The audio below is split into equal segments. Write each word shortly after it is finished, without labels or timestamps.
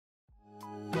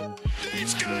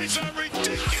guys are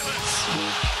ridiculous.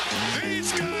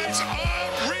 These guys are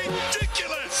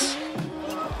ridiculous.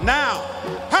 Now,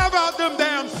 how about them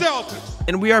damn Celtics?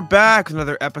 And we are back with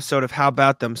another episode of How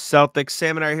About Them Celtics.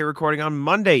 Sam and I are here recording on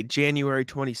Monday, January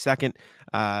 22nd,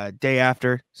 day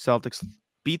after Celtics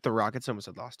beat the Rockets. Almost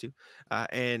had lost to.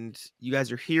 And you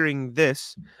guys are hearing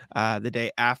this the day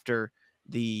after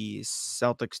the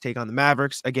Celtics take on the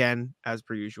Mavericks. Again, as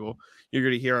per usual, you're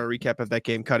going to hear our recap of that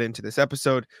game cut into this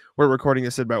episode. We're recording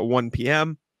this at about 1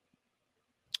 p.m.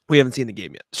 We haven't seen the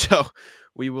game yet, so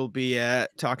we will be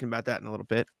talking about that in a little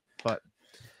bit. But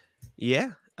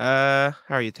yeah. How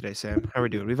are you today, Sam? How are we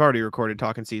doing? We've already recorded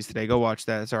Talking Seas today. Go watch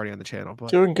that. It's already on the channel. But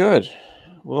doing good.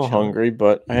 A little hungry,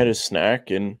 but I had a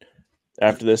snack, and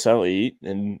after this I'll eat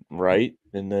and write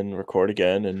and then record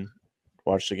again and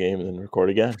watch the game and then record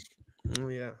again. Oh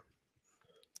yeah.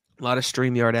 A lot of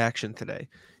StreamYard action today.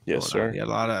 Yes, sir. Yeah, a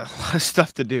lot of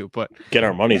stuff to do, but get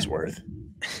our money's worth.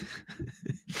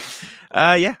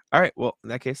 Yeah. All right. Well, in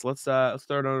that case, let's throw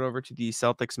it over to the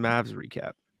Celtics-Mavs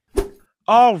recap.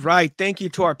 All right. Thank you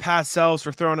to our past selves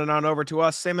for throwing it on over to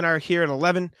us. Sam and I are here at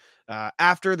 11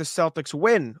 after the Celtics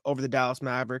win over the Dallas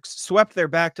Mavericks, swept their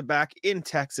back-to-back in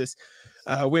Texas,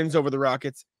 wins over the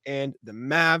Rockets and the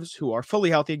Mavs, who are fully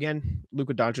healthy again.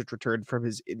 Luka Doncic returned from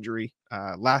his injury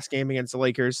last game against the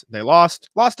Lakers. They lost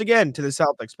again to the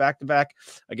Celtics back-to-back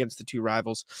against the two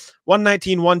rivals.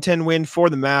 119-110 win for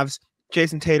the Mavs.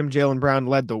 Jayson Tatum, Jaylen Brown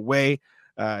led the way.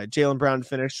 Jaylen Brown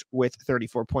finished with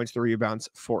 34 points, 3 rebounds,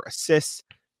 4 assists.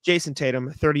 Jayson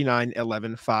Tatum, 39,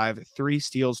 11, 5, 3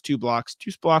 steals, 2 blocks.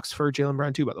 2 blocks for Jaylen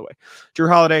Brown, too, by the way. Jrue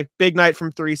Holiday, big night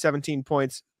from 3, 17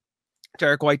 points.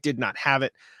 Derek White did not have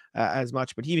it as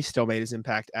much, but he still made his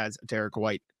impact as Derek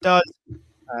White does.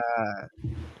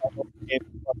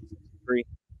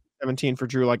 17 for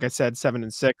Jrue, like I said, 7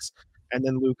 and 6. And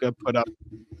then Luka put up,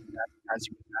 as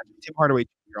you can imagine, Tim Hardaway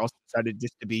Jr. also decided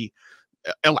just to be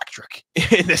electric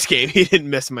in this game. He didn't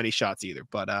miss many shots either,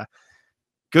 but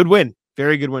good win.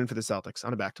 Very good win for the Celtics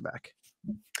on a back-to-back.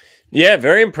 Yeah,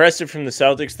 very impressive from the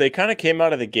Celtics. They kind of came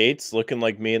out of the gates looking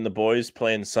like me and the boys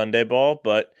playing Sunday ball,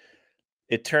 but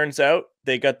it turns out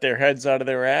they got their heads out of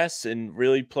their ass and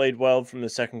really played well from the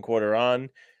second quarter on.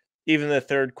 Even the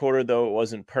third quarter, though, it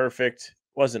wasn't perfect,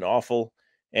 wasn't awful,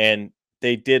 and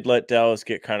they did let Dallas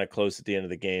get kind of close at the end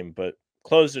of the game, but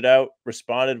closed it out,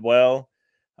 responded well.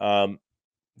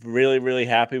 Really, really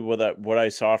happy with what I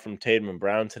saw from Tatum and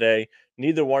Brown today.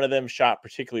 Neither one of them shot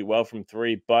particularly well from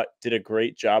 3, but did a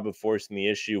great job of forcing the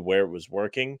issue where it was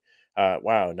working.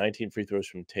 Wow, 19 free throws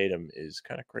from Tatum is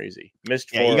kind of crazy.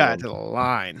 Missed 4. Yeah, you got to the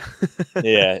line.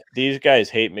 Yeah, these guys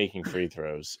hate making free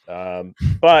throws.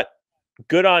 But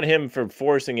good on him for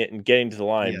forcing it and getting to the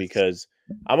line, because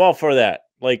I'm all for that.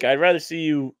 Like, I'd rather see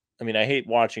you. I mean, I hate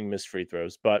watching missed free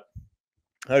throws, but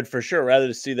I would for sure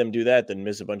rather see them do that than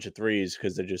miss a bunch of threes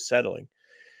because they're just settling.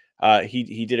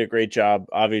 He did a great job.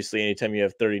 Obviously, anytime you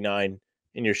have 39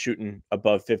 and you're shooting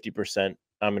above 50%,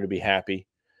 I'm going to be happy.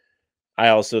 I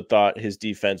also thought his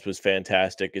defense was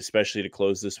fantastic, especially to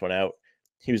close this one out.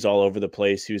 He was all over the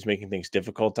place. He was making things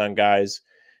difficult on guys,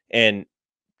 and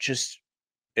just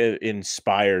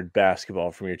inspired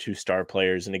basketball from your 2 star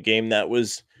players in a game that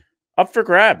was up for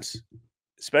grabs,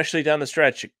 especially down the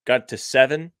stretch. It got to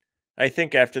 7. I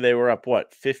think after they were up,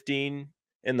 15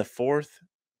 in the fourth?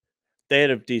 They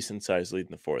had a decent-sized lead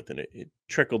in the fourth, and it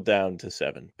trickled down to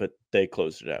 7, but they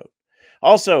closed it out.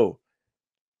 Also,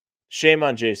 shame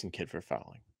on Jason Kidd for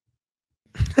fouling.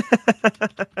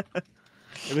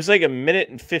 It was like 1 minute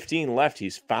and 15 left.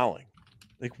 He's fouling.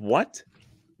 Like, what?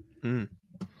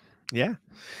 Yeah.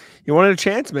 He wanted a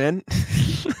chance, man.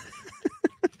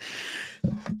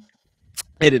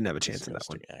 They didn't have a chance in that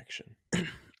one. Action.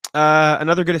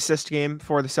 Another good assist game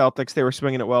for the Celtics. They were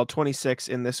swinging it well. 26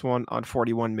 in this one on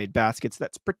 41 made baskets.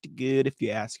 That's pretty good if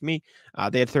you ask me.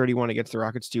 They had 31 against the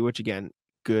Rockets too, which again,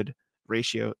 good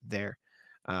ratio there.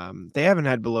 They haven't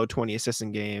had below 20 assists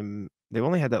in game. They've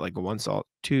only had that like 1 salt,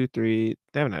 2, 3.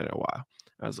 They haven't had it in a while.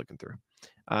 I was looking through.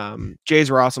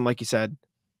 Jays were awesome, like you said.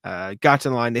 Got to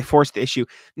the line. They forced the issue.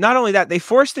 Not only that, they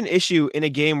forced an issue in a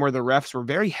game where the refs were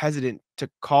very hesitant to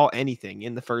call anything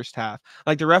in the first half.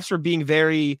 Like the refs were being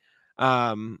very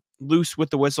loose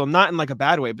with the whistle, not in like a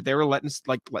bad way, but they were letting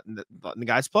the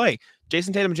guys play.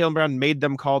 Jayson Tatum and Jaylen Brown made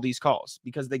them call these calls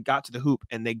because they got to the hoop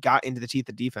and they got into the teeth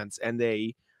of defense and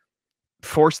they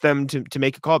forced them to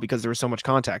make a call because there was so much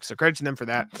contact. So credit to them for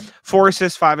that. 4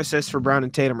 assists, 5 assists for Brown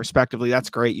and Tatum respectively.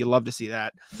 That's great. You love to see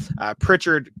that.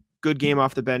 Pritchard, good game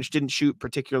off the bench. Didn't shoot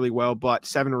particularly well, but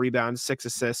 7 rebounds, 6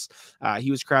 assists.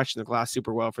 He was crashing the glass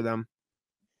super well for them.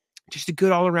 Just a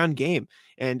good all-around game,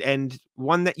 and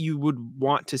one that you would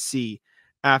want to see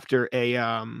after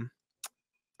a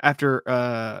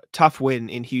tough win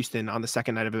in Houston on the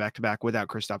second night of a back-to-back without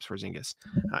Kristaps Porzingis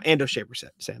and O'Shea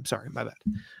Brissett. Sam, sorry, my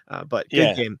bad. But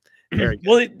good game. Very good.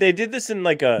 Well, they did this in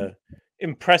like a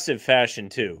impressive fashion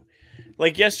too.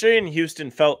 Like yesterday in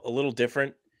Houston felt a little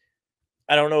different.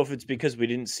 I don't know if it's because we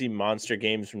didn't see monster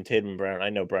games from Tatum and Brown. I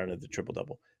know Brown had the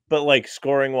triple-double. But like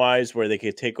scoring-wise, where they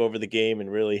could take over the game and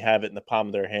really have it in the palm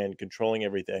of their hand, controlling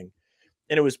everything.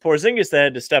 And it was Porzingis that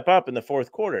had to step up in the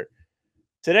fourth quarter.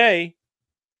 Today,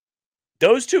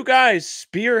 those two guys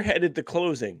spearheaded the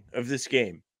closing of this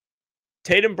game.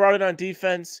 Tatum brought it on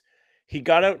defense. He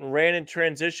got out and ran in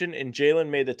transition, and Jaylen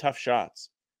made the tough shots.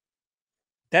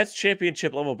 That's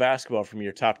championship-level basketball from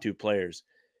your top two players.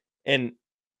 And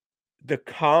the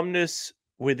calmness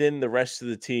within the rest of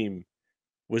the team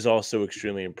was also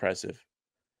extremely impressive.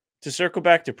 To circle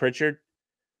back to Pritchard,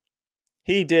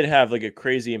 he did have like a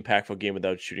crazy impactful game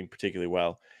without shooting particularly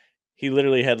well. He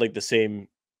literally had like the same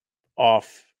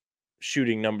off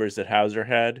shooting numbers that Hauser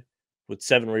had with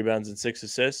 7 rebounds and 6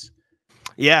 assists.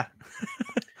 Yeah.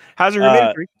 Hauser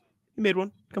made 3. He made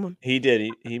 1. Come on. He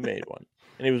did. He made 1.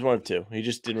 And he was 1 of 2. He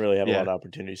just didn't really have a lot of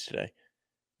opportunities today.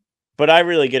 But I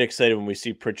really get excited when we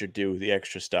see Pritchard do the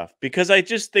extra stuff because I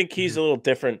just think he's a little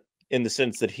different in the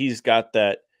sense that he's got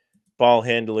that ball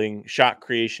handling, shot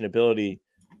creation ability.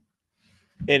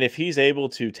 And if he's able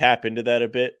to tap into that a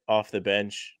bit off the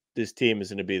bench, this team is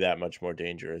going to be that much more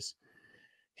dangerous.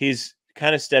 He's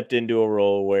kind of stepped into a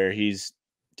role where he's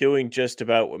doing just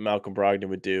about what Malcolm Brogdon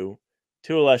would do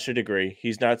to a lesser degree.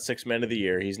 He's not 6 man of the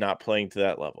year. He's not playing to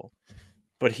that level.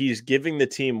 But he's giving the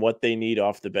team what they need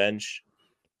off the bench,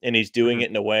 and he's doing it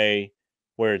in a way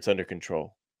where it's under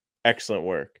control. Excellent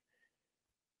work.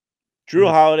 Drew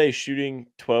Holiday shooting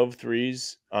 12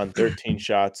 threes on 13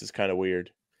 shots is kind of weird.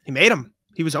 He made them.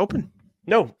 He was open.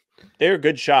 No, they were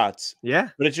good shots. Yeah.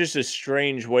 But it's just a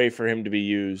strange way for him to be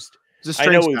used. I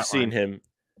know we've seen him.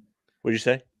 What did you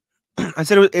say? I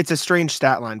said it's a strange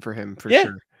stat line for him, for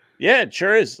sure. Yeah, it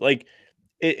sure is. Like,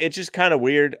 it's just kind of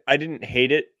weird. I didn't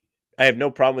hate it. I have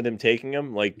no problem with him taking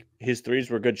them. Like, his threes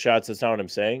were good shots. That's not what I'm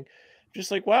saying.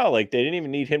 Just like, wow, like, they didn't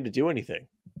even need him to do anything.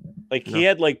 Like, he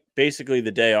had, like, basically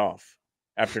the day off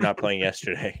after not playing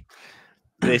yesterday.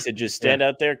 They said, just stand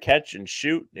out there, catch, and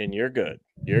shoot, and you're good.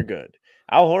 You're good.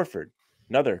 Al Horford,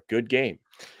 another good game.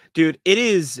 Dude, it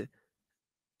is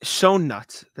so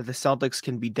nuts that the Celtics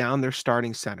can be down their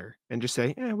starting center and just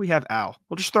say, we have Al.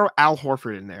 We'll just throw Al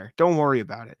Horford in there. Don't worry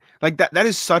about it. Like that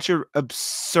is such an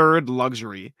absurd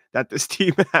luxury that this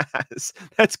team has.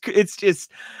 It's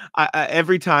just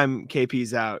every time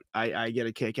KP's out, I get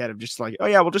a kick out of just like, oh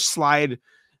yeah, we'll just slide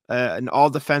an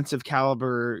all defensive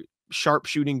caliber, sharp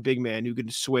shooting big man who can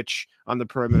switch on the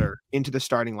perimeter into the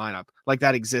starting lineup. Like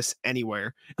that exists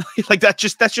anywhere. Like that's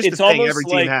just the thing every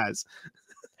team has.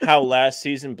 How last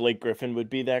season Blake Griffin would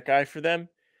be that guy for them,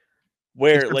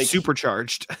 where like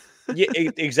supercharged. Yeah,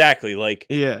 exactly. Like,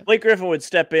 Blake Griffin would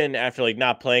step in after like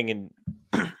not playing in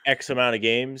X amount of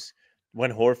games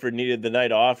when Horford needed the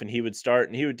night off, and he would start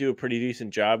and he would do a pretty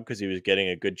decent job because he was getting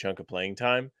a good chunk of playing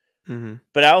time.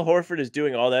 But Al Horford is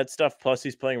doing all that stuff, plus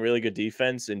he's playing really good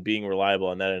defense and being reliable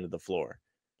on that end of the floor,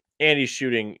 and he's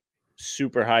shooting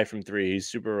super high from 3. He's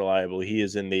super reliable. He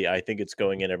is in the I think it's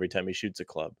going in every time he shoots a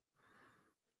club.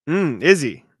 Is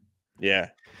he? Yeah.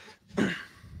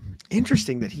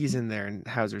 Interesting that he's in there and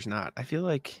Hauser's not. I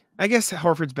guess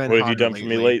Horford's been. What have you done for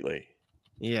me lately?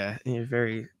 Yeah,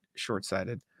 very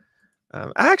short-sighted.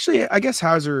 I guess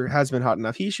Hauser has been hot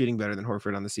enough. He's shooting better than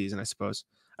Horford on the season, I suppose.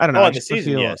 I don't know. On the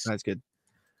season, yes. That's good.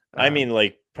 I mean,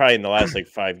 like, probably in the last,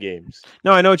 5 games.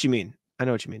 No, I know what you mean.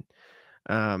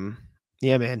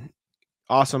 Yeah, man.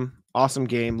 Awesome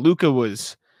game. Luka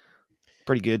was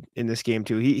pretty good in this game,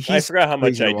 too. I forgot how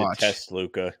much I detest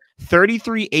Luka.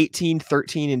 33, 18,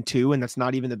 13, and 2, and that's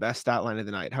not even the best stat line of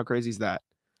the night. How crazy is that?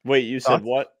 Wait, you said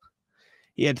what?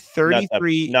 He had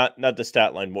 33. Not the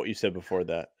stat line. What you said before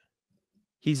that.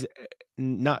 He's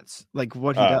nuts. Like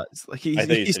what he does. Like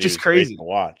he's just crazy to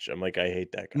watch. I'm like, I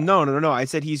hate that guy. No. I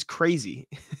said he's crazy.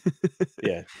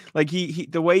 Yeah. Like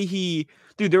the way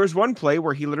dude, there was one play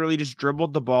where he literally just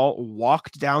dribbled the ball,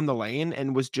 walked down the lane,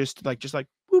 and was just like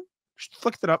whoop, just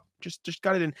flicked it up, just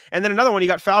got it in. And then another one, he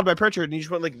got fouled by Pritchard, and he just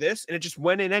went like this, and it just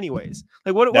went in anyways.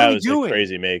 Like what are you doing? A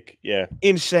crazy make. Yeah.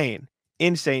 Insane.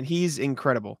 He's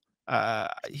incredible.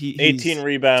 He's 18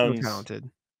 rebounds. So talented.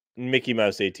 Mickey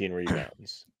Mouse 18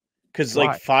 rebounds. Because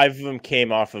 5 of them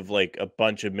came off of a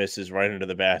bunch of misses right into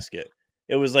the basket.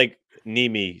 It was like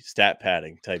Nemi stat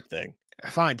padding type thing.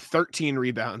 Fine, 13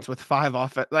 rebounds with 5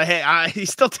 off it. Like, hey, you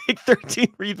still take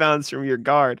 13 rebounds from your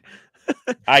guard.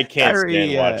 I can't Kyrie,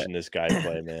 stand watching this guy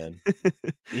play, man.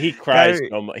 He cries Kyrie,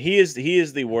 so much. He is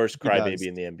the worst he does. crybaby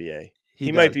in the NBA. He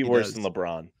He might does. be He worse does. than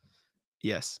LeBron.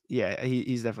 Yes. Yeah,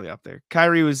 he's definitely up there.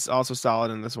 Kyrie was also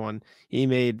solid in this one. He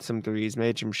made some threes,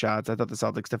 made some shots. I thought the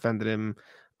Celtics defended him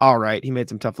all right. He made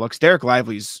some tough looks. Derek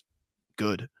Lively's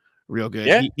good, real good.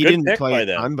 Yeah, He good didn't pick play by a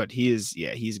them. ton, but he's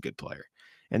a good player.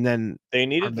 And then They our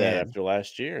needed that man, after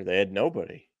last year. They had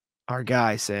nobody. our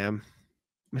guy, Sam,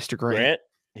 Mr. Grant. Grant,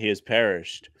 he has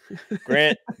perished.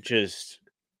 Grant, just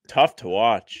tough to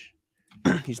watch.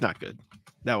 He's not good.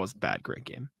 That was a bad Grant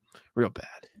game. Real bad.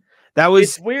 That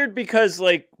was It's weird because,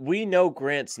 like, we know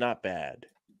Grant's not bad.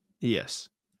 yes.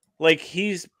 Like,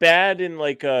 he's bad in,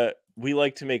 like, a we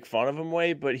like to make fun of him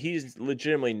way, but he's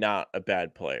legitimately not a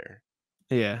bad player.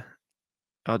 Yeah.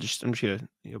 I'm just gonna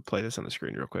play this on the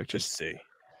screen real quick. Let's Just see.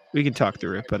 we can talk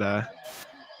through it, but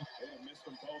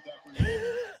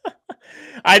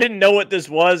I didn't know what this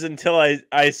was until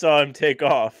I saw him take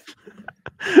off.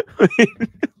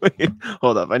 wait,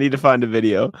 hold up. I need to find a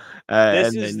video.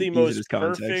 This and is then the use it most as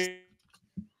context.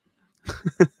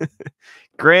 perfect.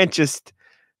 Grant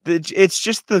it's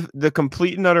just the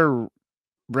complete and utter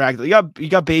rag. You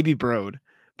got Baby Broed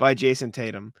by Jayson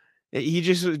Tatum.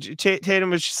 Tatum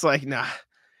was just like, nah,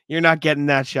 you're not getting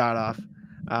that shot off.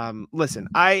 Listen,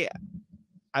 I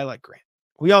like Grant.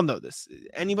 We all know this.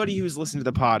 Anybody who's listened to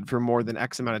the pod for more than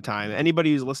X amount of time,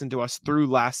 anybody who's listened to us through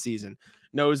last season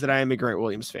knows that I am a Grant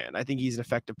Williams fan. I think he's an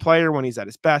effective player when he's at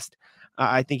his best.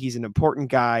 I think he's an important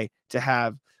guy to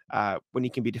have when he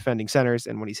can be defending centers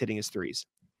and when he's hitting his threes.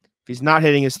 If he's not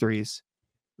hitting his threes,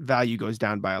 value goes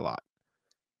down by a lot.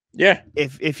 Yeah.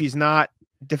 If he's not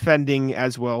defending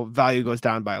as well, value goes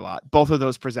down by a lot. Both of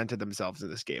those presented themselves in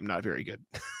this game. Not very good.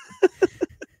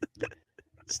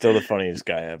 Still the funniest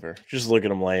guy ever. Just look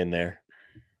at him laying there.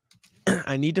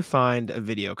 I need to find a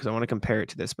video because I want to compare it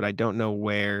to this, but I don't know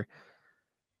where.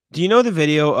 Do you know the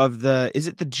video of is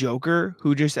it the Joker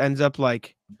who just ends up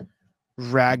like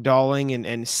ragdolling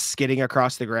and skidding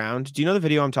across the ground? Do you know the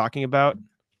video I'm talking about?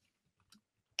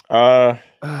 What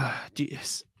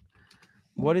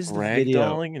is the video?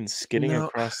 Ragdolling and skidding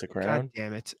across the ground. God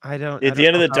damn it! I don't. At the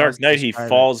end of the Dark Knight, he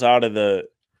falls out of the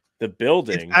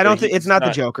building. I don't think it's not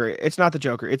the Joker. It's not the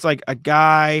Joker. It's like a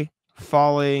guy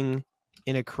falling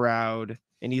in a crowd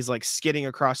and he's like skidding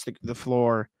across the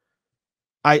floor.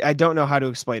 I don't know how to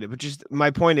explain it, but just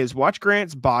my point is watch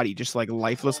Grant's body just like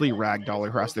lifelessly ragdoll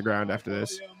across the ground after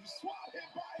this.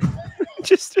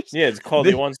 just yeah, it's called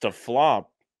he wants to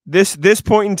flop. This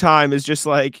point in time is just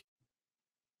like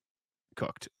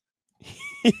cooked.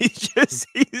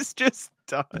 he's just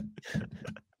done.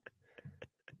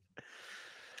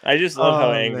 I just love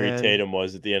how angry man. Tatum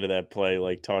was at the end of that play,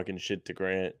 like talking shit to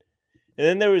Grant. And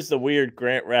then there was the weird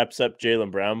Grant wraps up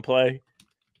Jaylen Brown play,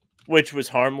 which was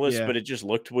harmless, but it just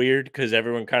looked weird because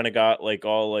everyone kind of got like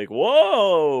all like,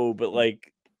 whoa, but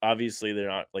like obviously they're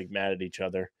not like mad at each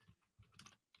other.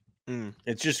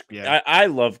 It's just I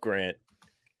love Grant.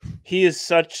 He is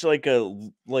such like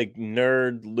a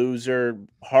nerd loser,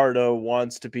 hardo,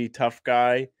 wants to be tough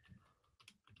guy.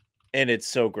 And it's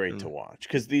so great to watch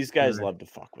because these guys love to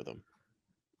fuck with him.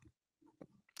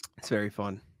 It's very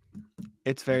fun.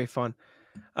 It's very fun.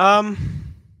 I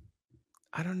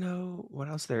don't know what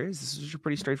else there is. This is a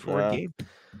pretty straightforward game.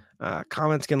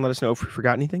 Comments can let us know if we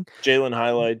forgot anything. Jaylen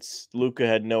highlights. Luka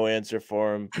had no answer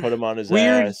for him. Put him on his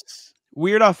ass.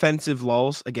 Weird offensive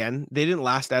lulls. Again, they didn't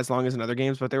last as long as in other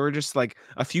games, but there were just like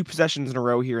a few possessions in a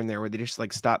row here and there where they just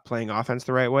like stopped playing offense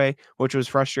the right way, which was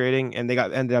frustrating. And they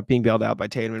ended up being bailed out by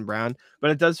Tatum and Brown.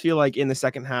 But it does feel like in the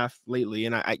second half lately,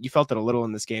 and you felt it a little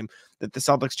in this game, that the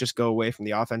Celtics just go away from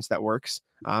the offense that works.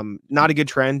 Not a good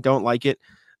trend. Don't like it.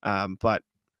 But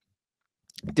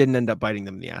didn't end up biting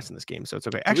them in the ass in this game. So it's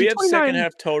okay. Actually, we have second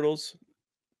half totals.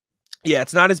 Yeah,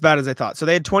 it's not as bad as I thought. So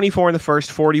they had 24 in the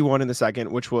first, 41 in the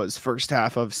second, which was first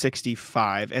half of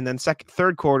 65. And then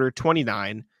third quarter,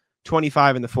 29,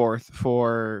 25 in the fourth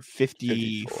for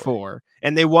 54.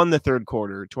 And they won the third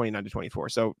quarter, 29-24.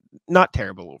 So not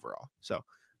terrible overall. So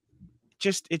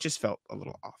it just felt a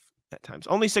little off at times.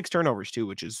 Only 6 turnovers too,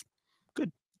 which is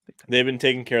good. They've been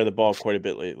taking care of the ball quite a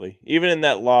bit lately. Even in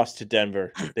that loss to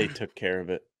Denver, they took care of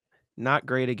it. Not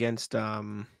great against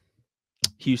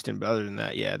Houston, but other than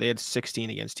that, yeah, they had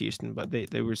 16 against Houston, but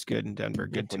they were good in Denver.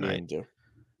 Good tonight.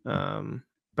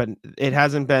 But it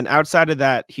hasn't been outside of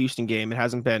that Houston game. It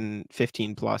hasn't been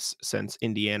 15 plus since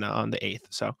Indiana on the 8th.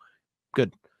 So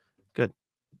good.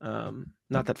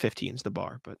 Not that 15 is the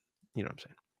bar, but you know what I'm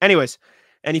saying. Anyways,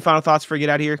 any final thoughts before we get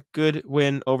out of here? Good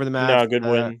win over the Mavs. No, good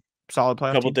win. Solid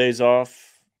playoff. Couple days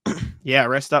off. Yeah,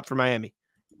 rest up for Miami.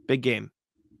 Big game.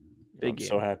 Big I'm game.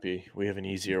 so happy we have an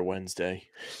easier Wednesday.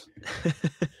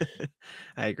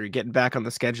 I agree. Getting back on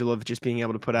the schedule of just being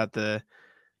able to put out the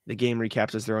game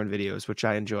recaps as their own videos, which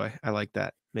I enjoy. I like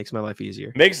that. Makes my life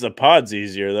easier. Makes the pods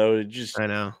easier though. Just I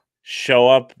know. show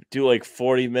up, do like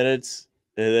 40 minutes,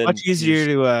 and then Much easier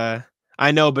to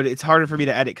I know, but it's harder for me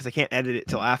to edit because I can't edit it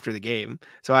till after the game.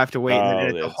 So I have to wait and then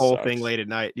edit the that whole thing sucks. late at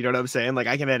night. You know what I'm saying? Like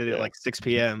I can edit it Yeah. like 6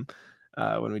 p.m.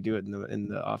 When we do it in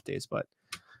the off days. But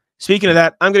speaking of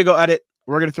that, I'm gonna go edit.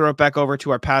 We're gonna throw it back over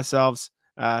to our past selves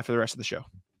for the rest of the show.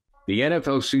 The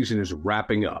NFL season is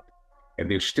wrapping up, and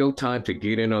there's still time to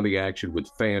get in on the action with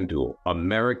FanDuel,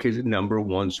 America's #1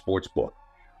 sportsbook.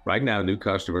 Right now, new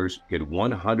customers get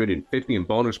 $150 in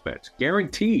bonus bets,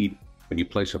 guaranteed when you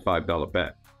place a $5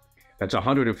 bet. That's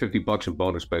 $150 in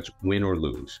bonus bets, win or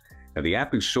lose. Now, the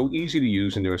app is so easy to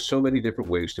use, and there are so many different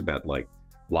ways to bet, like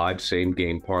live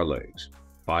same-game parlays,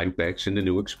 find bets in the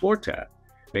new Explore tab,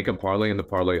 make a parlay in the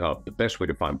Parlay Hub, the best way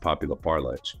to find popular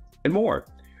parlays, and more.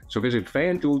 So visit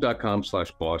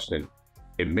FanDuel.com/Boston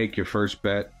and make your first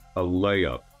bet a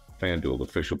layup. FanDuel,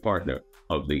 official partner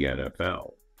of the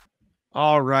NFL.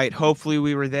 All right. Hopefully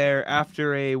we were there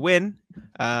after a win,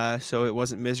 so it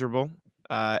wasn't miserable.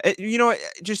 Hopefully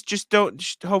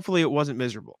it wasn't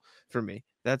miserable for me.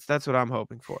 That's what I'm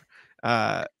hoping for.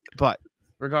 But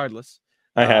regardless,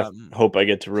 I hope I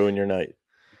get to ruin your night.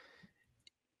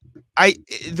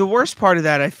 The worst part of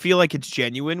that, I feel like it's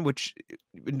genuine, which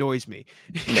annoys me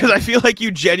because I feel like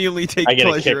you genuinely take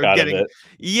pleasure in getting,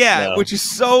 which is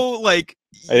so like.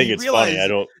 I think it's funny. I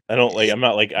don't like. I'm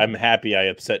not like. I'm happy I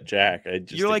upset Jack. I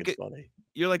just think it's funny.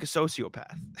 You're like a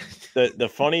sociopath. The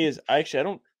funny is, I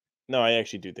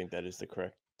actually do think that is the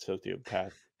correct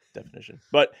sociopath definition.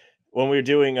 But when we were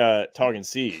doing Talking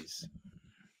C's,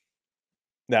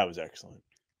 that was excellent.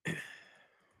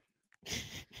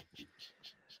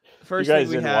 First you guys thing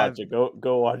we didn't have, watch it.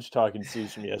 Go watch Talking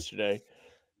C's from yesterday.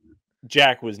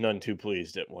 Jack was none too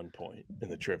pleased at one point in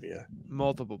the trivia.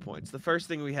 Multiple points. The first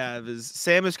thing we have is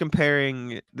Sam is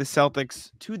comparing the Celtics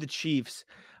to the Chiefs.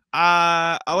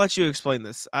 I'll let you explain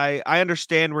this. I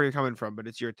understand where you're coming from, but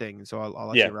it's your thing, so I'll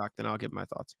let you rock. Then I'll give my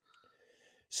thoughts.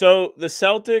 So the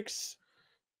Celtics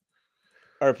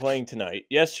are playing tonight.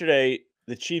 Yesterday,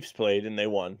 the Chiefs played and they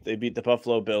won. They beat the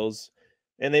Buffalo Bills,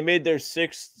 and they made their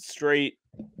 6th straight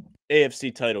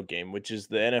AFC title game, which is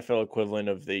the NFL equivalent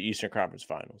of the Eastern Conference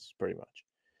Finals, pretty much.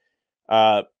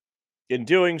 In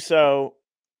doing so,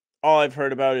 all I've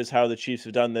heard about is how the Chiefs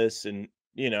have done this. And,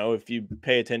 if you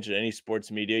pay attention to any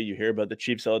sports media, you hear about the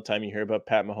Chiefs all the time. You hear about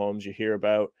Pat Mahomes. You hear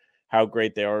about how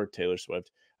great they are, Taylor Swift.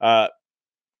 But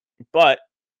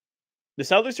the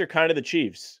Celtics are kind of the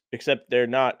Chiefs, except they're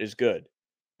not as good.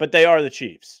 But they are the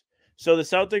Chiefs. So the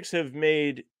Celtics have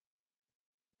made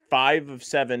 5 of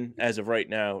 7 as of right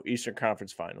now, Eastern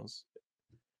Conference Finals.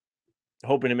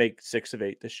 Hoping to make 6 of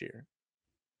 8 this year.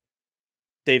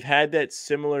 They've had that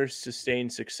similar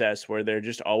sustained success where they're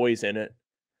just always in it.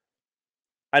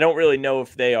 I don't really know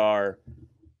if they are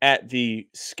at the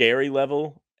scary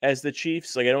level as the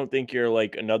Chiefs. Like, I don't think you're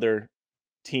like another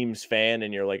team's fan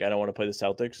and you're like, I don't want to play the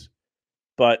Celtics.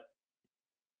 But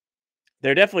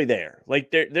they're definitely there.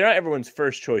 Like, they're not everyone's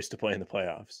first choice to play in the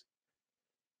playoffs.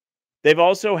 They've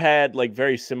also had like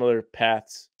very similar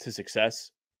paths to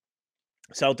success.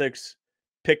 Celtics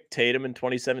picked Tatum in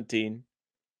 2017.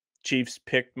 Chiefs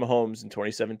picked Mahomes in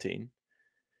 2017.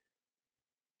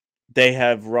 They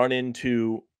have run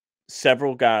into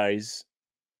several guys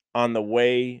on the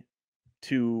way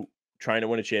to trying to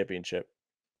win a championship.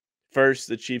 First,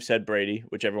 the Chiefs had Brady,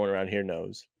 which everyone around here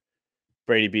knows.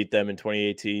 Brady beat them in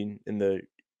 2018 in the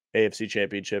AFC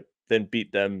Championship, then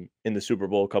beat them in the Super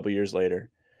Bowl a couple years later.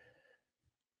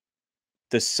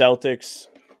 The Celtics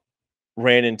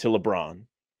ran into LeBron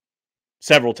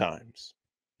several times,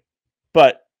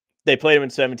 but they played him in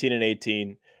 17 and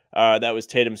 18. That was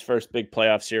Tatum's first big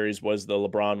playoff series, was the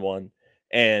LeBron one.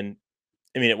 And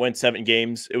I mean, it went 7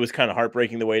 games. It was kind of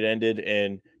heartbreaking the way it ended.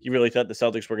 And you really thought the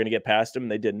Celtics were going to get past them.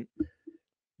 And they didn't.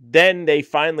 Then they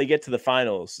finally get to the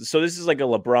finals. So this is like a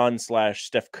LeBron /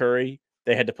 Steph Curry.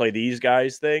 They had to play these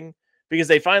guys thing because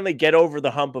they finally get over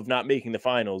the hump of not making the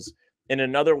finals. And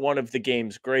another one of the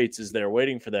game's greats is there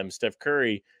waiting for them, Steph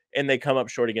Curry, and they come up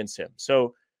short against him.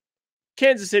 So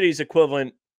Kansas City's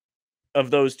equivalent of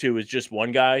those two is just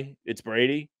one guy. It's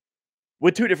Brady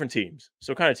with 2 different teams.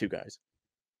 So kind of 2 guys.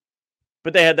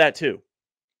 But they had that too.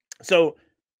 So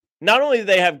not only do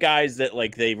they have guys that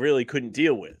like they really couldn't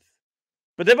deal with,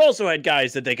 but they've also had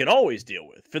guys that they can always deal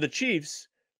with. For the Chiefs,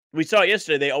 we saw it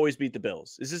yesterday, they always beat the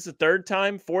Bills. Is this the 3rd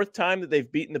time, 4th time that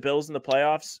they've beaten the Bills in the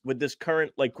playoffs with this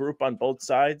current like group on both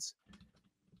sides?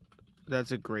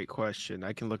 That's a great question.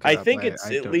 I can look it I up. think it's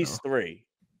I at don't least know. 3.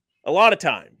 A lot of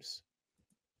times.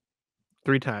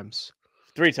 3 times.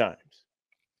 3 times.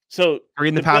 So 3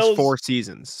 in the past Bills, 4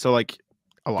 seasons. So like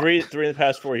a lot. 3 in the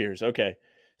past 4 years. Okay.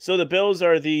 So the Bills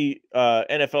are the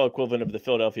NFL equivalent of the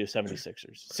Philadelphia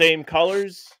 76ers. Same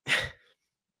colors,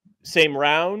 same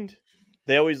round.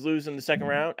 They always lose in the second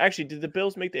round. Actually, did the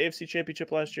Bills make the AFC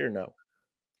Championship last year? No.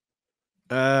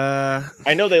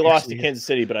 I know they lost to Kansas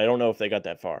City, but I don't know if they got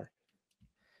that far.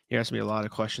 You asked me a lot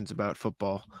of questions about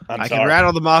football. I can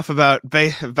rattle them off about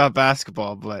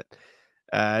basketball, but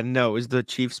no, it was the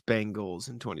Chiefs Bengals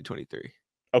in 2023.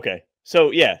 Okay.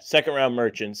 So yeah, second round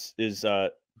merchants is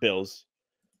Bills.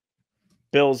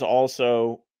 Bills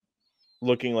also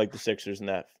looking like the Sixers in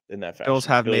that fashion. Bills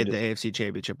have made the AFC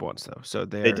Championship once though, so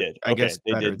they did. I guess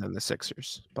they better did. than the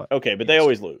Sixers. But okay, but they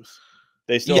always lose.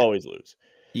 They still always lose.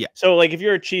 Yeah. So like if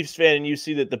you're a Chiefs fan and you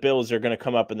see that the Bills are going to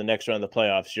come up in the next round of the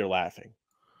playoffs, you're laughing.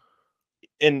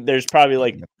 And there's probably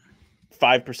like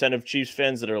 5% of Chiefs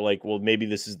fans that are like, well, maybe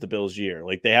this is the Bills' year.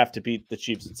 Like they have to beat the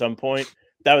Chiefs at some point.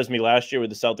 That was me last year with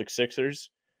the Celtics Sixers.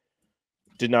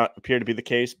 Did not appear to be the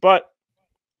case. But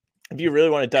if you really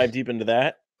want to dive deep into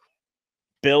that,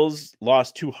 Bills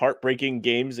lost 2 heartbreaking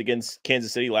games against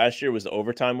Kansas City last year. Was the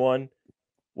overtime one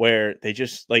where they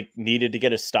just like needed to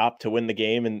get a stop to win the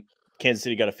game, and Kansas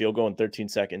City got a field goal in 13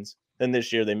 seconds. Then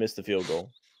this year they missed the field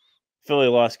goal. Philly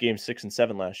lost games 6 and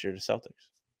 7 last year to Celtics.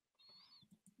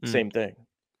 Same thing.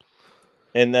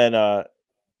 And then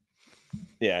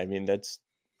yeah, I mean that's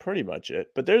pretty much it.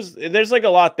 But there's like a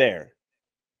lot there.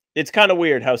 It's kind of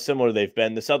weird how similar they've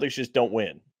been. The Celtics just don't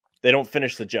win. They don't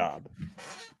finish the job.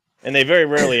 And they very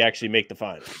rarely actually make the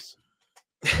finals.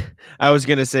 I was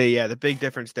going to say, yeah, the big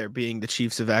difference there being the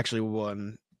Chiefs have actually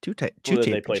won 2 championships.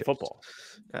 They play football.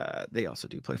 They also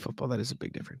do play football. That is a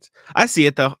big difference. I see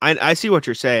it, though. I see what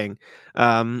you're saying.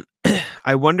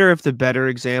 I wonder if the better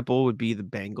example would be the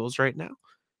Bengals right now,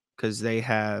 because they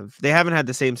haven't had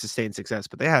the same sustained success,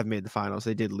 but they have made the finals.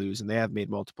 They did lose, and they have made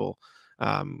multiple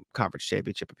conference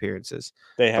championship appearances.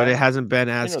 But it hasn't been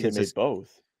as consistent. They made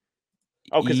both.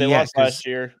 Oh, because they lost last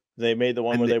year. They made the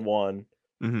one where they won.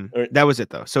 That was it,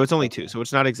 though. So it's only 2. So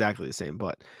it's not exactly the same,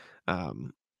 but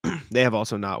they have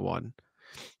also not won.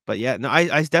 But yeah, no,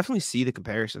 I definitely see the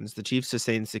comparisons. The Chiefs'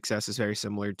 sustained success is very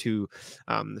similar to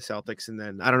the Celtics. And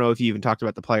then I don't know if you even talked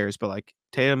about the players, but like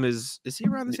Tatum is he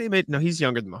around the same age? No, he's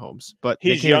younger than Mahomes, but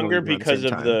he's younger because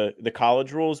of the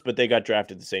college rules, but they got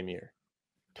drafted the same year,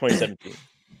 2017.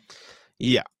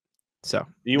 Yeah. So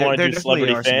you want to do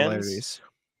celebrity fans?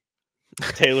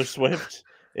 Taylor Swift.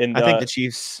 And I think the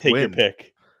Chiefs take win. Your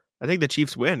pick. I think the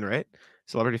Chiefs win, right?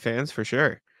 Celebrity fans for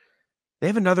sure. They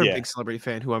have another big celebrity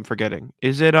fan who I'm forgetting.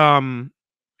 Is it isn't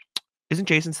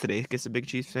Jayson Tatum a big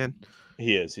Chiefs fan?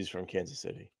 He is. He's from Kansas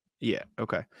City. Yeah,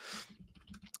 okay.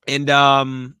 And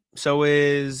so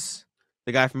is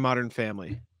the guy from Modern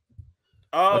Family.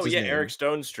 Oh yeah, Eric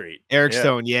Stone Street.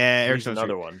 Stone, yeah, Eric Stone.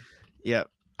 Another one. Yeah.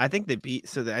 I think they beat,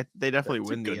 so they definitely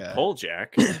win the pull,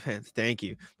 Jack. Thank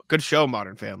you. Good show,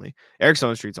 Modern Family. Eric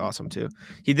Stone Street's awesome too.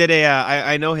 He did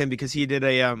I know him because he did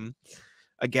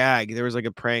a gag. There was like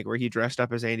a prank where he dressed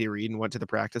up as Andy Reid and went to the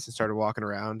practice and started walking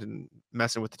around and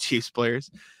messing with the Chiefs players.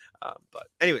 But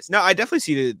anyways, no, I definitely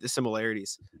see the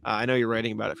similarities. I know you're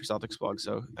writing about it for Celtics blog,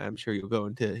 so I'm sure you'll go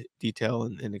into detail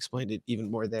and explain it even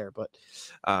more there. But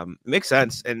it makes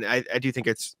sense, and I do think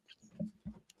it's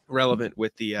relevant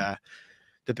with the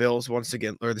Bills once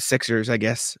again, or the Sixers, I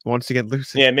guess, once again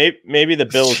losing. Yeah, maybe the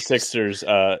Bills Sixers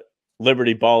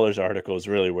Liberty Ballers article is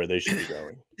really where they should be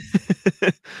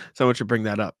going. Someone should bring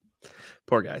that up.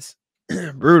 Poor guys.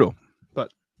 Brutal.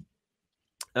 But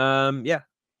yeah,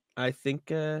 I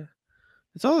think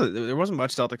it's all. There wasn't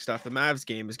much Celtic stuff. The Mavs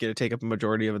game is going to take up a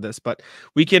majority of this, but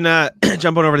we can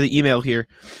jump on over to the email here.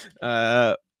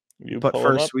 But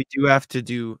first, we do have to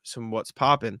do some what's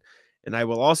poppin', and I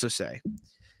will also say,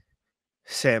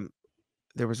 Sam,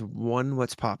 there was one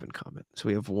what's poppin' comment, so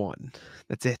we have one.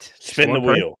 That's it. Spin the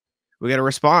wheel. We got to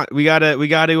respond. We got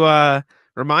to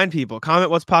remind people. Comment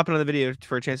what's poppin' on the video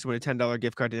for a chance to win a $10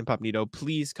 gift card to Incognito.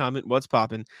 Please comment what's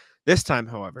poppin'. This time,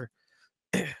 however,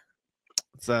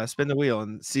 let's spin the wheel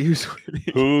and see who's winning.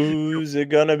 Who's it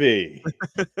gonna be?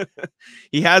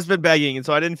 He has been begging, and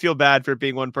so I didn't feel bad for it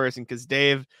being one person because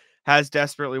Dave has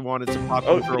desperately wanted to pop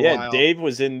in for a while. Dave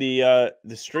was in the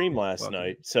stream last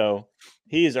night, so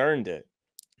he's earned it.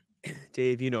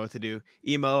 Dave, you know what to do.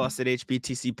 Email us at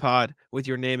hbtcpod with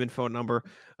your name and phone number.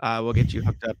 We'll get you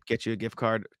hooked up, get you a gift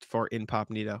card for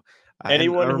Incognito.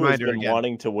 Anyone who has been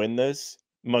wanting to win this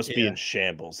must be in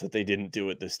shambles that they didn't do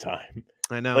it this time.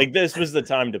 I know. Like, this was the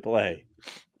time to play.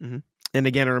 Mm-hmm. And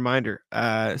again, a reminder,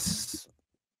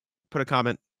 put a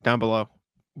comment down below.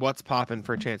 What's popping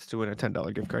for a chance to win a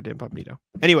 $10 gift card to Incognito?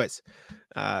 Anyways,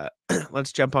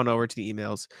 let's jump on over to the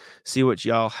emails, see what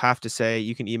y'all have to say.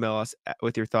 You can email us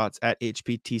with your thoughts at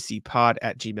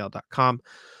hptcpod@gmail.com.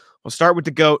 We'll start with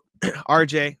the GOAT,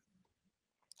 RJ.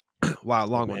 Wow,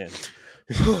 long one.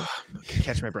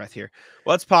 Catch my breath here.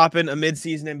 What's popping? A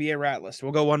mid-season NBA rat list.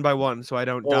 We'll go one by one so I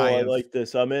don't die. I like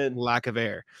this. I'm in. Lack of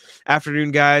air.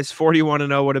 Afternoon, guys.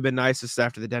 41-0 would have been nicest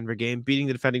after the Denver game. Beating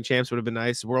the defending champs would have been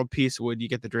nice. World peace would. You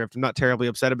get the drift. I'm not terribly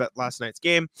upset about last night's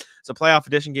game. It's a playoff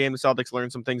edition game. The Celtics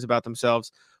learned some things about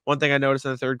themselves. One thing I noticed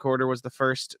in the third quarter was the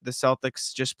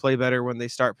Celtics just play better when they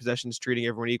start possessions, treating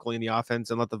everyone equally in the offense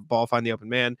and let the ball find the open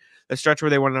man. The stretch where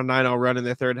they went on a 9-0 run in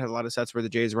their third had a lot of sets where the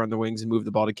Jays were on the wings and moved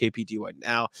the ball to KPT White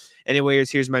now.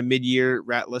 Anyways, here's my mid-year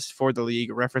rat list for the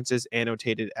league. References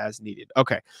annotated as needed.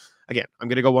 Okay. Again, I'm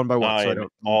going to go one by one. So I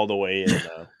don't all the way in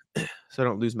now. So I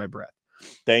don't lose my breath.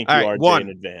 Thank you, RJ, in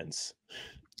advance.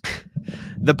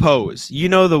 The pose. You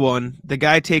know the one. The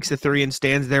guy takes a three and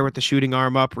stands there with the shooting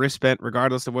arm up, wrist bent,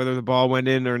 regardless of whether the ball went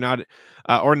in or not,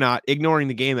 ignoring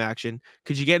the game action.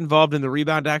 Could you get involved in the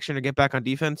rebound action or get back on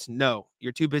defense? No.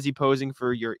 You're too busy posing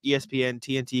for your ESPN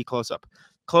TNT close-up.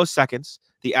 Close seconds,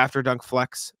 the after dunk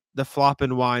flex, the flop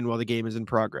and whine while the game is in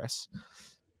progress.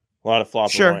 A lot of flop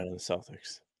and whine on the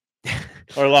Celtics.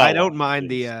 Or a lot. I don't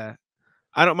mind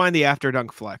the after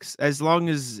dunk flex as long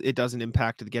as it doesn't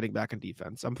impact the getting back on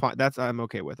defense. I'm fine. I'm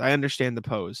okay with. I understand the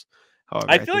pose. However,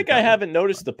 I feel like I haven't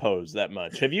noticed the pose that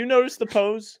much. Have you noticed the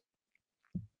pose?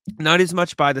 Not as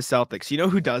much by the Celtics. You know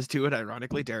who does do it?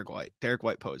 Ironically, Derek White. Derek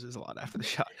White poses a lot after the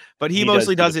shot, but he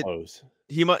mostly does it.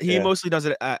 He mostly does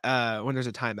it when there's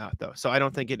a timeout, though. So I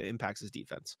don't think it impacts his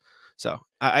defense. So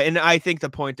I think the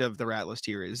point of the rat list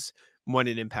here is when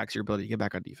it impacts your ability to get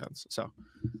back on defense. So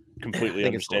completely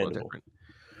understandable.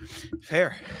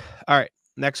 Fair. All right.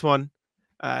 Next one.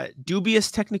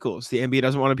 Dubious technicals. The NBA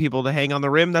doesn't want people to hang on the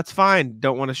rim. That's fine.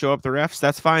 Don't want to show up the refs.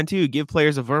 That's fine too. Give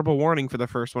players a verbal warning for the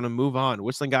first one and move on.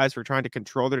 Whistling guys for trying to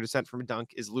control their descent from a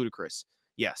dunk is ludicrous.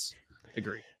 Yes.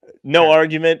 Agree. No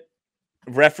argument.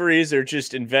 Referees are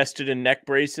just invested in neck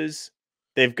braces.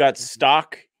 They've got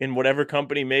stock in whatever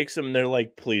company makes them. And they're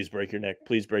like, please break your neck.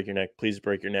 Please break your neck. Please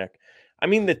break your neck. I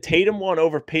mean, the Tatum one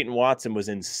over Peyton Watson was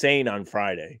insane on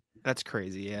Friday. That's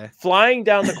crazy, yeah. Flying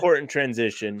down the court in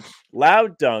transition,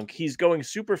 loud dunk. He's going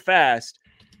super fast.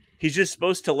 He's just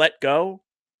supposed to let go.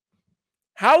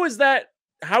 How is that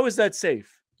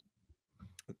safe?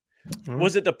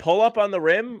 Was it the pull up on the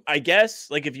rim? I guess.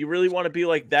 Like, if you really want to be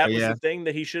like that was the thing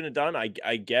that he shouldn't have done,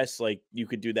 I guess like you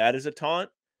could do that as a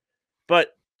taunt.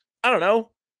 But I don't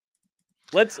know.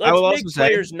 Let's make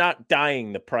players not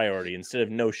dying the priority instead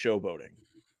of no showboating.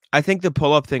 I think the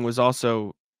pull up thing was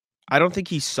also. I don't think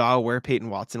he saw where Peyton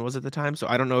Watson was at the time, so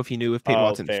I don't know if he knew if Peyton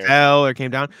Watson fell or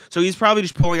came down. So he's probably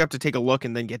just pulling up to take a look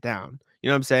and then get down. You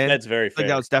know what I'm saying? That's very fair. Like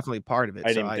that was definitely part of it.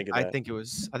 I didn't think of that. I think it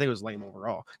was lame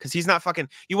overall because he's not fucking.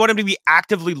 You want him to be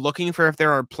actively looking for if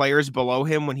there are players below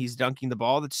him when he's dunking the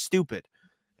ball. That's stupid.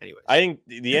 Anyways, I think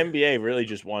the NBA really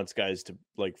just wants guys to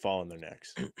like fall on their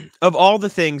necks. Of all the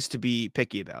things to be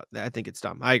picky about, I think it's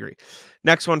dumb. I agree.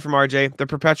 Next one from RJ, the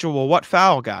perpetual what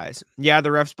foul guys. Yeah, the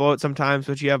refs blow it sometimes,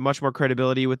 but you have much more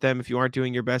credibility with them if you aren't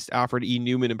doing your best Alfred E.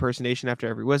 Newman impersonation after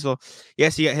every whistle.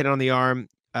 Yes, you get hit on the arm.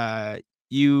 That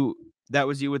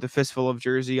was you with a fistful of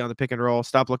jersey on the pick and roll.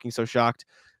 Stop looking so shocked.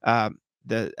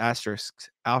 The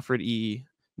asterisk, Alfred E.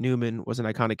 Newman was an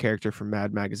iconic character from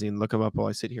Mad Magazine. Look him up while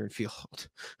I sit here and feel old.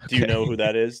 Okay. Do you know who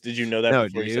that is? Did you know that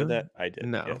before you said that? I did.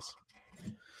 No. Yes.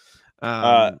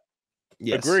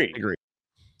 Yes. Agree.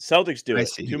 Celtics do it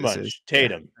too much.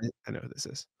 Tatum. Yeah, I know who this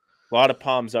is. A lot of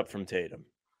palms up from Tatum.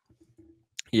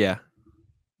 Yeah.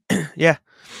 Yeah.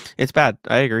 It's bad.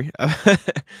 I agree.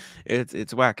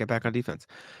 It's whack. Get back on defense.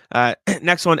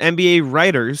 Next one, NBA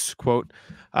writers, quote,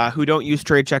 who don't use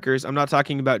trade checkers. I'm not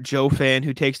talking about Joe Fan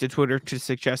who takes to Twitter to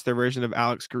suggest their version of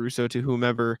Alex Caruso to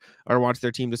whomever or wants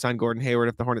their team to sign Gordon Hayward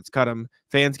if the Hornets cut him.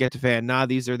 Fans get to fan. Nah,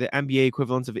 these are the NBA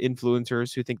equivalents of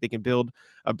influencers who think they can build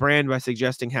a brand by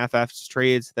suggesting half-assed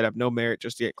trades that have no merit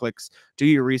just to get clicks. Do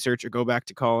your research or go back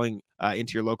to calling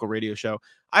into your local radio show.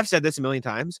 I've said this a million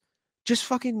times. Just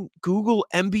fucking Google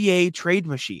NBA trade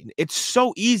machine. It's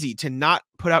so easy to not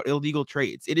put out illegal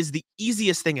trades. It is the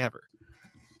easiest thing ever.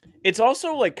 It's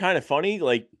also like kind of funny.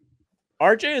 Like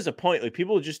RJ has a point. Like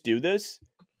people just do this.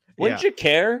 Wouldn't you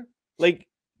care? Like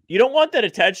you don't want that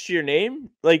attached to your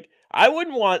name. Like I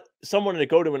wouldn't want someone to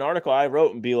go to an article I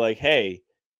wrote and be like, "Hey,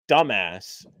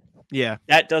 dumbass. Yeah,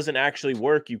 that doesn't actually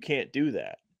work. You can't do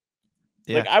that."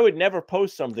 Yeah. Like I would never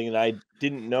post something that I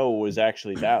didn't know was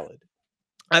actually valid.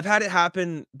 I've had it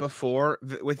happen before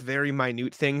with very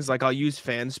minute things. Like I'll use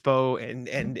Fanspo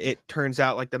and it turns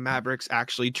out like the Mavericks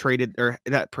actually traded, or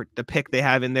the pick they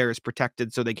have in there is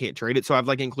protected, so they can't trade it. So I've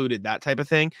like included that type of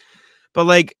thing. But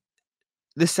like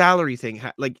the salary thing,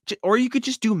 like, or you could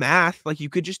just do math. Like you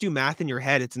could just do math in your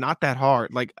head. It's not that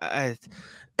hard. Like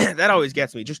that always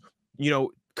gets me. Just,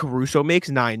 Caruso makes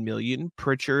 $9 million,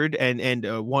 Pritchard and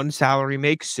one salary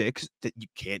makes $6 million. That you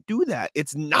can't do that.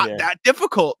 It's not that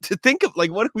difficult to think of.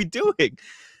 Like, what are we doing?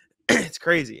 It's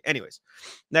crazy. Anyways,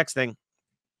 next thing.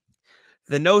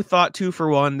 The no thought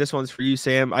 2-for-1. This one's for you,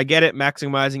 Sam. I get it.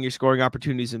 Maximizing your scoring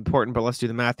opportunity is important, but let's do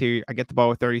the math here. I get the ball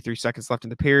with 33 seconds left in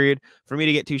the period. For me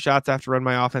to get 2 shots, I have to run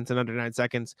my offense in under 9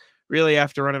 seconds. Really, I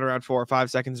have to run it around 4 or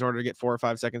 5 seconds in order to get 4 or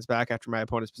 5 seconds back after my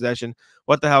opponent's possession.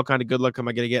 What the hell kind of good luck am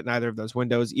I going to get in either of those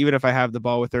windows? Even if I have the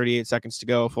ball with 38 seconds to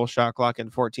go, full shot clock,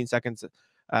 and 14 seconds,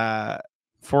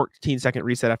 14-second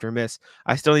reset after a miss,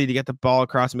 I still need to get the ball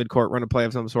across midcourt, run a play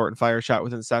of some sort, and fire a shot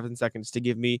within 7 seconds to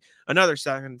give me another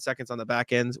 7 seconds on the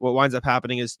back end. What winds up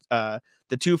happening is the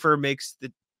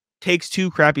twofer takes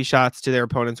 2 crappy shots to their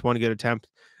opponent's 1 good attempt.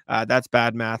 That's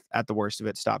bad math at the worst of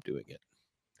it. Stop doing it.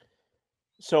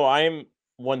 So I'm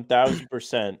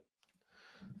 1000%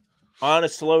 on a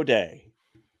slow day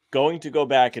going to go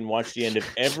back and watch the end of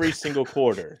every single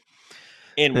quarter,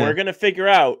 and we're going to figure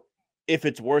out if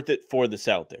it's worth it for the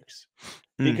Celtics.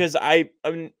 Because I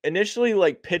initially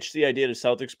like pitched the idea to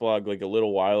Celtics blog like a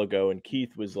little while ago, and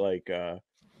Keith was like,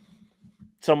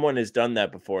 someone has done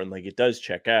that before, and like it does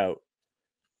check out.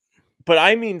 But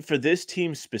I mean for this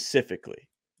team specifically,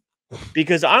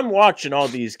 because I'm watching all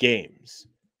these games,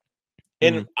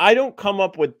 and I don't come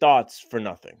up with thoughts for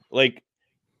nothing. Like,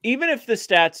 even if the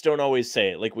stats don't always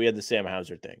say it, like we had the Sam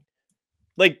Hauser thing,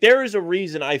 like there is a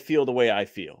reason I feel the way I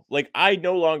feel. Like I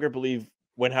no longer believe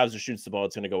when Hauser shoots the ball,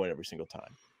 it's going to go in every single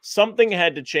time. Something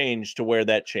had to change to where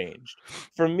that changed.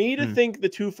 For me to think the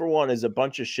 2-for-1 is a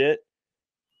bunch of shit,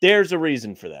 there's a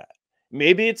reason for that.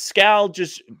 Maybe it's Scal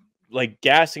just like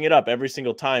gassing it up every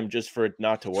single time just for it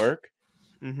not to work.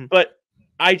 But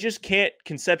I just can't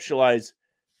conceptualize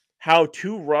how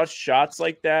 2 rush shots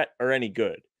like that are any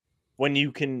good when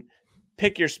you can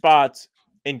pick your spots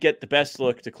and get the best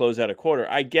look to close out a quarter.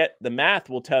 I get the math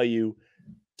will tell you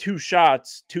 2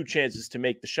 shots, 2 chances to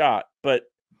make the shot, but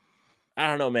I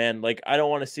don't know, man. Like, I don't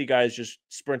want to see guys just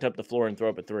sprint up the floor and throw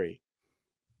up a 3.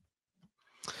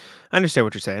 I understand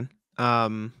what you're saying.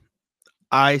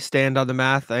 I stand on the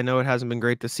math. I know it hasn't been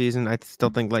great this season. I still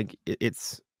think like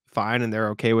it's fine and they're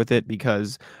okay with it,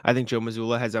 because I think Joe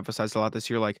Mazzulla has emphasized a lot this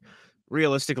year, like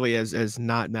realistically, as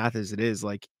not math as it is,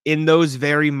 like in those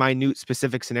very minute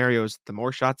specific scenarios, the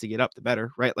more shots you get up, the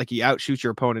better, right? Like you outshoot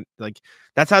your opponent. Like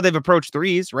that's how they've approached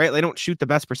threes, right? They don't shoot the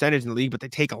best percentage in the league, but they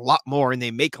take a lot more and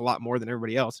they make a lot more than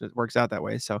everybody else. And it works out that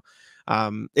way. So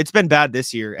it's been bad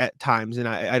this year at times. And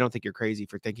I don't think you're crazy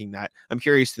for thinking that. I'm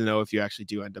curious to know if you actually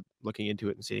do end up looking into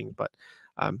it and seeing, but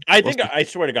I think I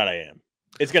swear to God, I am.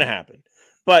 It's going to happen.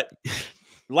 But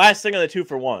last thing on the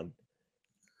 2-for-1,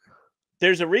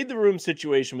 there's a read the room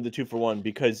situation with the 2-for-1,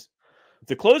 because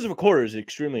the close of a quarter is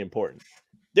extremely important.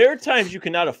 There are times you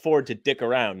cannot afford to dick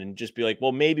around and just be like,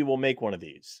 well, maybe we'll make one of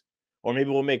these, or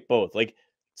maybe we'll make both. Like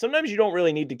sometimes you don't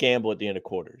really need to gamble at the end of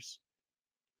quarters.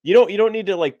 You don't need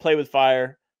to like play with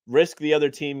fire, risk the other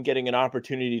team getting an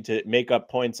opportunity to make up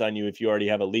points on you if you already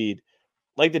have a lead.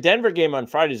 Like the Denver game on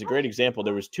Friday is a great example.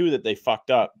 There was 2 that they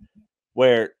fucked up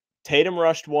where Tatum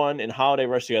rushed 1 and Holiday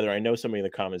rushed the other. I know somebody in the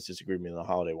comments disagreed with me on the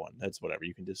Holiday one. That's whatever.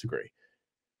 You can disagree.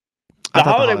 The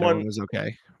Holiday one was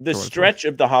okay. The stretch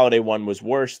of the Holiday one was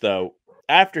worse, though.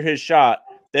 After his shot,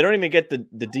 they don't even get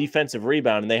the defensive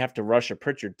rebound, and they have to rush a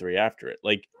Pritchard 3 after it.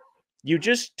 Like, you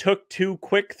just took 2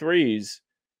 quick threes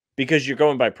because you're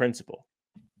going by principle.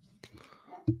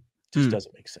 Just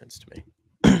doesn't make sense to me.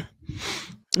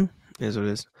 It is what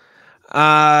it is.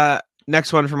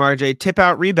 Next one from RJ. Tip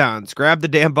out rebounds. Grab the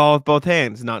damn ball with both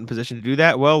hands. Not in position to do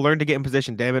that. Well, learn to get in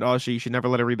position. Damn it. Also, you should never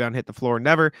let a rebound hit the floor.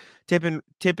 Never. Tip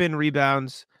in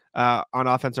rebounds on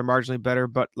offense are marginally better,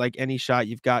 but like any shot,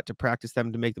 you've got to practice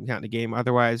them to make them count in a game.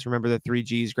 Otherwise, remember the 3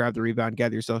 Gs. Grab the rebound,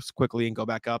 gather yourselves quickly, and go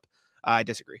back up. I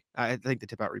disagree. I think the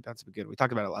tip out rebounds have been good. We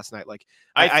talked about it last night. Like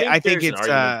I think it's an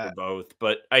argument for both,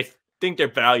 but I think they're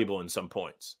valuable in some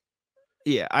points.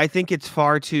 Yeah, I think it's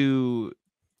far too.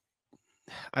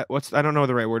 I don't know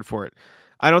the right word for it.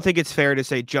 I don't think it's fair to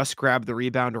say just grab the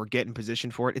rebound or get in position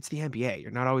for it. It's the NBA.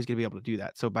 You're not always going to be able to do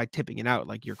that. So by tipping it out,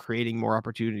 like you're creating more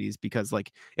opportunities, because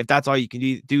like if that's all you can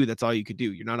do, that's all you could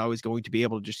do. You're not always going to be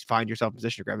able to just find yourself in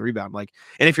position to grab the rebound. Like,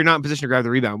 and if you're not in position to grab the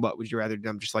rebound, what would you rather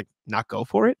them just like not go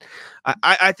for it?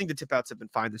 I think the tip outs have been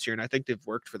fine this year, and I think they've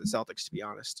worked for the Celtics, to be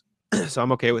honest. So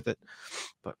I'm okay with it.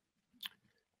 But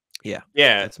yeah,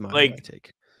 that's my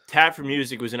take. Tap for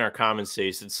Music was in our comments today.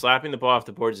 He said, slapping the ball off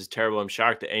the boards is terrible. I'm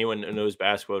shocked that anyone who knows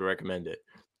basketball would recommend it.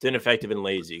 It's ineffective and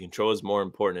lazy. Control is more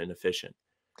important and efficient.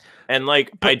 And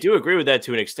I do agree with that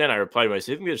to an extent. I replied to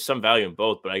myself, I think there's some value in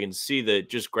both, but I can see the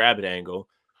just grab it angle.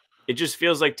 It just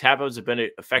feels like tap outs have been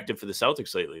effective for the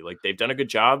Celtics lately. They've done a good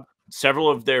job. Several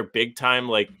of their big time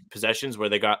possessions where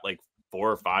they got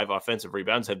 4 or 5 offensive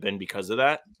rebounds have been because of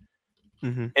that.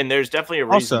 Mm-hmm. And there's definitely a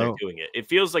reason they're doing it. It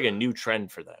feels like a new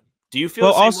trend for them. Do you feel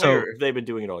the same way, or have they been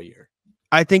doing it all year?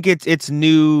 I think it's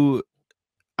new.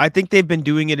 I think they've been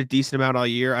doing it a decent amount all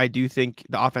year. I do think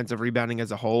the offensive rebounding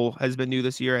as a whole has been new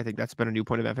this year. I think that's been a new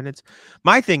point of evidence.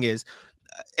 My thing is,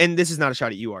 and this is not a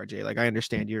shot at you, RJ. I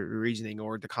understand your reasoning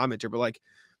or the commenter, but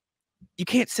you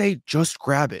can't say just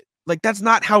grab it. That's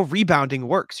not how rebounding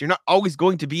works. You're not always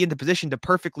going to be in the position to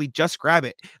perfectly just grab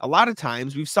it. A lot of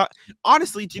times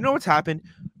honestly, do you know what's happened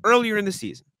earlier in the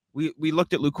season? We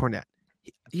looked at Luke Cornett.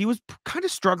 He was kind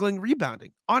of struggling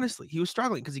rebounding. Honestly, he was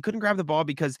struggling because he couldn't grab the ball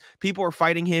because people were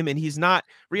fighting him. And he's not,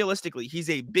 realistically, he's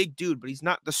a big dude, but he's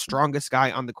not the strongest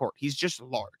guy on the court. He's just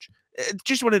large. It's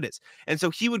just what it is. And so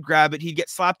he would grab it. He'd get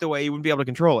slapped away. He wouldn't be able to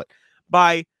control it.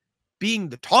 By being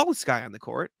the tallest guy on the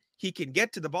court, he can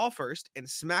get to the ball first and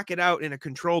smack it out in a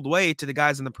controlled way to the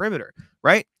guys on the perimeter,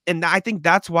 right? And I think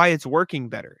that's why it's working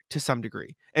better to some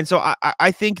degree. And so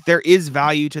I think there is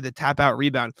value to the tap out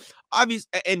rebound.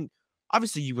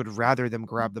 Obviously, you would rather them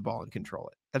grab the ball and control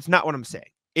it. That's not what I'm saying.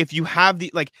 If you have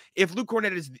if Luke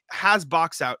Cornett has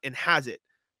box out and has it,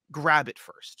 grab it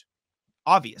first,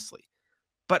 obviously.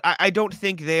 But I don't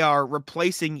think they are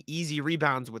replacing easy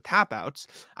rebounds with tap outs.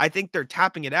 I think they're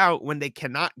tapping it out when they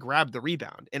cannot grab the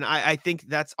rebound. And I think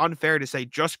that's unfair to say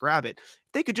just grab it.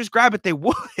 If they could just grab it, they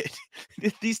would.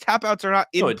 These tap outs are not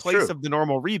in place of the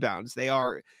normal rebounds. They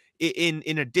are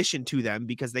in addition to them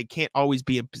because they can't always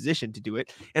be in position to do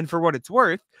it. And for what it's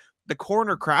worth, the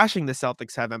corner crashing the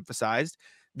Celtics have emphasized,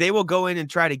 they will go in and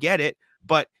try to get it.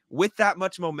 But with that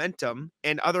much momentum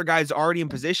and other guys already in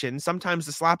position, sometimes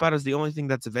the slap out is the only thing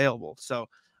that's available. So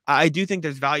I do think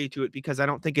there's value to it because I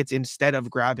don't think it's instead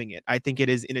of grabbing it. I think it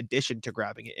is in addition to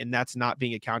grabbing it. And that's not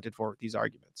being accounted for with these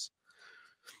arguments.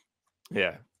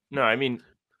 Yeah. No, I mean,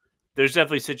 there's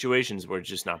definitely situations where it's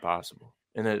just not possible.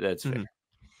 And that's fair.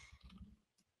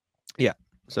 Yeah.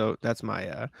 So that's my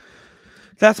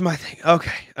thing.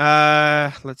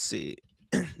 Okay. Let's see.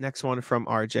 Next one from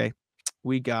RJ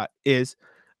we got is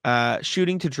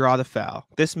shooting to draw the foul.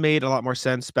 This made a lot more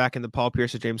sense back in the Paul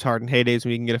Pierce or James Harden heydays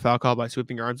when you can get a foul call by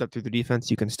sweeping your arms up through the defense.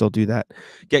 You can still do that.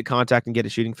 Get contact and get a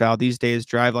shooting foul. These days,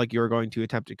 drive like you're going to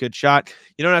attempt a good shot.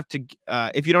 You don't have to,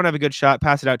 if you don't have a good shot,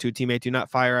 pass it out to a teammate. Do not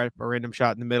fire at a random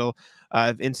shot in the middle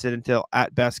of incidental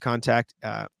at best contact,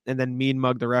 and then mean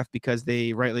mug the ref because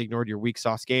they rightly ignored your weak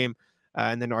sauce game.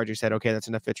 And then RJ said, okay, that's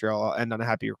enough vitriol. I'll end on a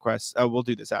happy request. We'll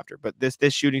do this after. But this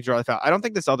shooting to draw the foul, I don't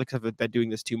think the Celtics have been doing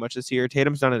this too much this year.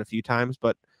 Tatum's done it a few times,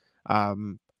 but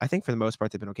I think for the most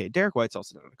part, they've been okay. Derek White's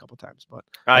also done it a couple times, but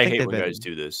I hate when guys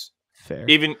do this. Fair.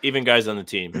 Even guys on the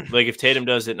team. If Tatum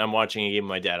does it and I'm watching a game with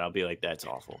my dad, I'll be like, that's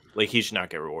awful. He should not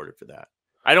get rewarded for that.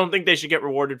 I don't think they should get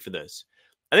rewarded for this.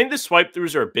 I think the swipe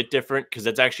throughs are a bit different because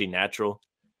that's actually natural.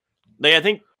 I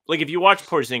think, if you watch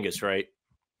Porzingis, right?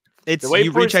 It's the way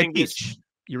you reach, I teach.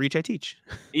 You reach, I teach.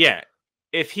 Yeah.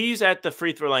 If he's at the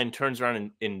free throw line, turns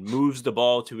around and moves the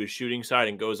ball to his shooting side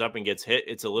and goes up and gets hit,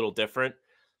 it's a little different.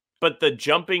 But the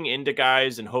jumping into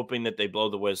guys and hoping that they blow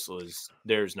the whistle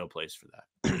there's no place for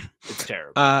that. It's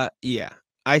terrible. Yeah.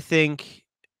 I think,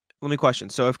 let me question.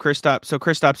 So if Chris stops,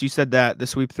 you said that the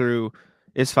sweep through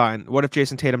is fine. What if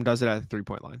Jayson Tatum does it at the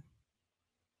 3-point line?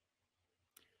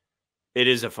 It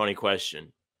is a funny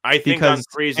question. I think on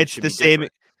threes it's the same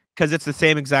because it's the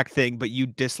same exact thing, but you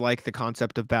dislike the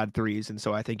concept of bad threes, and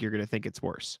so I think you're going to think it's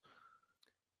worse.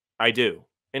 I do,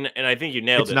 and I think you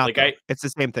nailed it. Not it's the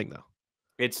same thing though.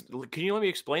 Can you let me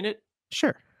explain it?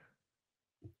 Sure.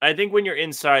 I think when you're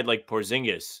inside like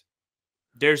Porzingis,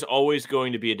 there's always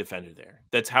going to be a defender there.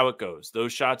 That's how it goes.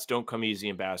 Those shots don't come easy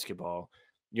in basketball.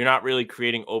 You're not really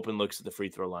creating open looks at the free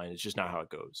throw line. It's just not how it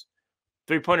goes.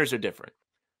 3-pointers are different.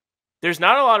 There's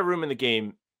not a lot of room in the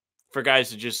game for guys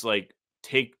to just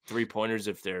take 3-pointers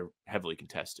if they're heavily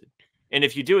contested. And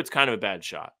if you do, it's kind of a bad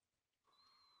shot.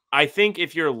 I think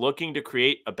if you're looking to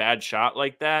create a bad shot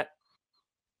like that,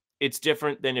 it's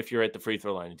different than if you're at the free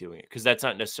throw line and doing it, because that's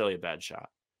not necessarily a bad shot,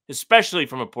 especially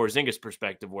from a Porzingis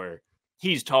perspective where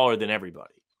he's taller than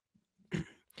everybody.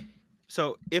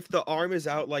 So if the arm is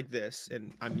out like this,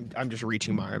 and I'm just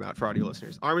reaching my arm out for audio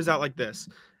listeners, arm is out like this,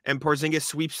 and Porzingis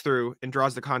sweeps through and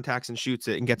draws the contacts and shoots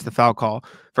it and gets the foul call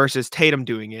versus Tatum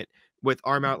doing it, with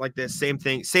arm out like this, same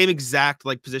thing, same exact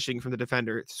like positioning from the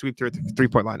defender, sweep through the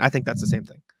 3-point line. I think that's the same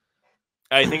thing.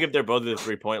 I think if they're both at the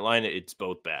 3-point line, it's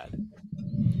both bad.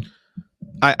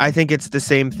 I think it's the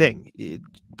same thing.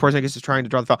 Porzingis is trying to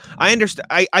draw the foul. I understand.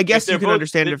 I guess you can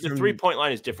understand it. The 3-point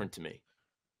line is different to me.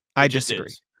 I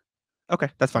disagree. Okay,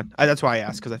 that's fine. That's why I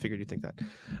asked, because I figured you'd think that.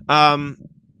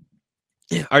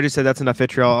 I just said that's enough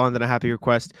vitriol and then a happy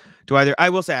request. I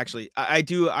will say, actually, I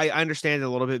understand it a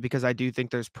little bit, because I do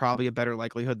think there's probably a better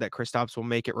likelihood that Kristaps will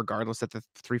make it regardless at the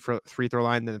free throw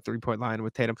line than the 3-point line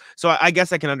with Tatum. So I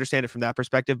guess I can understand it from that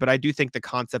perspective, but I do think the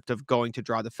concept of going to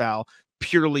draw the foul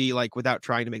purely like without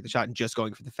trying to make the shot and just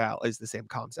going for the foul is the same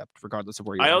concept, regardless of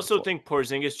where you are. I also think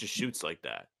Porzingis just shoots like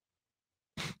that.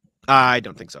 I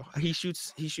don't think so. He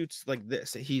shoots like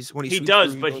this. He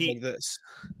does, but like this.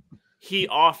 He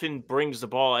often brings the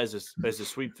ball as a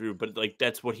sweep through, but like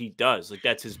that's what he does. Like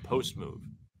that's his post move.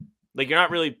 Like you're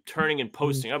not really turning and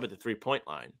posting up at the 3-point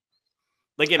line.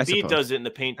 Like Embiid does it in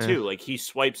the paint too. Like he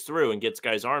swipes through and gets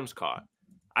guys' arms caught.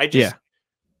 I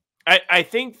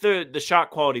think the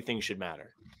shot quality thing should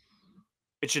matter.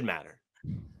 It should matter.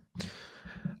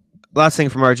 Last thing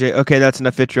from RJ. Okay, that's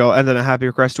enough vitriol. And then a happy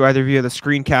request. Do either of you have the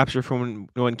screen capture from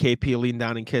when KP leaned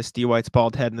down and kissed D. White's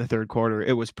bald head in the third quarter?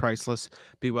 It was priceless.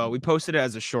 Be well. We posted it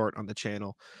as a short on the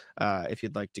channel. If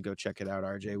you'd like to go check it out,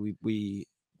 RJ.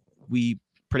 We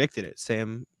predicted it.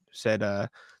 Sam said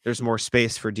there's more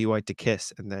space for D. White to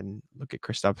kiss, and then look at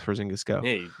Kristaps Porzingis go.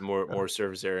 Hey, more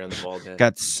surface area on the bald head.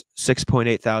 Got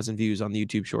 6.8 thousand views on the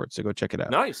YouTube short, so go check it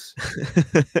out. Nice.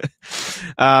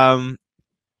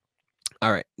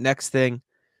 All right, next thing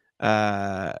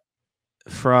from,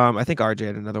 I think RJ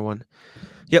had another one.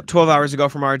 Yep, 12 hours ago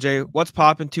from RJ. What's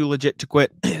poppin'? Too legit to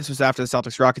quit. This was after the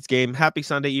Celtics-Rockets game. Happy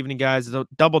Sunday evening, guys. A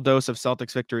double dose of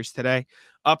Celtics victories today.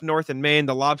 Up north in Maine,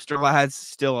 the Lobster Lads,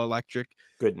 still electric.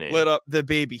 Good name. Lit up the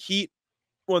baby heat,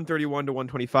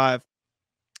 131-125.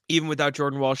 Even without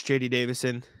Jordan Walsh, J.D.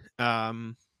 Davison.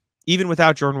 Even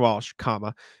without Jordan Walsh,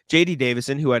 J.D.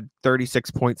 Davison, who had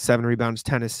 36.7 rebounds,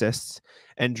 10 assists,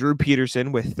 and Drew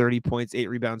Peterson with 30 points, 8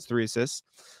 rebounds, 3 assists,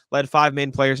 led 5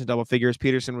 main players in double figures.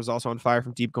 Peterson was also on fire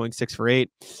from deep, going 6 for 8.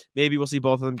 Maybe we'll see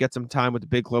both of them get some time with the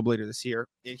big club later this year.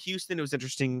 In Houston, it was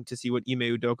interesting to see what Ime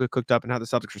Udoka cooked up and how the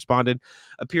Celtics responded.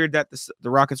 Appeared that the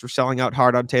Rockets were selling out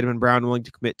hard on Tatum and Brown, willing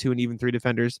to commit 2 and even 3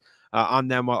 defenders on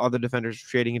them, while other defenders were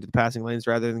trading into the passing lanes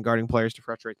rather than guarding players to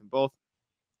frustrate them both.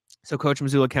 So Coach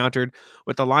Mazzulla countered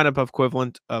with the lineup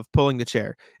equivalent of pulling the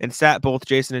chair and sat both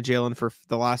Jayson and Jaylen for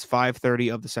the last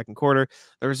 5:30 of the second quarter.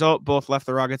 The result, both left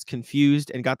the Rockets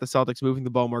confused and got the Celtics moving the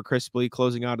ball more crisply,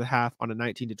 closing out the half on a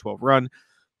 19-12 run.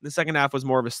 The second half was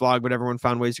more of a slog, but everyone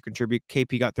found ways to contribute.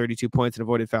 KP got 32 points and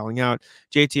avoided fouling out.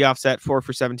 JT offset 4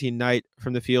 for 17 night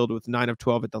from the field with 9 of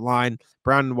 12 at the line.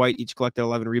 Brown and White each collected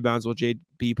 11 rebounds, while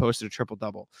JB posted a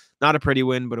triple-double. Not a pretty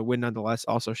win, but a win nonetheless.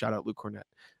 Also, shout out Luke Cornett.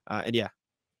 And yeah,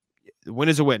 the win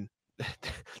is a win.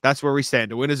 That's where we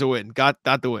stand. A win is a win. Got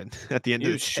the win at the end of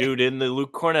the day. Shoot in the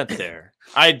Luke Cornett there.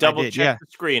 I double-checked the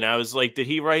screen. I was like, did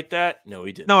he write that? No,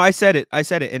 he didn't. No, I said it.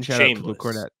 And shout out to Luke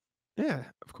Cornett. Yeah,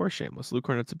 of course, shameless. Luke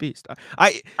Cornett's a beast.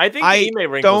 I think the Ime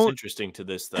wrinkle is interesting to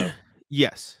this, though.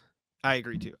 Yes, I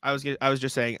agree too. I was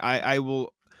just saying I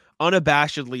will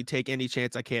unabashedly take any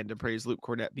chance I can to praise Luke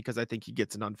Cornett, because I think he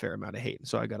gets an unfair amount of hate, and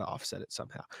so I got to offset it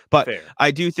somehow. But fair. I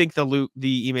do think the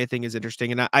Ime thing is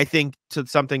interesting, and I think to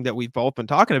something that we've both been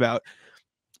talking about.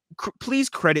 Please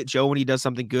credit Joe when he does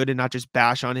something good, and not just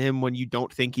bash on him when you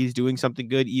don't think he's doing something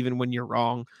good, even when you're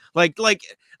wrong.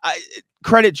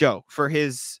 Credit Joe for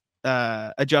his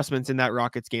adjustments in that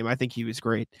Rockets game. I think he was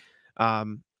great.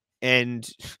 And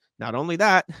not only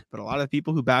that, but a lot of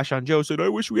people who bash on Joe said, I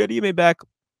wish we had Ime back.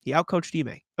 He outcoached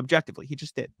Ime objectively. He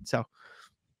just did. So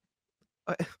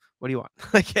what do you want?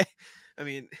 I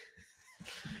mean,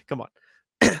 come on.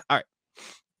 All right.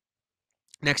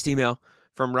 Next email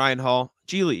from Ryan Hall.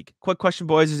 G League. Quick question,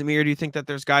 boys. Is it me, or do you think that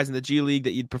there's guys in the G League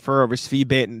that you'd prefer over Svi,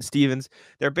 Banton, and Stevens?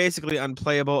 They're basically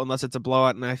unplayable unless it's a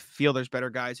blowout, and I feel there's better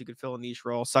guys who could fill a niche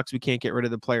role. Sucks we can't get rid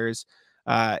of the players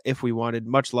if we wanted.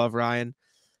 Much love, Ryan.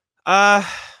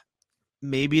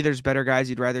 Maybe there's better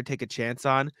guys you'd rather take a chance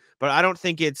on, but I don't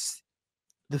think it's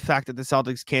the fact that the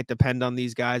Celtics can't depend on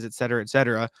these guys, et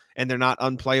cetera, and they're not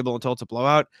unplayable until it's a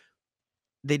blowout.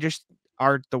 They just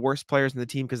are the worst players in the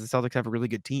team because the Celtics have a really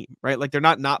good team, right? Like they're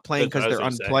not playing because they're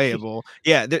unplayable.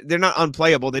 Yeah, they're not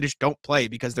unplayable. They just don't play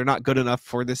because they're not good enough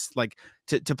for this, like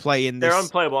to play in this. They're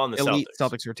unplayable on the elite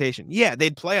Celtics rotation. Yeah,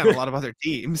 they'd play on a lot of other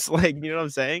teams. Like, you know what I'm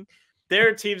saying? There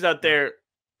are teams out there,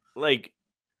 like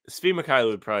Svi Mykhailiuk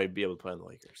would probably be able to play on the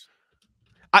Lakers.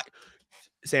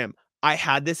 Sam, I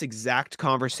had this exact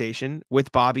conversation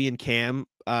with Bobby and Cam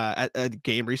at a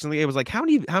game recently. It was like, how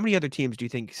many other teams do you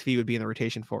think he would be in the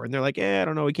rotation for? And they're like, I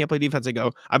don't know. We can't play defense. I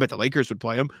go, I bet the Lakers would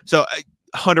play him. So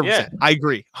 100%. Yeah. I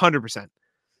agree. 100%.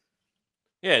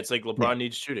 Yeah, it's like LeBron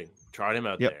needs shooting. Trot him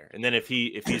out there. And then if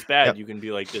he's bad, you can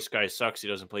be like, this guy sucks. He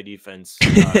doesn't play defense.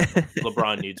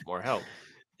 LeBron needs more help.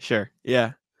 Sure.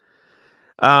 Yeah.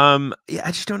 I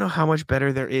just don't know how much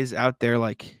better there is out there.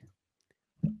 Like,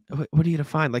 what are you gonna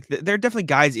find? Like, there are definitely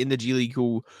guys in the G League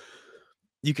who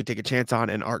you could take a chance on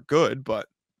and aren't good, but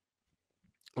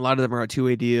a lot of them are on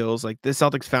two-way deals. Like, the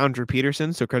Celtics found Drew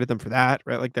Peterson, so credit them for that,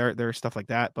 right? Like, there's stuff like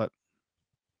that, but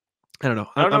I don't know.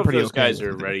 I don't know pretty if those okay guys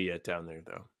are ready yet down there,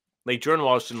 though. Like, Jordan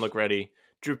Walsh didn't look ready.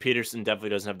 Drew Peterson definitely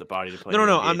doesn't have the body to play.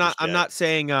 No. I'm not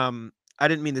saying. I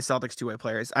didn't mean the Celtics two-way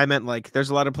players. I meant like there's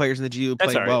a lot of players in the G League who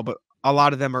played well, but a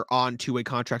lot of them are on two-way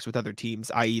contracts with other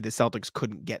teams, i.e. the Celtics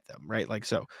couldn't get them, right? Like,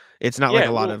 so it's not like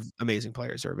a lot of amazing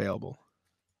players are available.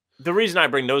 The reason I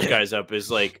bring those guys up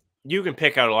is like you can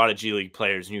pick out a lot of G League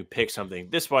players and you pick something.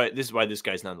 This is why this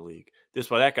guy's not in the league. This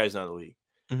is why that guy's not in the league.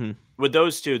 Mm-hmm. With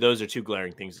those are two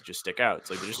glaring things that just stick out. It's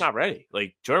like they're just not ready.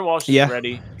 Like Jordan Walsh isn't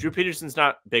ready. Drew Peterson's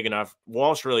not big enough.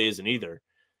 Walsh really isn't either.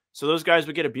 So those guys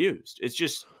would get abused.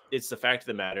 It's the fact of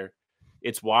the matter.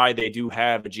 It's why they do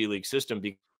have a G League system.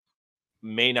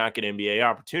 May not get NBA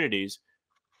opportunities.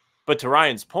 But to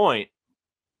Ryan's point,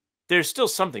 there's still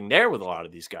something there with a lot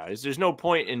of these guys. There's no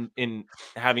point in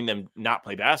having them not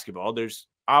play basketball. There's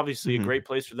obviously a great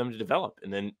place for them to develop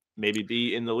and then maybe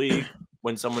be in the league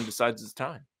when someone decides it's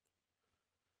time.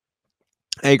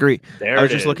 I agree. I was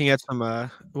just is. looking at some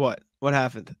what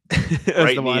happened?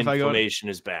 Right, the inflammation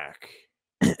is back.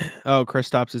 Oh,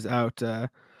 Kristaps is out.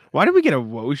 Why did we get a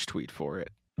Woj tweet for it?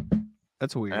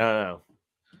 That's weird. I don't know.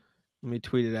 Let me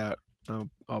tweet it out.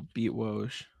 I'll beat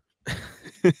Woj.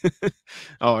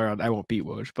 I won't beat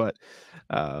Woj, but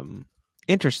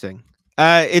interesting.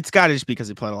 It's got to just because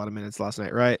he played a lot of minutes last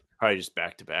night, right? Probably just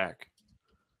back to back.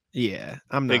 Yeah,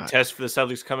 Big test for the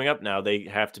Celtics coming up now. They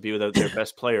have to be without their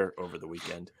best player over the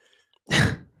weekend.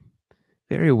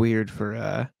 Very weird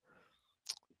for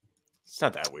It's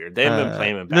not that weird. They haven't been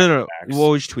playing him back. No.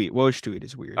 Woj tweet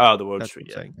is weird. Oh, the Woj tweet.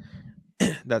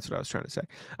 Yeah. That's what I was trying to say.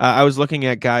 I was looking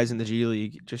at guys in the G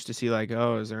League just to see like,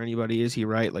 is there anybody? Is he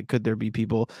right? Like, could there be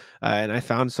people? And I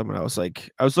found someone. I was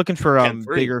looking for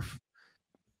bigger.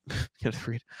 Kenneth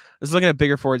Faried. I was looking at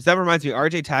bigger forwards. That reminds me,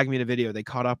 RJ tagged me in a video. They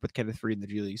caught up with Kenneth Faried in the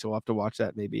G League, so we'll have to watch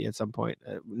that maybe at some point.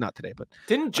 Not today, but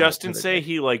didn't Justin say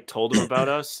he like told him about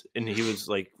us and he was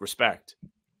like respect?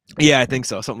 Yeah, I think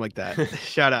so. Something like that.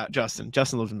 Shout out Justin.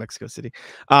 Justin lives in Mexico City.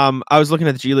 I was looking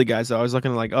at the G League guys, though. I was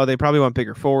looking like, they probably want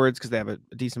bigger forwards because they have a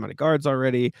decent amount of guards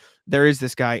already. There is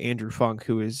this guy, Andrew Funk,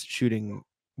 who is shooting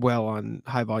well on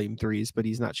high volume threes, but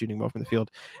he's not shooting well from the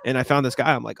field. And I found this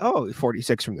guy. I'm like,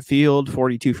 46 from the field,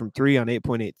 42 from three on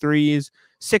 8.8 threes,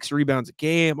 6 rebounds a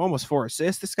game, almost 4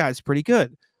 assists. This guy's pretty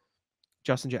good.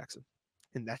 Justin Jackson.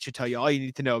 And that should tell you all you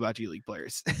need to know about G League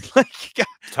players. Like,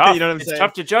 tough. You know what I'm it's saying?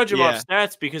 Tough to judge them off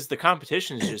stats because the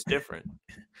competition is just different.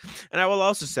 And I will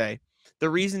also say the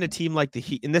reason a team like the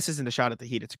Heat, and this isn't a shot at the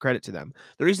Heat, it's a credit to them.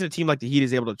 The reason a team like the Heat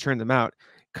is able to churn them out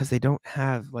because they don't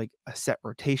have like a set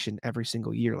rotation every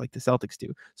single year like the Celtics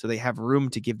do. So they have room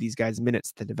to give these guys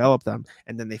minutes to develop them.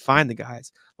 And then they find the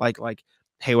guys like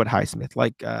Haywood Highsmith,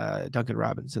 like Duncan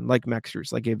Robinson, like Max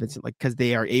Strus, like Gabe Vincent, like because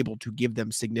they are able to give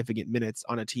them significant minutes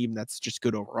on a team that's just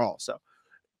good overall. So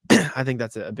I think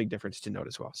that's a big difference to note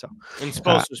as well. So and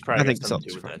Spoelstra's probably got something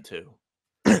to do with that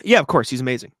too. Yeah, of course, he's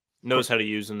amazing. Knows how to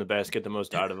use them the best, get the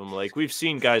most out of them. Like we've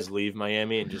seen guys leave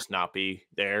Miami and just not be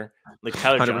there. Like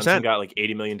Tyler 100%. Johnson got like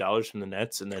 $80 million from the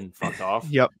Nets and then fucked off.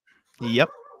 Yep,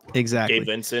 exactly. Gabe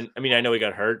Vincent. I mean, I know he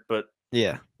got hurt, but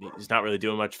yeah, he's not really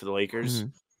doing much for the Lakers.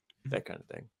 That kind of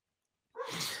thing.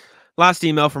 Last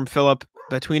email from Philip.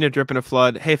 Between a drip and a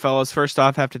flood. Hey, fellas. First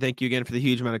off, have to thank you again for the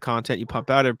huge amount of content you pump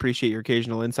out. I appreciate your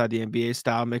occasional inside the NBA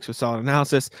style mixed with solid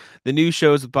analysis. The new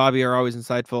shows with Bobby are always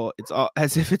insightful. It's all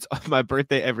as if it's my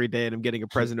birthday every day and I'm getting a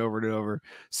present over and over.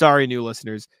 Sorry, new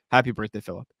listeners. Happy birthday,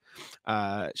 Philip.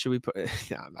 Should we put?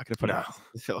 No, I'm not going to put out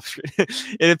Philip.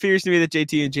 It appears to me that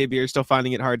JT and JB are still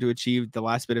finding it hard to achieve the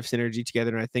last bit of synergy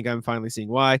together, and I think I'm finally seeing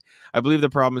why. I believe the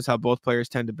problem is how both players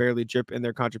tend to barely drip in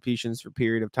their contributions for a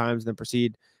period of times, then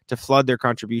proceed to flood their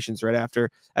contributions right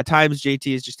after. At times,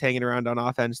 JT is just hanging around on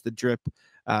offense, the drip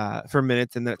for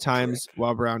minutes, and at times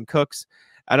while Brown cooks.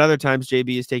 At other times,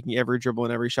 JB is taking every dribble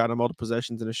and every shot on multiple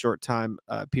possessions in a short time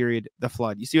period, the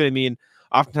flood. You see what I mean?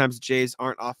 Oftentimes, the Jays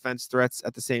aren't offense threats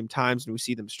at the same times, and we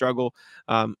see them struggle.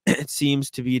 It seems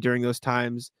to be during those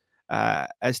times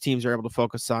as teams are able to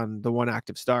focus on the one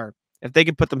active star. If they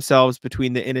could put themselves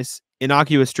between the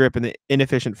innocuous strip and the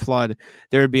inefficient flood,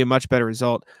 there would be a much better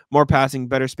result. More passing,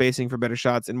 better spacing for better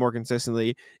shots, and more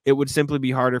consistently. It would simply be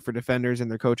harder for defenders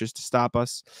and their coaches to stop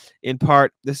us. In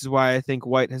part, this is why I think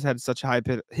White has had such a high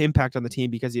impact on the team,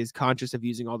 because he is conscious of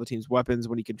using all the team's weapons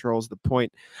when he controls the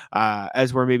point,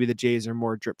 as where maybe the Jays are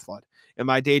more drip flood. Am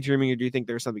I daydreaming, or do you think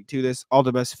there's something to this? All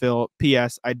the best, Phil.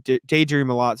 P.S. I daydream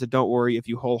a lot, so don't worry if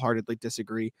you wholeheartedly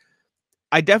disagree.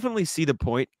 I definitely see the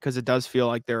point, because it does feel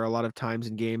like there are a lot of times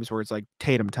in games where it's like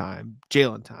Tatum time,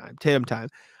 Jaylen time, Tatum time.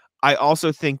 I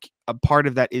also think a part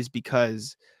of that is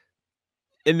because,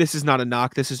 and this is not a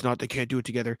knock, this is not they can't do it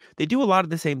together. They do a lot of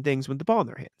the same things with the ball in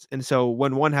their hands. And so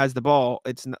when one has the ball,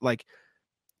 it's not like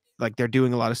they're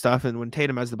doing a lot of stuff. And when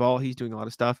Tatum has the ball, he's doing a lot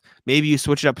of stuff. Maybe you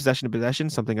switch it up possession to possession.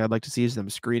 Something I'd like to see is them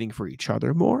screening for each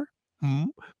other more.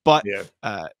 But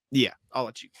yeah, I'll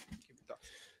let you.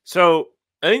 So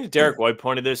I think the Derek White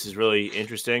point of this is really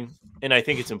interesting, and I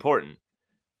think it's important.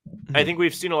 I think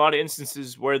we've seen a lot of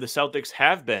instances where the Celtics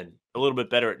have been a little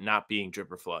bit better at not being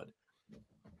drip or flood.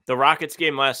 The Rockets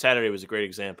game last Saturday was a great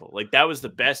example. Like, that was the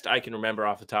best I can remember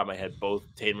off the top of my head, both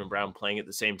Tatum and Brown playing at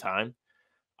the same time.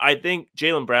 I think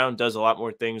Jaylen Brown does a lot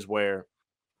more things where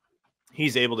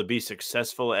he's able to be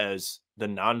successful as the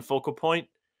non-focal point,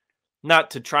 not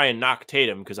to try and knock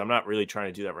Tatum, because I'm not really trying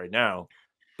to do that right now.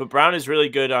 But Brown is really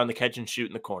good on the catch and shoot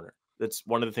in the corner. That's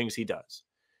one of the things he does.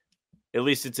 At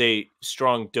least it's a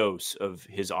strong dose of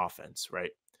his offense, right?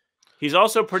 He's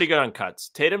also pretty good on cuts.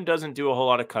 Tatum doesn't do a whole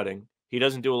lot of cutting. He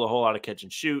doesn't do a whole lot of catch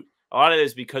and shoot. A lot of it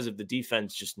is because of the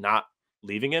defense just not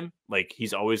leaving him. Like,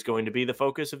 he's always going to be the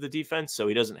focus of the defense, so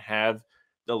he doesn't have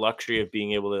the luxury of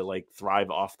being able to, like, thrive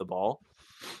off the ball.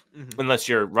 Unless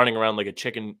you're running around like a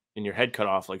chicken and your head cut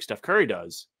off like Steph Curry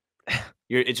does.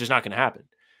 It's just not going to happen.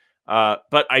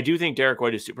 But I do think Derek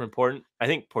White is super important. I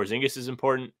think Porzingis is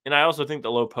important. And I also think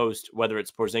the low post, whether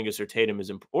it's Porzingis or Tatum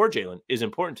or Jaylen, is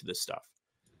important to this stuff.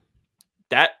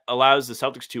 That allows the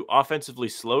Celtics to offensively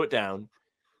slow it down,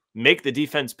 make the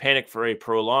defense panic for a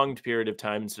prolonged period of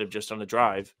time instead of just on a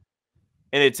drive.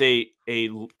 And it's a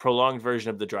prolonged version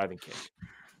of the driving kick.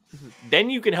 Then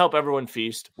you can help everyone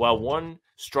feast while one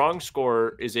strong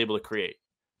scorer is able to create.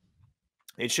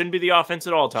 It shouldn't be the offense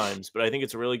at all times, but I think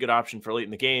it's a really good option for late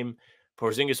in the game.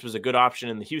 Porzingis was a good option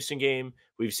in the Houston game.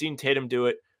 We've seen Tatum do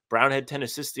it. Brown had 10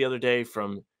 assists the other day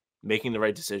from making the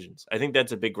right decisions. I think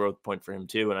that's a big growth point for him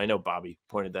too, and I know Bobby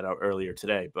pointed that out earlier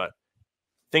today, but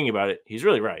thinking about it, he's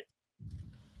really right.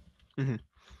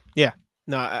 Yeah.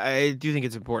 No, I do think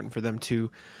it's important for them to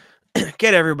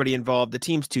get everybody involved. The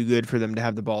team's too good for them to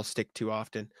have the ball stick too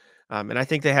often. And I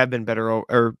think they have been better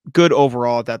or good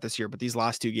overall at that this year. But these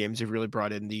last two games have really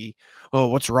brought in the,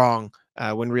 what's wrong?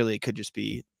 When really it could just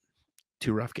be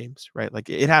two rough games, right? Like,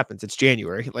 it happens. It's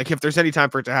January. Like, if there's any time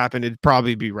for it to happen, it'd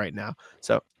probably be right now.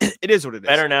 So it is what it is.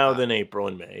 Better now than April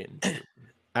and May.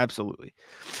 Absolutely.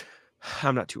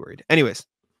 I'm not too worried. Anyways,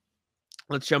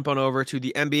 let's jump on over to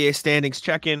the NBA standings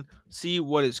check-in, see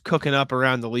what is cooking up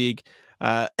around the league,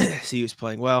 see who's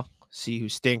playing well, see who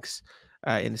stinks,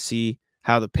 and see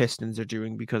how the Pistons are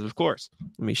doing, because, of course,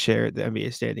 let me share the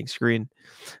NBA standing screen.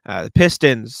 The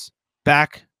Pistons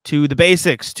back to the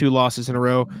basics, 2 losses in a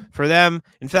row for them.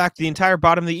 In fact, the entire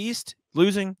bottom of the East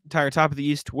losing, entire top of the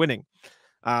East winning.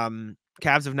 Cavs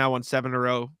have now won 7 in a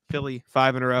row, Philly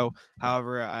 5 in a row.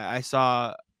 However, I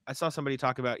saw somebody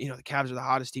talk about, the Cavs are the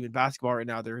hottest team in basketball right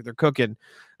now. They're cooking.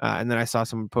 And then I saw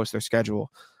someone post their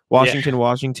schedule.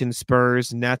 Washington,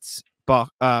 Spurs, Nets,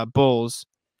 Bulls,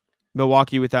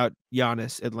 Milwaukee without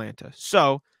Giannis, Atlanta.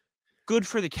 So good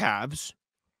for the Cavs.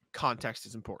 Context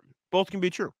is important. Both can be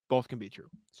true.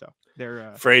 So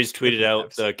they're Phrase tweeted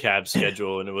out the Cavs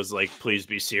schedule, and it was like, please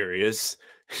be serious.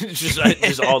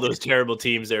 just all those terrible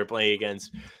teams they were playing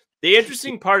against. The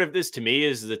interesting part of this to me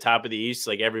is the top of the East,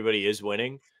 like, everybody is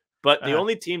winning. But the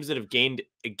only teams that have gained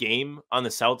a game on the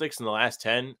Celtics in the last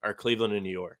 10 are Cleveland and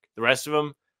New York. The rest of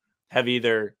them have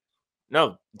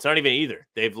no, it's not even either.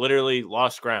 They've literally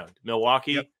lost ground.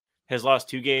 Milwaukee has lost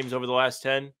 2 games over the last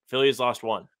 10. Philly has lost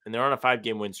 1, and they're on a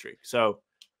 5-game win streak. So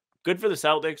good for the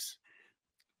Celtics.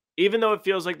 Even though it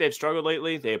feels like they've struggled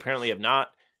lately, they apparently have not,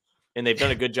 and they've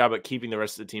done a good job at keeping the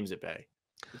rest of the teams at bay.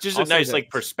 It's just a nice, like,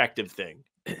 perspective thing.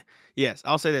 Yes,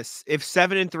 I'll say this. If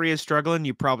 7-3 is struggling,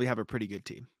 you probably have a pretty good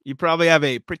team. You probably have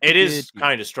a pretty It good is team.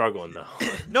 kind of struggling, though.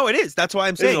 No, it is. That's why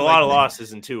I'm saying. There's a lot of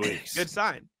losses in 2 weeks. Good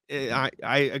sign.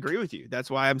 I agree with you.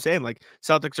 That's why I'm saying, like,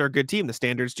 Celtics are a good team. The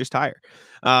standard's just higher.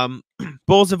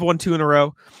 Bulls have won 2 in a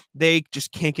row. They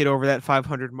just can't get over that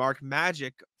 500 mark.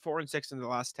 Magic 4-6 in the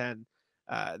last 10.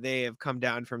 They have come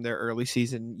down from their early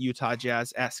season Utah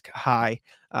Jazz-esque high.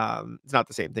 It's not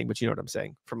the same thing, but you know what I'm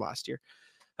saying, from last year.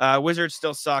 Wizards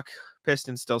still suck.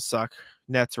 Pistons still suck.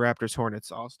 Nets, Raptors,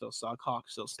 Hornets all still suck.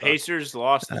 Hawks still suck. Pacers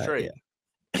lost the trade.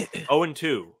 Yeah.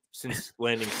 0-2 since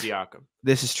landing Siakam.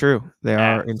 This is true. They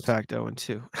are, in Abs. fact,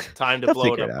 0-2. Time to They'll blow it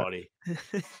figure up, out. buddy.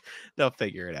 They'll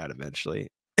figure it out eventually.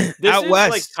 This Out is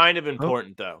west. like kind of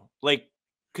important though. Like,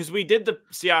 because we did the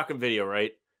Siakam video,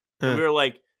 right? And we were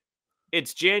like,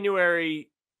 it's January,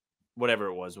 whatever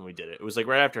it was when we did it. It was like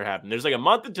right after it happened. There's like a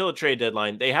month until the trade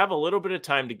deadline. They have a little bit of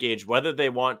time to gauge whether they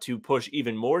want to push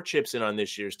even more chips in on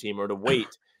this year's team or to wait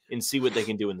and see what they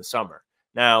can do in the summer.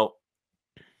 Now,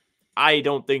 I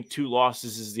don't think 2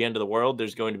 losses is the end of the world.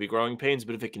 There's going to be growing pains,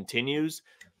 but if it continues,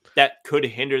 that could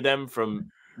hinder them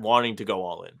from wanting to go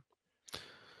all in.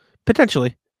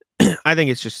 Potentially. I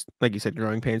think it's just, like you said,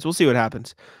 growing pains. We'll see what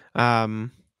happens.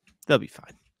 They'll be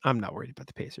fine. I'm not worried about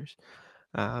the Pacers.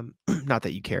 Not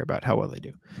that you care about how well they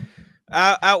do.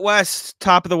 Out west,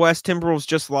 top of the West, Timberwolves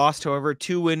just lost, however,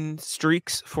 2-win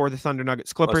streaks for the Thunder,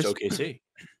 Nuggets, Clippers. Plus OKC.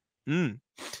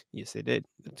 Yes, they did.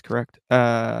 That's correct.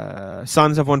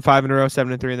 Suns have won 5 in a row,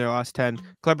 7-3 in their last 10.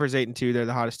 Clippers 8-2. They're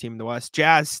the hottest team in the West.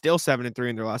 Jazz still 7-3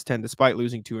 in their last 10, despite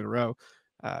losing 2 in a row,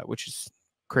 which is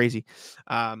crazy.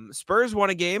 Spurs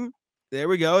won a game. There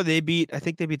we go. I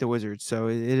think they beat the Wizards, so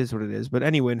it is what it is. But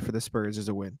any win for the Spurs is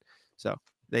a win. So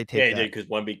they take. Yeah, that. he did because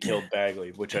Wemby killed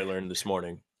Bagley, which I learned this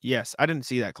morning. Yes, I didn't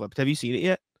see that clip. Have you seen it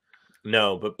yet?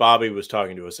 No, but Bobby was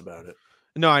talking to us about it.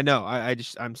 No, I know.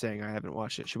 I'm saying I haven't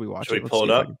watched it. Should we watch it? Should we pull it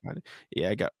up? Yeah,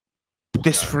 I got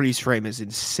this freeze frame is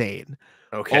insane.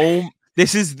 Okay.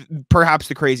 This is perhaps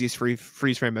the craziest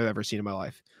freeze frame I've ever seen in my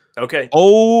life. Okay.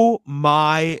 Oh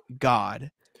my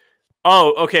God.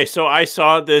 Oh, okay. So I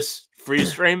saw this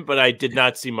freeze frame, but I did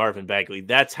not see Marvin Bagley.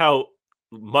 That's how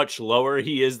much lower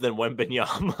he is than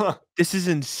Wembanyama. This is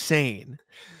insane.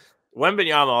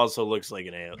 Wembanyama also looks like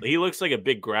an alien. He looks like a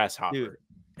big grasshopper.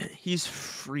 Dude, he's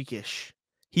freakish.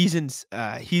 He's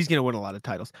gonna win a lot of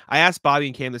titles. I asked Bobby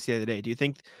and Cam this the other day. Do you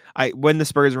think when the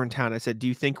Spurs were in town, I said, do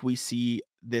you think we see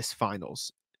this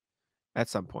finals at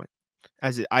some point?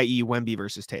 I.e. Wemby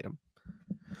versus Tatum.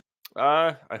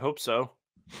 I hope so.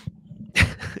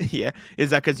 Yeah. Is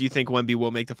that because you think Wemby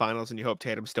will make the finals and you hope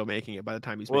Tatum's still making it by the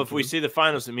time he's Well, if we see the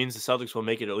finals, it means the Celtics will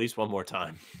make it at least one more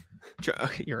time.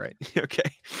 You're right.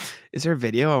 Okay. Is there a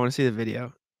video? I want to see the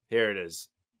video. Here it is.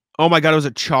 Oh my God, it was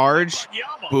a charge.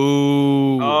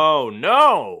 Boo. Oh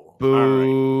no.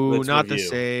 Boo. Right, not review. The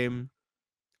same.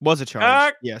 Was a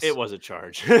charge. Yes. It was a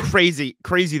charge.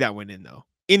 Crazy that went in though.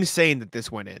 Insane that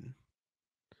this went in.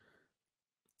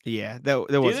 Yeah, that was.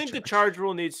 Do you think the charge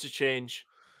rule needs to change?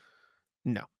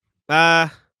 No.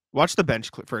 Watch the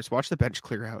bench first. Watch the bench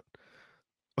clear out.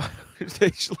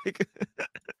 Because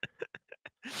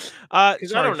I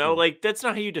don't know. Like, that's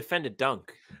not how you defend a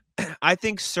dunk. I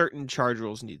think certain charge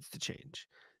rules needs to change.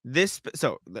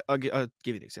 I'll give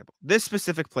you an example. This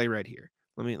specific play right here.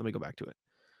 Let me go back to it.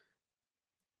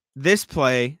 This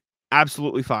play,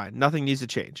 absolutely fine. Nothing needs to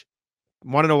change.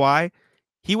 Want to know why?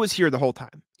 He was here the whole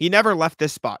time. He never left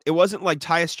this spot. It wasn't like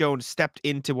Tyus Jones stepped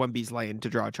into Wemby's lane to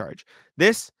draw a charge.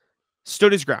 This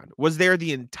stood his ground, was there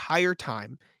the entire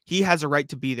time. He has a right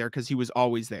to be there because he was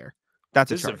always there.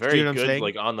 That's a charge. This is a very good,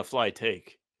 like, on-the-fly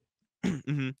take.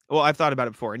 Mm-hmm. Well, I've thought about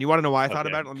it before. And you want to know why I thought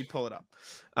about it? Let me pull it up.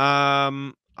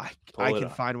 I can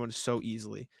find one so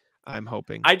easily. I'm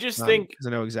hoping. I just think because I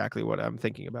know exactly what I'm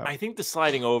thinking about. I think the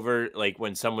sliding over, like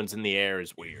when someone's in the air,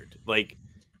 is weird. Like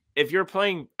if you're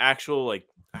playing actual, like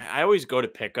I always go to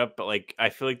pickup, but like I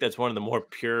feel like that's one of the more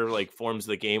pure like forms of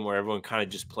the game where everyone kind of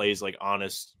just plays like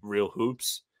honest, real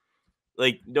hoops.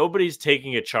 Like nobody's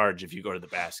taking a charge if you go to the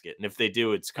basket, and if they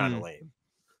do, it's kind of lame.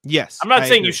 Yes, I'm not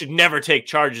saying you should never take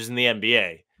charges in the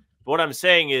NBA, but what I'm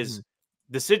saying is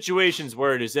the situations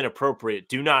where it is inappropriate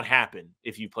do not happen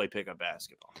if you play pickup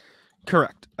basketball.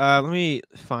 Correct. Let me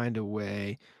find a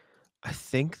way. I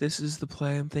think this is the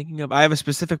play I'm thinking of. I have a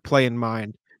specific play in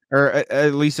mind, or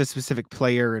at least a specific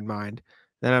player in mind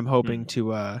that I'm hoping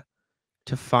to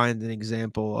find an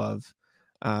example of.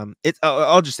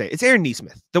 I'll just say it's Aaron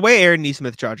Nesmith. The way Aaron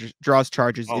Nesmith draws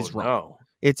charges is wrong. No.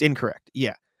 It's incorrect.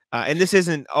 Yeah. And this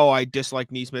isn't, I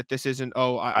dislike Nesmith. This isn't,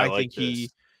 I like think this.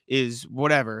 He is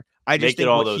whatever. I just think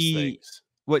all those things.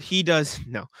 What he does,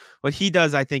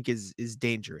 I think is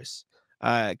dangerous.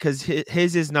 Because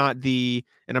his is not the,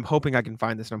 and I'm hoping I can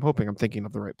find this, and I'm hoping I'm thinking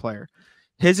of the right player.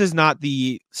 His is not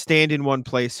the stand in one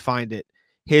place, find it.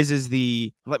 His is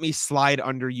the let me slide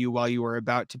under you while you are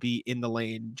about to be in the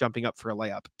lane, jumping up for a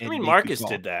layup. I mean, Marcus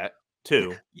did that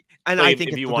too, and like, I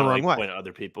think if you it's want the to wrong way. point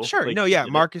other people, sure, like, no, yeah,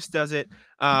 Marcus does it.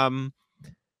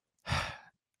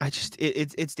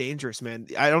 It's dangerous, man.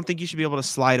 I don't think you should be able to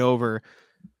slide over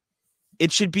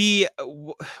It should be.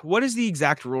 What is the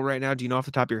exact rule right now? Do you know off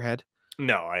the top of your head?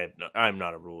 No, I'm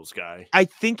not a rules guy. I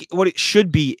think what it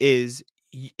should be is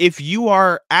if you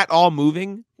are at all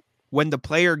moving when the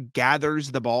player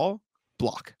gathers the ball,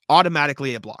 block.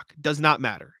 Automatically a block. Does not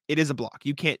matter. It is a block.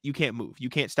 You can't move. You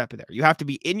can't step in there. You have to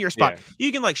be in your spot. Yeah.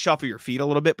 You can like shuffle your feet a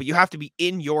little bit, but you have to be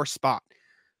in your spot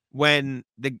when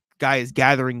the guy is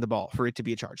gathering the ball for it to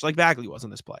be a charge, like Bagley was on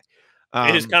this play.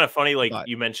 It is kind of funny, like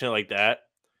you mentioned it like that.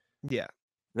 Yeah.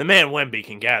 The man Wemby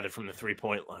can gather from the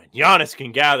 3-point line. Giannis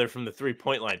can gather from the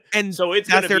 3-point line. And so it's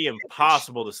going to be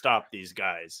impossible to stop these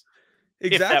guys.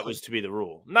 Exactly. If that was to be the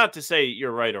rule. Not to say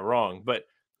you're right or wrong, but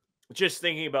just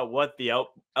thinking about what the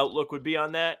outlook would be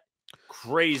on that,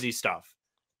 crazy stuff.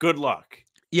 Good luck.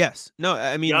 Yes. No,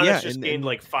 I mean, Giannis just gained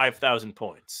like 5,000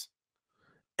 points.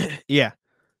 Yeah,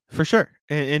 for sure.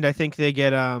 And I think they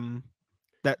get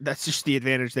that's just the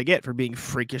advantage they get for being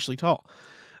freakishly tall.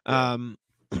 Yeah.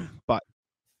 But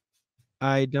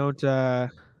I don't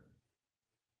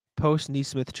post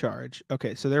Neesmith charge.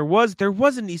 Okay, so there was a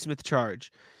Neesmith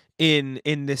charge in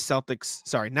this Celtics.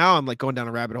 Sorry, now I'm like going down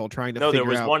a rabbit hole trying to figure out.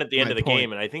 No, there was one at the end of the point.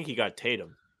 game, and I think he got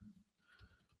Tatum.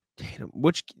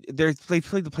 Which they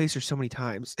played the Pacers so many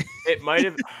times. It might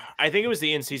have. I think it was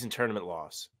the in-season tournament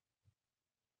loss.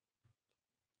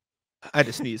 I had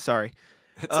to sneeze. Sorry.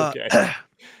 It's okay.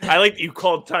 I like that you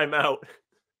called timeout.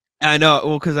 I know.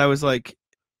 Well, because I was like,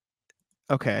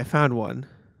 okay, I found one.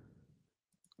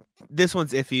 This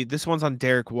one's iffy. This one's on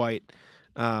Derek White.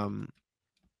 I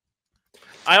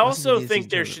also think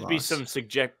there should be some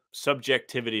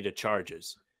subjectivity to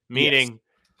charges. Meaning,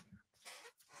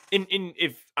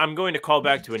 if I'm going to call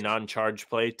back to a non-charge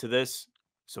play to this,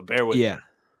 so bear with me.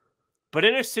 But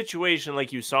in a situation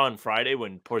like you saw on Friday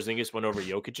when Porzingis went over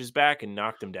Jokic's back and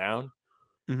knocked him down,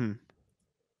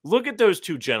 look at those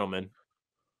two gentlemen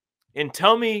and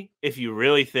tell me if you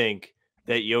really think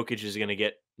that Jokic is going to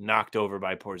get knocked over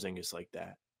by Porzingis like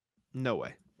that. No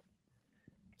way.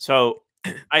 So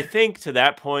I think to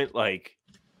that point, like,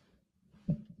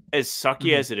 as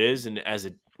sucky as it is, and as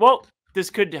it, well, this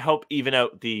could help even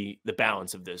out the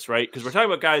balance of this, right? Because we're talking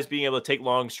about guys being able to take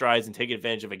long strides and take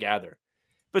advantage of a gather.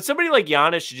 But somebody like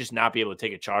Giannis should just not be able to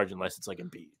take a charge unless it's like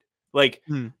Embiid. Like,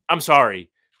 I'm sorry.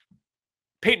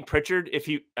 Peyton Pritchard,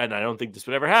 and I don't think this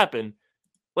would ever happen,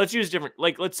 let's use different,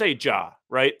 like, let's say Ja,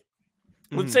 right?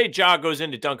 Let's say Ja goes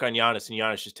in to dunk on Giannis and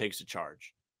Giannis just takes a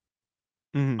charge.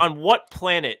 On what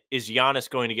planet is Giannis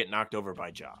going to get knocked over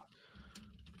by Ja?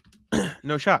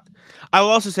 No shot. I will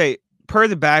also say, per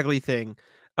the Bagley thing,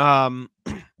 there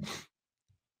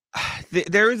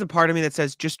is a part of me that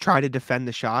says just try to defend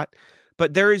the shot.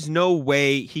 But there is no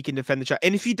way he can defend the shot.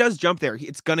 And if he does jump there,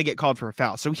 it's going to get called for a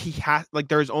foul. So he has, like,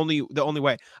 there's only the only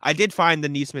way. I did find the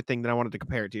Neesmith thing that I wanted to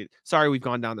compare it to. Sorry, we've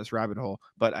gone down this rabbit hole,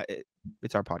 but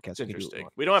it's our podcast. It's interesting.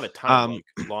 We don't have a ton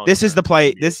of long. This is the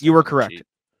play. You were correct.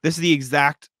 This is the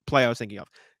exact play I was thinking of.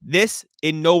 This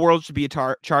in no world should be a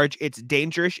charge. It's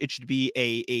dangerous. It should be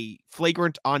a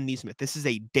flagrant on Neesmith. This is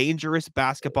a dangerous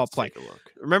basketball play. Take a look.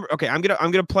 Remember, okay, I'm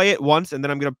gonna play it once and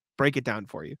then I'm gonna break it down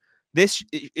for you. This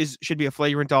should be a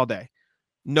flagrant all day.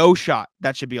 No shot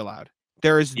that should be allowed.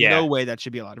 There is no way that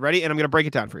should be allowed. Ready? And I'm gonna break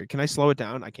it down for you. Can I slow it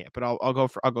down? I can't, but I'll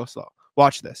go slow.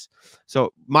 Watch this.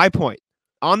 So my point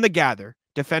on the gather,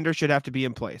 defender should have to be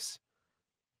in place.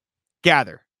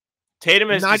 Gather. Tatum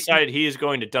has decided he is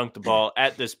going to dunk the ball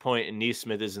at this point, and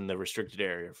Neesmith is in the restricted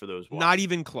area for those. Not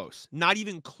even close. Not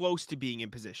even close to being in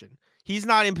position. He's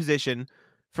not in position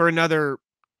for another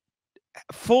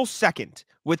full second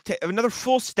with another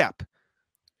full step.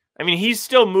 I mean, he's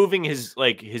still moving his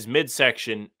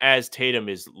midsection as Tatum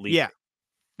is leaving. Yeah,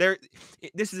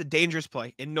 this is a dangerous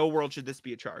play. In no world should this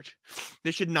be a charge.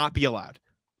 This should not be allowed.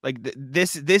 Like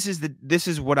this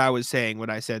is what I was saying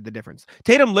when I said the difference.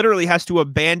 Tatum literally has to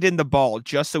abandon the ball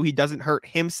just so he doesn't hurt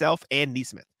himself and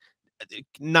Neesmith.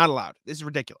 Not allowed. This is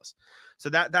ridiculous. So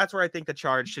that's where I think the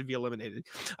charge should be eliminated.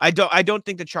 I don't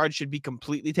think the charge should be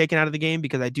completely taken out of the game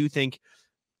because I do think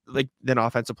like then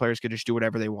offensive players could just do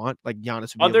whatever they want. Like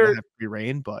Giannis would be able to have free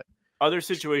reign, but other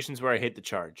situations where I hate the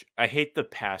charge. I hate the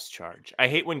pass charge. I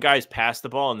hate when guys pass the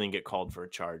ball and then get called for a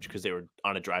charge because they were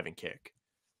on a driving kick.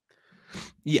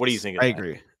 Yes, what do you think of that? I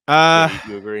agree.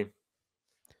 You agree?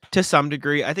 To some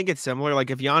degree. I think it's similar. Like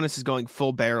if Giannis is going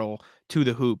full barrel to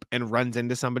the hoop and runs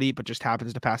into somebody, but just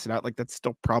happens to pass it out, like that's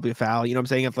still probably a foul. You know what I'm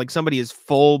saying? If like somebody is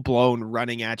full blown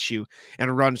running at you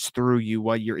and runs through you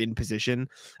while you're in position,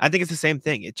 I think it's the same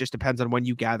thing. It just depends on when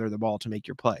you gather the ball to make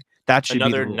your play. That should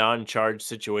another be non-charge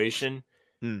situation.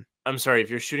 I'm sorry, if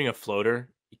you're shooting a floater,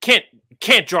 you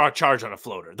can't draw a charge on a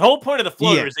floater. The whole point of the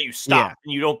floater is that you stop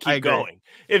and you don't keep going.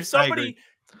 If somebody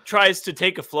tries to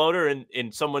take a floater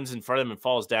and someone's in front of him and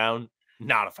falls down,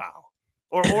 not a foul.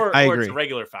 Or I it's agree. a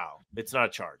regular foul. It's not a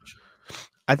charge.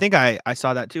 I think I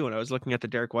saw that too when I was looking at the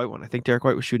Derek White one. I think Derek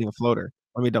White was shooting a floater.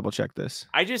 Let me double check this.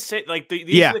 I just say like these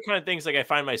are the kind of things like I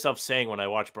find myself saying when I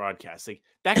watch broadcasts. Like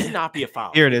that cannot be a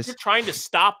foul. Here it if is. You're trying to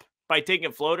stop by taking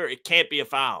a floater. It can't be a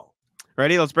foul.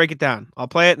 Ready? Let's break it down. I'll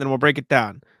play it and then we'll break it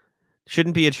down.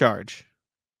 Shouldn't be a charge.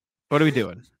 What are we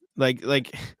doing?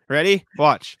 Like, ready?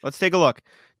 Watch. Let's take a look.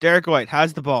 Derek White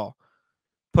has the ball,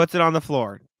 puts it on the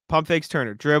floor, pump fakes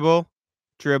Turner, dribble,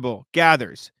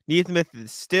 gathers. Neesmith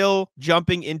is still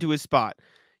jumping into his spot.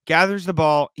 Gathers the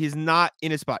ball. He's not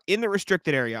in his spot. In the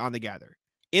restricted area on the gather.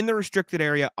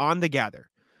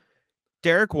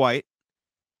 Derek White,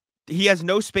 he has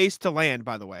no space to land,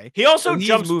 by the way. He also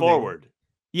jumps forward.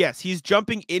 Yes, he's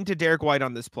jumping into Derek White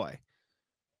on this play.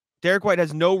 Derek White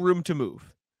has no room to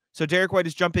move. So Derek White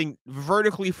is jumping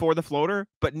vertically for the floater,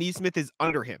 but Neesmith is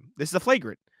under him. This is a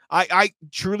flagrant. I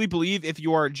truly believe if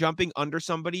you are jumping under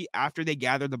somebody after they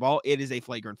gather the ball, it is a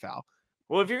flagrant foul.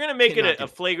 Well, if you're going to make it a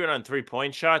flagrant on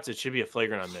 3-point shots, it should be a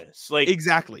flagrant on this. Like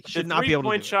exactly. Should not be able to do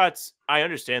 3-point shots. I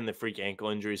understand the freak ankle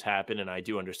injuries happen, and I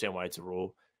do understand why it's a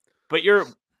rule. But your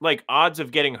like odds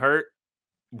of getting hurt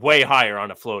way higher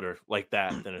on a floater like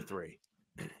that than a 3.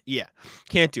 Yeah,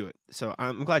 can't do it. So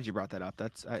I'm glad you brought that up.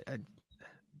 That's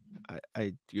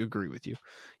I agree with you.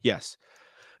 Yes.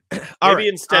 Maybe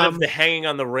instead of the hanging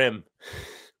on the rim.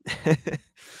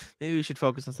 Maybe we should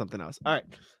focus on something else. All right.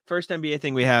 First NBA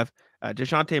thing we have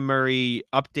Dejounte Murray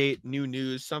update, new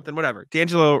news, something, whatever.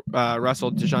 D'Angelo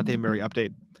Russell, Dejounte Murray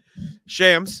update.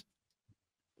 Shams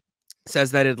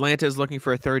says that Atlanta is looking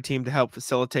for a third team to help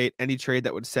facilitate any trade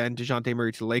that would send Dejounte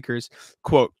Murray to the Lakers.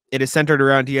 Quote, it is centered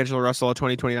around D'Angelo Russell, a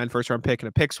 2029 first-round pick and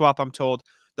a pick swap, I'm told.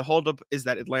 The holdup is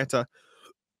that Atlanta,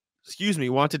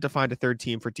 wanted to find a third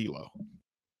team for D'Lo.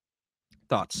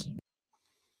 Thoughts?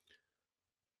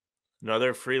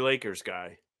 Another free Lakers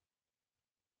guy.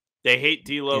 They hate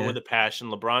D'Lo with a passion.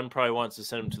 LeBron probably wants to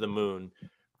send him to the moon.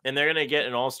 And they're going to get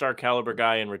an all-star caliber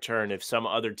guy in return if some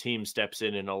other team steps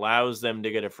in and allows them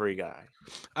to get a free guy.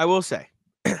 I will say,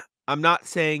 I'm not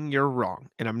saying you're wrong,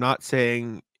 and I'm not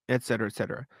saying et cetera, et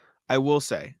cetera. I will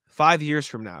say, 5 years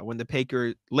from now, when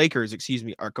the Lakers,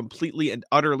 are completely and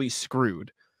utterly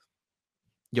screwed,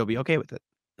 you'll be okay with it.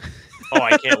 Oh,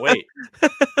 I can't wait.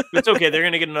 It's okay. They're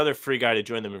going to get another free guy to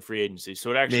join them in free agency, so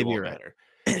it actually won't matter.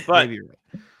 But maybe you're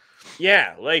right.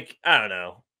 Yeah, like, I don't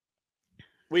know.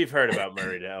 We've heard about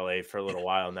Murray to LA for a little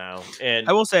while now. And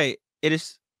I will say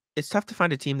it's tough to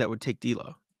find a team that would take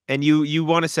D'Lo. And you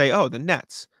want to say, oh, the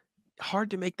Nets.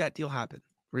 Hard to make that deal happen,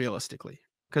 realistically.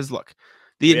 Because look,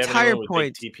 the entire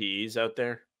point TPEs out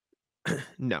there.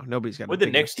 No, nobody's got. Would the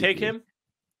Knicks take him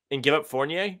and give up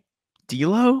Fournier?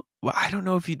 D'Lo? Well, I don't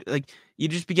know if you'd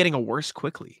just be getting a worse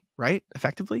quickly, right?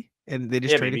 Effectively, and they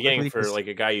just trade it for like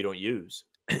a guy you don't use.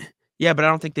 Yeah, but I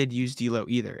don't think they'd use D'Lo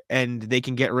either, and they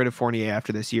can get rid of Fournier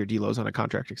after this year. D'Lo's on a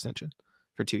contract extension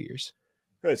for 2 years.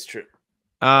 That's true.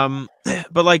 But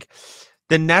like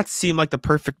the Nets seem like the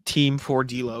perfect team for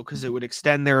D'Lo because it would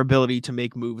extend their ability to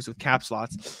make moves with cap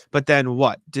slots. But then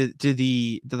what? Do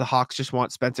the Hawks just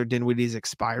want Spencer Dinwiddie's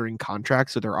expiring contract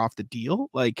so they're off the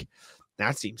deal? Like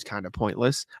that seems kind of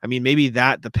pointless. I mean, maybe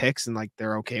the picks and like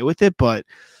they're okay with it, but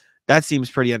that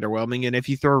seems pretty underwhelming. And if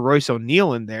you throw Royce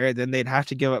O'Neal in there, then they'd have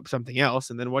to give up something else.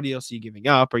 And then what else are you giving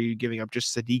up? Are you giving up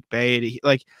just Sadiq Bey?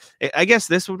 I guess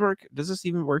this would work. Does this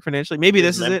even work financially? Maybe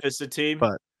this is Memphis it. A team,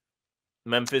 but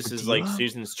Memphis is like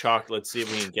Susan's chalk. Let's see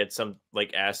if we can get some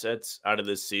like assets out of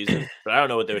this season. But I don't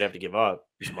know what they would have to give up.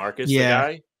 Is Marcus the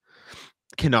guy?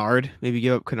 Kennard. Maybe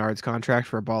give up Kennard's contract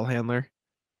for a ball handler.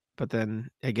 But then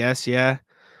I guess, yeah.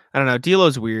 I don't know.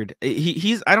 D'Lo's weird.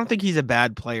 I don't think he's a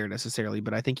bad player necessarily,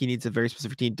 but I think he needs a very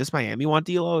specific team. Does Miami want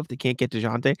D'Lo if they can't get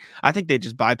Dejounte? I think they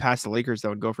just bypass the Lakers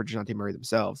though and go for Dejounte Murray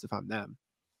themselves if I'm them.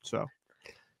 So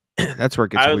that's where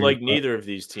it gets I would weird, like neither of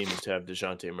these teams to have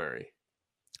Dejounte Murray.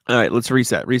 All right, let's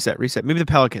reset. Maybe the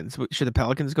Pelicans. Should the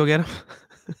Pelicans go get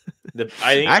him?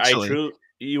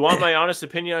 You want my honest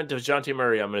opinion on Dejounte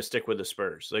Murray? I'm going to stick with the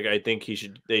Spurs. Like I think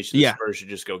the Spurs should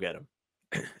just go get him.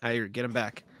 I agree. Get him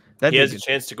back. He has a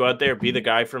chance to go out there, be the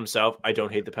guy for himself. I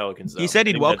don't hate the Pelicans, though. He said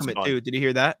he'd welcome it, too. Did you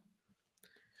hear that?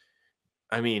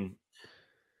 I mean,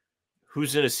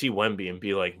 who's going to see Wemby and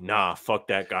be like, nah, fuck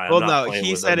that guy. Well, no,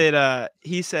 he said it.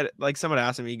 He said, like, someone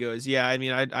asked him, he goes, yeah, I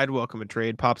mean, I'd welcome a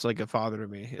trade. Pop's like a father to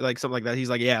me. Like, something like that.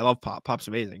 He's like, yeah, I love Pop. Pop's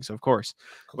amazing. So, of course.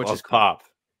 Which is Pop.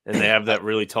 And they have that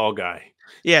really tall guy.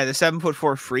 Yeah, the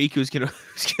 7'4" freak who's gonna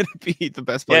be the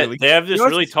best player. Yeah, they have this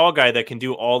really tall guy that can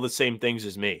do all the same things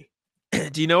as me.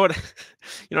 Do you know what?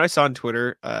 I saw on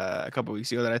Twitter a couple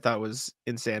weeks ago that I thought was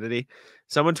insanity.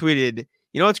 Someone tweeted,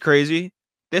 "You know what's crazy?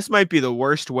 This might be the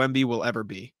worst Wemby will ever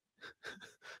be."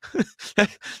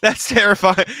 That's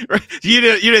terrifying. You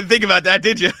didn't think about that,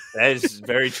 did you? That is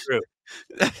very true.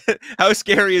 How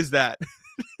scary is that?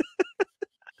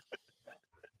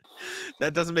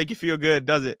 That doesn't make you feel good,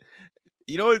 does it?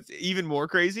 You know what's even more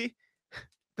crazy?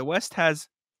 The West has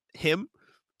him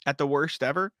at the worst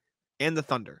ever and the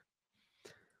Thunder.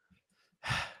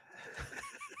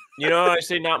 I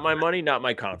say not my money, not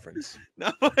my conference.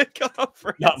 Not my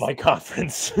conference. Not my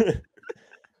conference.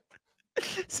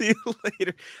 See you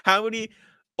later. How many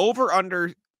over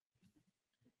under?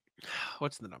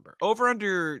 What's the number? Over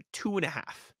under 2.5,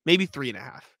 maybe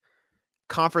 3.5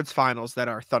 conference finals that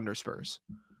are Thunder Spurs.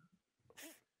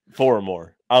 4 or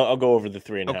more. I'll go over the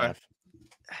 3.5.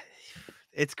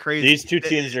 It's crazy. These two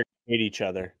teams are hate each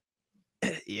other.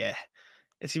 Yeah,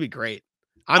 it's gonna be great.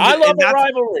 I love a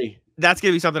rivalry. That's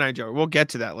gonna be something I enjoy. We'll get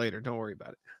to that later. Don't worry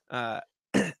about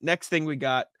it. Next thing we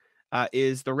got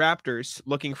is the Raptors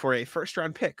looking for a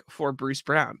first-round pick for Bruce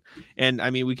Brown. And I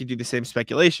mean, we could do the same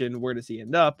speculation. Where does he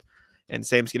end up? And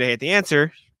Sam's gonna hate the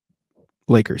answer.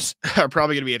 Lakers are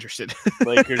probably gonna be interested.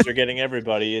 Lakers are getting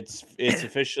everybody. It's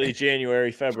officially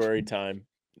January, February time.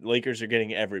 Lakers are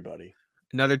getting everybody.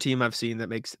 Another team I've seen that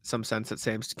makes some sense that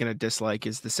Sam's gonna dislike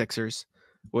is the Sixers.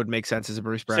 Would make sense as a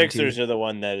Bruce Brown Sixers team. are the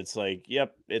one that it's like,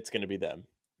 yep, it's gonna be them.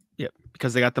 Yep,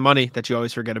 because they got the money that you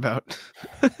always forget about.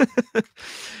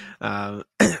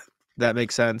 That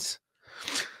makes sense.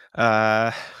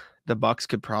 The Bucks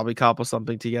could probably cobble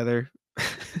something together.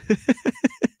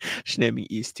 Just naming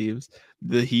East teams.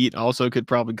 The Heat also could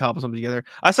probably cobble something together.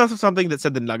 I saw something that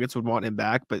said the Nuggets would want him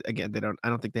back, but again, I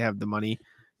don't think they have the money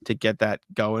to get that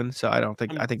going. So I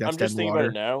think that's I'm just thinking water. about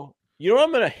it now. You know what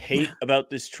I'm gonna hate about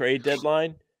this trade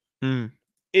deadline?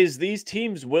 Is these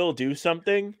teams will do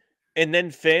something, and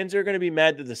then fans are gonna be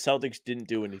mad that the Celtics didn't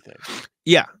do anything.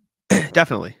 Yeah,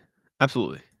 definitely.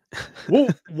 Absolutely. Well,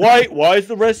 why is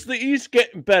the rest of the East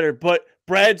getting better? But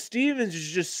Brad Stevens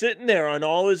is just sitting there on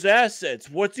all his assets.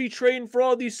 What's he trading for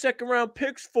all these second-round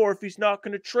picks for if he's not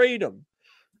going to trade them?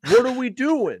 What are we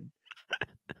doing?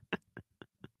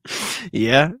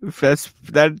 Yeah,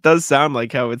 that does sound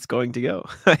like how it's going to go.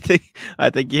 I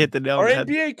think you hit the nail on the head.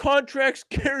 NBA contracts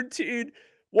guaranteed.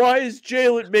 Why is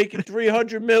Jaylen making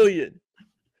 $300 million?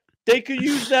 They could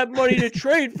use that money to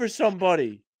trade for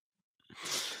somebody.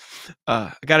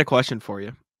 I got a question for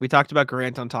you. We talked about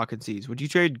Grant on Talking Seas. Would you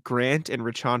trade Grant and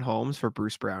Richaun Holmes for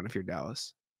Bruce Brown if you're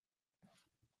Dallas?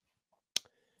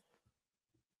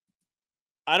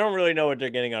 I don't really know what they're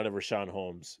getting out of Richaun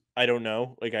Holmes. I don't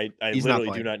know. Like I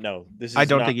literally do not know. I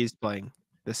don't think he's playing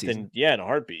this season. Then, yeah, in a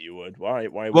heartbeat you would. Why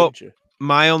well, wouldn't you?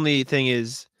 My only thing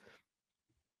is,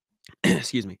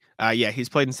 excuse me. Yeah, he's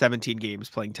played in 17 games,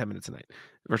 playing 10 minutes a night.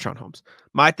 Richaun Holmes.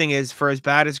 My thing is, for as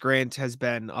bad as Grant has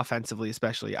been offensively,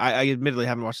 especially, I admittedly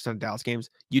haven't watched a ton of Dallas games.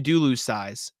 You do lose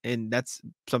size, and that's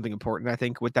something important, I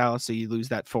think, with Dallas. So you lose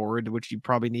that forward, which you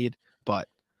probably need. But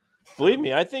believe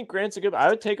me, I think Grant's a good. I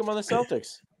would take him on the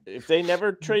Celtics. If they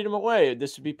never trade him away,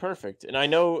 this would be perfect. And I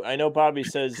know Bobby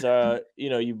says,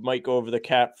 you might go over the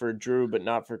cap for Drew, but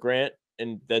not for Grant.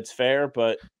 And that's fair,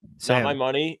 but Sam, not my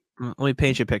money. Let me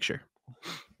paint you a picture.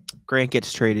 Grant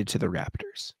gets traded to the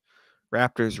Raptors.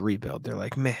 Raptors rebuild. They're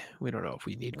like, meh, we don't know if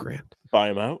we need Grant. Buy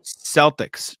him out.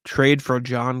 Celtics trade for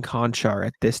John Conchar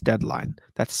at this deadline.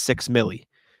 That's $6 million.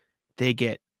 They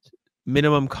get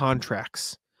minimum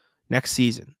contracts next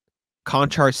season.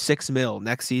 Conchar $6 million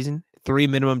next season. 3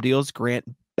 minimum deals. Grant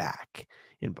back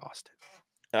in Boston.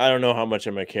 I don't know how much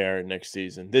I'm gonna care next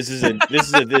season. This is a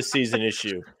this season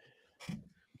issue.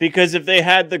 Because if they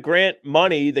had the Grant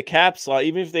money, the cap slot,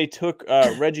 even if they took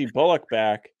Reggie Bullock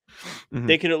back,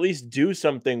 they could at least do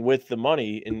something with the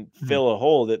money and fill a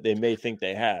hole that they may think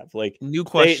they have. Like, new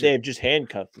question. They have just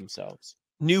handcuffed themselves.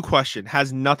 New question.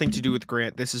 Has nothing to do with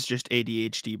Grant. This is just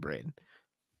ADHD brain.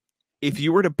 If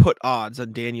you were to put odds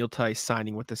on Daniel Tice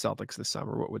signing with the Celtics this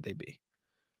summer, what would they be?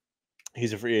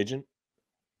 He's a free agent.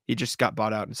 He just got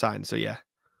bought out and signed, so yeah.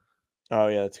 Oh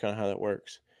yeah, that's kind of how that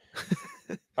works.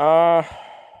 I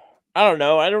don't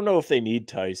know. I don't know if they need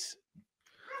Tice.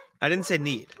 I didn't say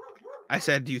need. I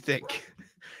said, do you think?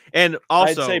 And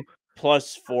also, I'd say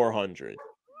plus 400.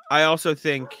 I also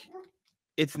think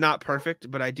it's not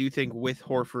perfect, but I do think with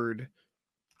Horford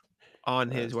on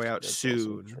his way out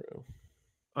soon,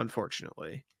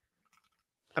 unfortunately.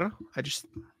 I don't know.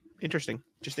 Interesting.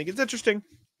 Just think it's interesting.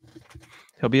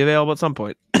 He'll be available at some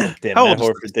point. Damn, that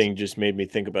Horford thing just made me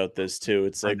think about this too.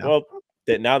 It's like, well,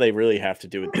 that now they really have to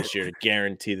do it this year to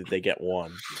guarantee that they get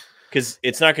one. Because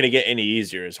it's not going to get any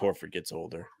easier as Horford gets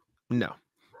older. No,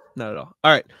 not at all.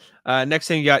 All right. Next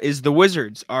thing you got is the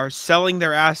Wizards are selling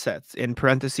their assets. In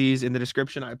parentheses in the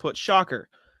description, I put shocker.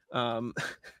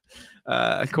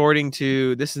 According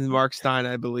to this is Mark Stein,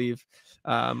 I believe,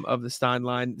 of the Stein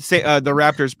line. The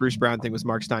Raptors Bruce Brown thing was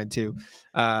Mark Stein too.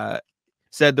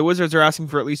 Said the Wizards are asking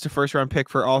for at least a first round pick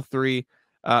for all three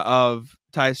of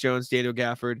Tyus Jones, Daniel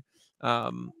Gafford,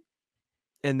 and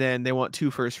then they want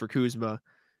 2 firsts for Kuzma.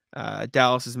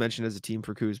 Dallas is mentioned as a team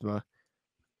for Kuzma.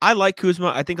 I like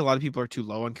Kuzma. I think a lot of people are too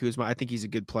low on Kuzma. I think he's a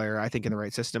good player. I think in the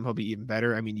right system, he'll be even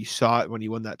better. I mean, you saw it when he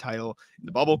won that title in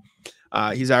the bubble.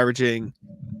 He's averaging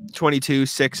 22,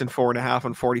 6, and 4.5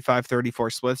 on 45, 34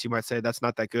 splits. You might say that's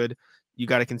not that good. You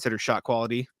got to consider shot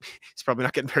quality. He's probably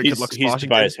not getting very good looks. He's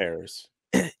Tobias Harris.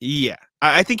 Yeah.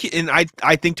 I think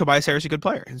I think Tobias Harris is a good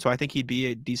player. And so I think he'd be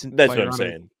a decent That's player what I'm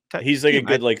saying. He's like a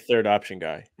good third option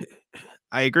guy.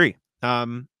 I agree. I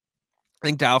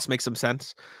think Dallas makes some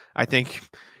sense. I think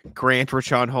Grant,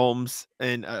 Rashawn Holmes,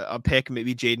 and a pick,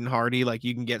 maybe Jaden Hardy. Like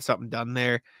you can get something done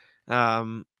there.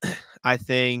 I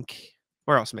think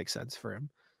where else makes sense for him?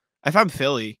 If I'm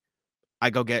Philly,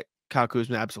 I go get Kyle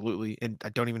Kuzma absolutely, and I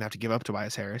don't even have to give up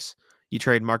Tobias Harris. You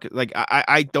trade market like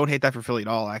I don't hate that for Philly at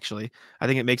all. Actually, I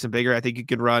think it makes him bigger. I think you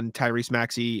could run Tyrese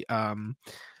Maxey,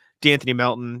 D'Anthony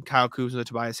Melton, Kyle Kuzma,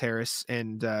 Tobias Harris,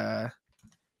 and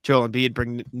Joel Embiid.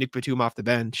 Bring Nick Batum off the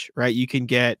bench, right? You can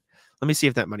get. Let me see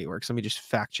if that money works. Let me just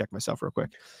fact check myself real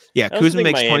quick. Yeah, Kuzma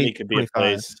makes Miami 20. Could be 25. a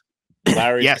place.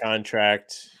 Lowry's Yes.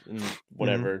 contract and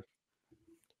whatever.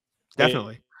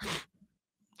 Definitely,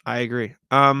 I agree.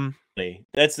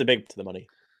 That's the money.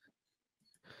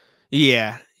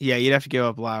 Yeah, you'd have to give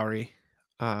up Lowry.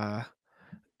 What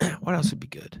else would be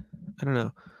good? I don't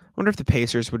know. I wonder if the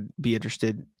Pacers would be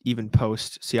interested even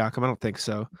post Siakam. I don't think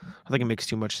so. I think it makes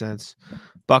too much sense.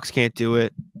 Bucks can't do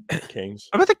it. Kings.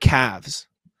 What about the Cavs?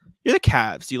 You're the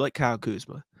Cavs. Do you like Kyle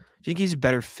Kuzma? Do you think he's a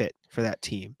better fit for that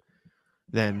team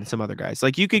than some other guys?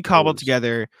 Like you could cobble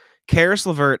together Karis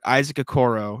LeVert, Isaac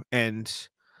Okoro, and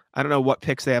I don't know what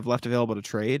picks they have left available to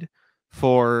trade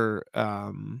for.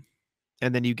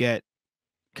 And then you get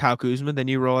Kyle Kuzma. Then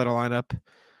you roll out a lineup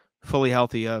fully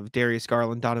healthy of Darius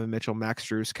Garland, Donovan Mitchell, Max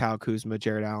Strus, Kyle Kuzma,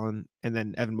 Jared Allen, and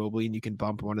then Evan Mobley, and you can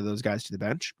bump one of those guys to the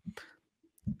bench.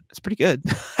 That's pretty good.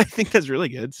 I think that's really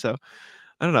good. So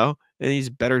I don't know. And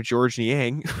he's better George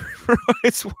Niang for what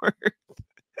it's worth.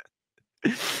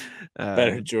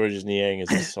 Better George Niang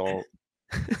is assault.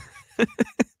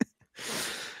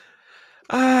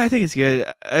 I think it's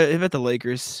good. I bet the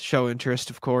Lakers show interest,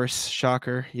 of course.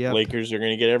 Shocker. Yeah. Lakers are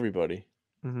going to get everybody.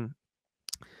 Mm-hmm.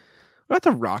 What about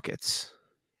the Rockets?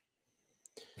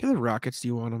 Give the Rockets. Do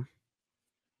you want them?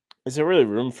 Is there really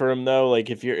room for him though? Like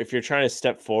if you're trying to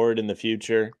step forward in the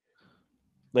future,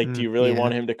 like do you really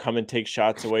want him to come and take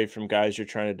shots away from guys you're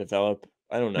trying to develop?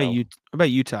 I don't know. What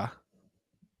about Utah?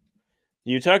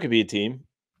 Utah could be a team.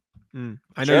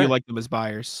 I know you like them as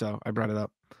buyers, so I brought it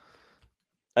up.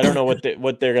 I don't know what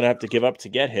they're gonna have to give up to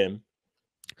get him.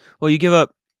 Well, you give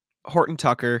up Horton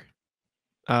Tucker,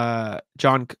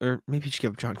 John, or maybe you should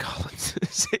give up John Collins.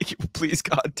 Say, please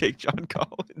God, take John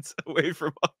Collins away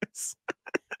from us.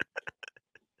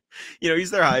 He's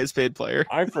their highest paid player.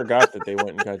 I forgot that they went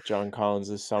and got John Collins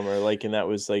this summer. Like, and that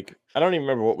was like, I don't even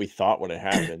remember what we thought when it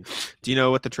happened. Do you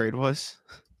know what the trade was?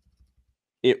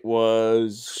 It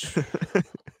was.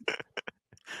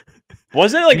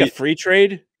 Wasn't it like a free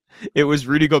trade? It was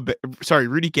Rudy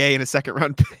Gay in a second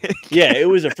round pick. Yeah, it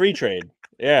was a free trade.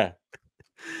 Yeah.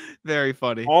 Very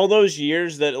funny. All those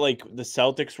years that like the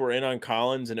Celtics were in on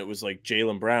Collins and it was like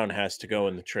Jaylen Brown has to go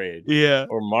in the trade. Yeah.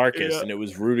 Or Marcus, and it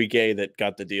was Rudy Gay that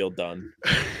got the deal done.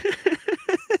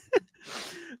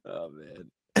 Oh man.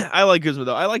 I like Kuzma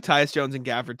though. I like Tyus Jones and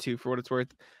Gafford too, for what it's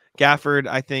worth. Gafford,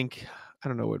 I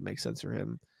don't know what would make sense for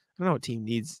him. I don't know what team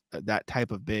needs that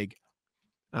type of big.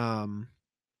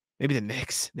 Maybe the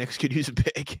Knicks. Knicks could use a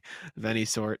big of any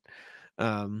sort.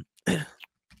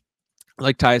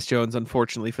 Like Tyus Jones,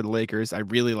 unfortunately for the Lakers. I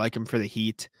really like him for the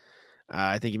Heat.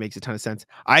 I think he makes a ton of sense.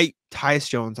 Tyus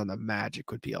Jones on the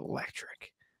Magic would be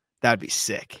electric. That'd be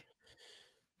sick.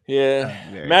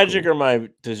 Yeah. Magic are my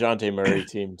Dejounte Murray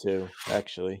team too,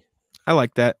 actually. I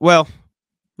like that. Well,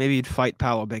 maybe you'd fight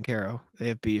Paolo Banchero. They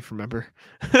have beef, remember?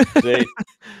 Do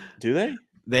they?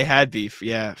 They had beef,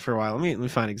 yeah, for a while. Let me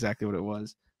find exactly what it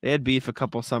was. They had beef a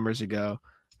couple summers ago.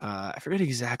 I forget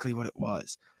exactly what it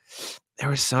was. There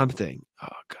was something.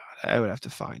 Oh God, I would have to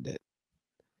find it.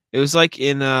 It was like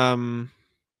in one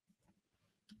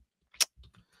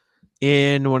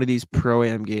of these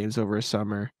pro-am games over a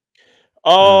summer.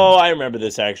 Oh, I remember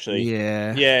this actually.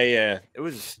 Yeah. It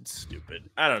was stupid.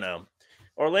 I don't know.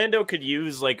 Orlando could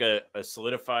use like a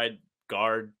solidified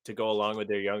guard to go along with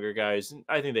their younger guys. And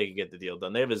I think they could get the deal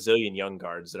done. They have a zillion young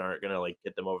guards that aren't going to like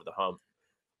get them over the hump.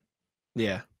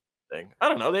 Yeah. Thing. I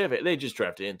don't know. They just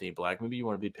drafted Anthony Black. Maybe you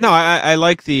want to be patient. No, I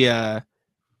like the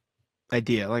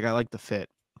idea. Like I like the fit,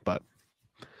 but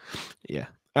yeah.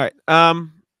 All right.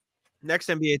 Next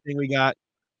NBA thing we got.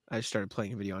 I just started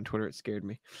playing a video on Twitter. It scared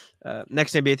me.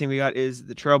 Next NBA thing we got is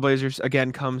the Trailblazers.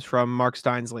 Again, comes from Mark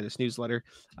Stein's latest newsletter.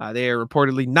 They are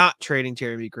reportedly not trading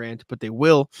Jeremy Grant, but they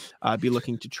will be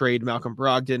looking to trade Malcolm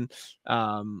Brogdon.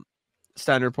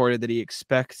 Stein reported that he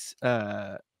expects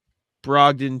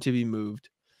Brogdon to be moved.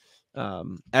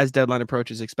 As deadline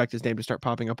approaches, expect his name to start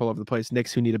popping up all over the place.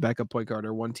 Knicks, who need a backup point guard,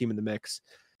 are one team in the mix.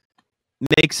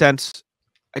 Makes sense.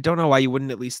 I don't know why you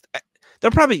wouldn't at least.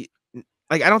 They'll probably.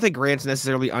 Like, I don't think Grant's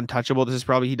necessarily untouchable. This is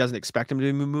probably he doesn't expect him to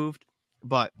be moved,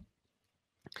 but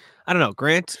I don't know.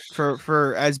 Grant,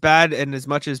 for as bad and as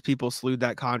much as people slewed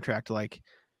that contract, like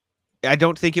I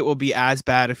don't think it will be as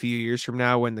bad a few years from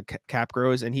now when the cap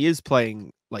grows. And he is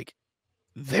playing like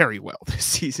very well this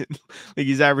season. Like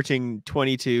he's averaging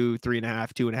 22,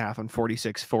 3.5, 2.5 on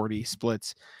 46-40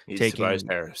 splits, taking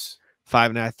Harris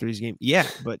 5.5 threes a game. Yeah,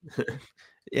 but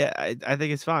yeah, I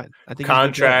think it's fine. I think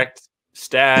contract,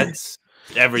 stats.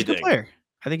 Everything. He's a good player.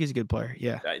 I think he's a good player.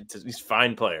 Yeah. He's a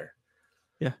fine player.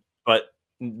 Yeah. But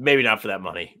maybe not for that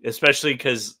money, especially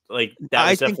because like that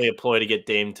was definitely a ploy to get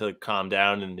Dame to calm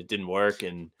down and it didn't work.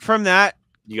 And from that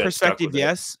perspective,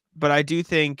 yes. But I do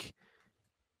think,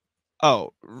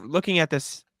 looking at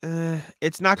this,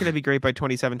 it's not going to be great by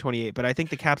 27, 28, but I think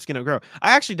the cap's going to grow.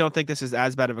 I actually don't think this is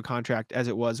as bad of a contract as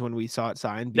it was when we saw it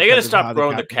signed. They got to stop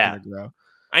growing the cap.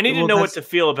 I need to know what to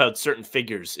feel about certain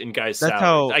figures in guys'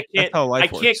 salaries. I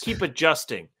can't keep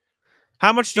adjusting.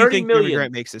 How much do you think Jeremy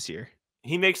Grant makes this year?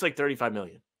 He makes like 35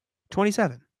 million.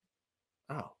 27.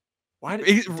 Oh. Why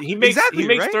he makes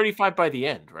 35 by the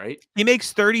end, right? He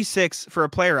makes 36 for a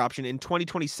player option in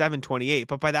 2027, 28.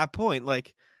 But by that point,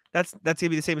 like that's gonna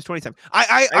be the same as 27.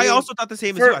 I mean, also thought the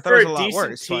same as you. I thought it was a lot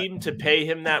worse. Team to pay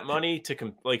him that money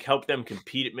to help them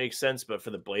compete, it makes sense. But for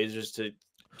the Blazers to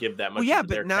give that much cap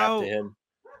to him.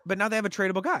 But now they have a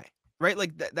tradable guy, right?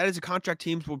 Like that is a contract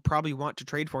teams will probably want to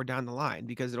trade for down the line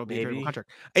because it'll be a tradable contract.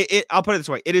 I'll put it this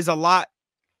way. It is a lot.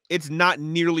 It's not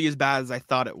nearly as bad as I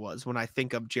thought it was when I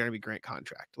think of Jeremy Grant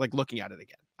contract, like looking at it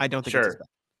again. I don't think it's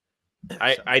as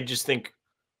bad. I just think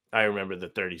I remember the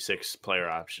 36 player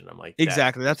option. I'm like,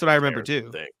 exactly. That's what I remember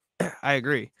too. I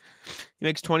agree. He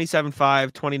makes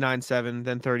 27.5, 29.7,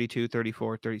 then 32,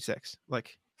 34, 36.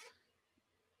 Like,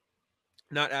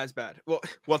 not as bad. Well,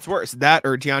 what's worse, that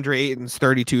or DeAndre Ayton's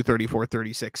 32, 34,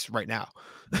 36 right now?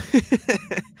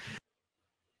 The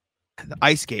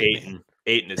ice game.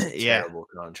 Ayton is a terrible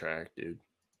contract, dude.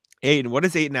 Ayton, what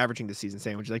is Ayton averaging this season,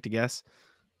 Sam? Would you like to guess?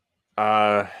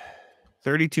 $32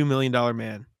 million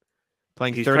man.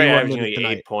 Playing 31 minutes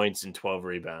like 8 points and 12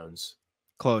 rebounds.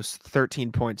 Close.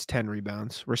 13 points, 10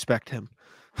 rebounds. Respect him.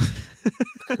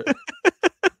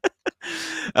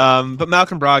 But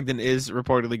Malcolm Brogdon is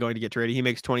reportedly going to get traded. He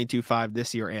makes 22.5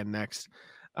 this year and next.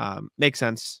 Makes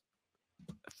sense.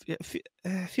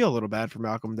 I feel a little bad for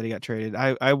Malcolm that he got traded.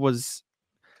 I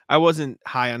wasn't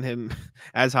high on him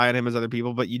as other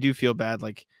people, but you do feel bad.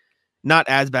 Like not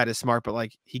as bad as Smart, but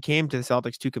like he came to the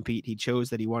Celtics to compete. He chose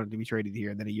that he wanted to be traded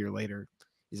here, and then a year later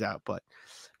he's out. But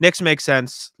Knicks makes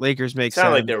sense. Lakers makes sense.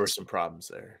 Sounded like there were some problems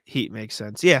there. Heat makes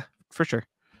sense. Yeah, for sure.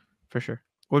 For sure.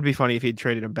 Would be funny if he'd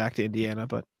traded him back to Indiana,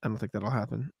 but I don't think that'll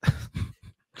happen.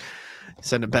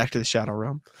 Send him back to the Shadow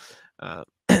Realm. All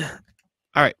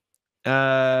right.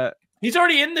 He's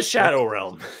already in the Shadow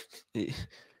Realm. He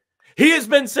has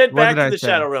been sent back to the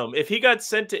Shadow Realm. If he got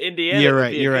sent to Indiana, you're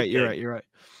right. You're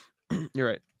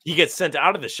right. He gets sent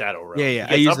out of the Shadow Realm. Yeah.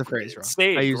 I used the phrase wrong.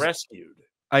 Rescued.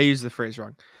 I used the phrase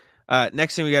wrong.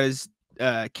 Next thing we got is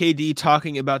KD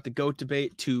talking about the GOAT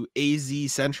debate to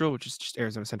AZ Central, which is just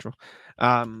Arizona Central.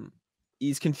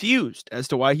 He's confused as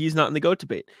to why he's not in the GOAT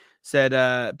debate.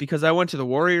 Said, because I went to the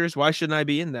Warriors, why shouldn't I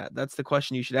be in that? That's the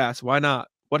question you should ask. Why not?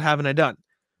 What haven't I done?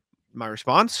 My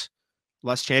response,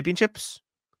 less championships,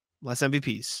 less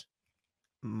MVPs.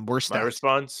 Worse stats. My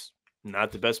response,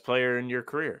 not the best player in your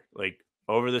career. Like,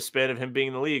 over the span of him being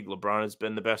in the league, LeBron has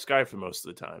been the best guy for most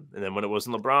of the time. And then when it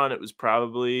wasn't LeBron, it was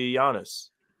probably Giannis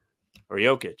or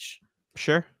Jokic.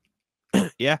 Sure.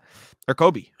 Yeah. Or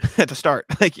Kobe at the start.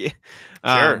 Like,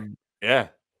 sure. Yeah.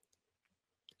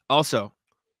 Also,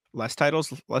 less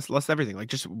titles, less everything. Like,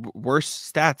 just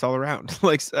worse stats all around.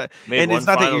 Like, and it's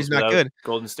not that he's not good.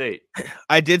 Golden State.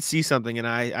 I did see something, and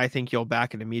I think you'll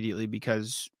back it immediately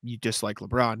because you dislike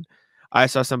LeBron. I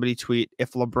saw somebody tweet,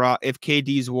 if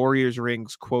KD's Warriors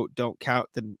rings, quote, don't count,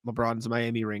 then LeBron's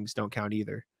Miami rings don't count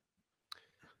either.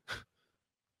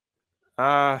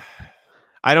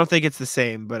 I don't think it's the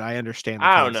same, but I understand the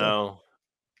I don't concept. know.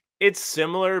 It's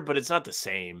similar, but it's not the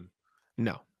same.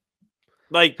 No.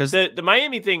 Like the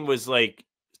Miami thing was like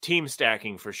team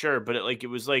stacking for sure, but it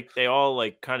was like they all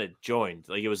like kind of joined.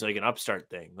 Like it was like an upstart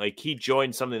thing. Like he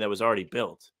joined something that was already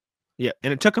built. Yeah,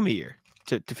 and it took him a year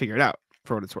to figure it out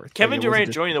for what it's worth. Kevin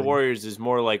Durant joining the Warriors is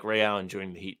more like Ray Allen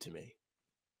joining the Heat to me.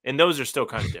 And those are still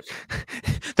kind of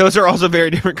different. Those are also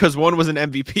very different because one was an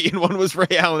MVP and one was Ray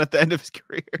Allen at the end of his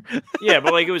career. Yeah,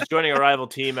 but like it was joining a rival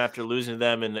team after losing to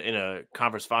them in a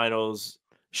conference finals.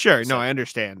 Sure, no, I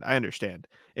understand.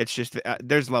 It's just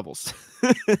there's levels,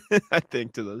 I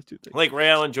think, to those two things. Like Ray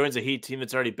Allen joins a Heat team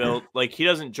that's already built. Like he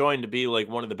doesn't join to be like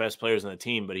one of the best players on the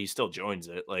team, but he still joins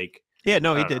it. Like yeah,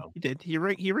 no, he did. He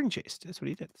ring chased. That's what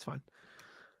he did. It's fine.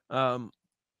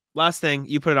 Last thing,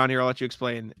 you put it on here. I'll let you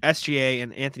explain. SGA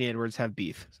and Anthony Edwards have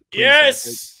beef.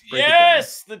 Please,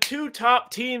 yes. The two top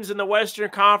teams in the Western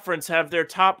Conference have their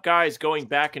top guys going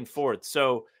back and forth.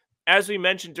 So, as we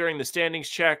mentioned during the standings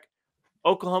check,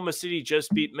 Oklahoma City just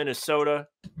beat Minnesota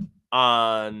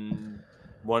on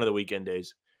one of the weekend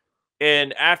days.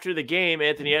 And after the game,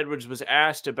 Anthony Edwards was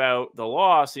asked about the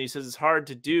loss, and he says it's hard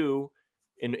to do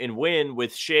and win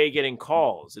with Shea getting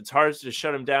calls. It's hard to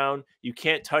shut him down. You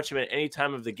can't touch him at any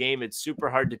time of the game. It's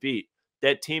super hard to beat.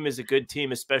 That team is a good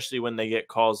team, especially when they get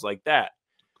calls like that.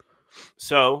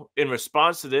 So, in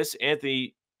response to this,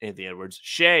 Anthony Edwards,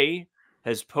 Shea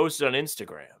has posted on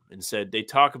Instagram and said, they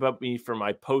talk about me for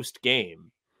my post-game,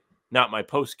 not my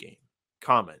post-game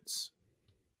comments.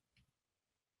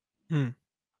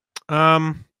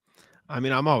 I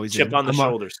mean, I'm always chip on the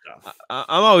shoulder stuff.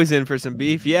 I'm always in for some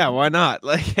beef. Yeah, why not?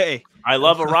 Like, hey, I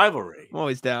love a rivalry. I'm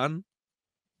always down.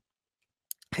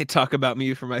 They talk about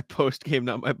me for my post game,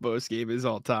 not my post game, is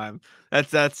all time.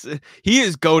 That's he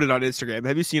is goated on Instagram.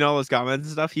 Have you seen all those comments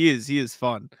and stuff? He is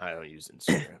fun. I don't use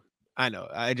Instagram. I know.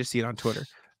 I just see it on Twitter.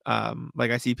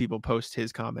 Like I see people post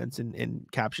his comments and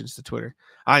captions to Twitter.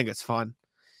 I think it's fun.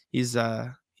 He's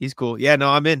cool. Yeah,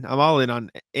 no, I'm in. I'm all in on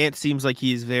Ant. Seems like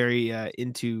he's very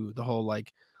into the whole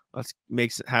like let's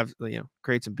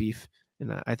create some beef,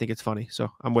 and I think it's funny. So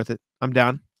I'm with it. I'm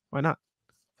down. Why not?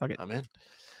 Fuck it. I'm in.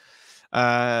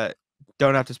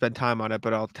 Don't have to spend time on it,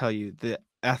 but I'll tell you the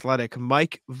Athletic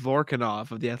Mike Vorkunov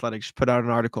of the Athletic just put out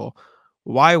an article.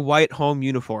 Why white home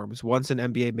uniforms, once an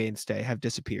NBA mainstay, have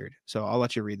disappeared. So I'll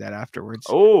let you read that afterwards.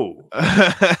 Oh,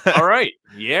 all right.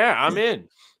 Yeah, I'm in.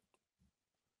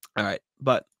 All right,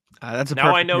 but that's a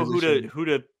now I know who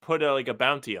to put like a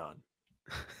bounty on.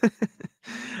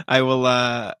 I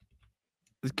will.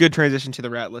 Good transition to the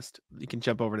rat list. You can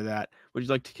jump over to that. Would you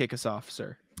like to kick us off,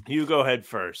 sir? You go ahead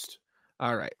first.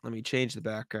 All right. Let me change the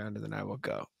background and then I will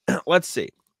go. Let's see.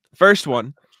 First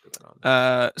one.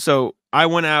 So I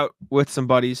went out with some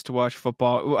buddies to watch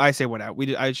football. Well, I say went out.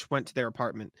 I just went to their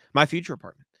apartment, my future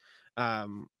apartment,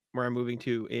 where I'm moving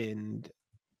to in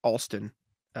Alston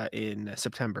in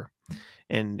September.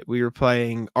 And we were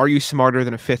playing Are You Smarter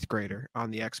Than a Fifth Grader on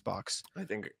the Xbox. I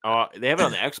think they have it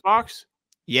on the Xbox?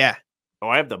 Yeah. Oh,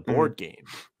 I have the board game.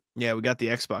 Yeah, we got the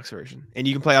Xbox version. And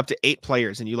you can play up to 8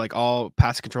 players and you like all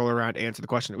pass the controller around, answer the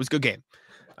question. It was a good game.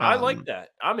 I like that.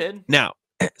 I'm in. Now,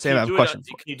 Sam, I have a question.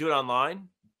 Can you do it online?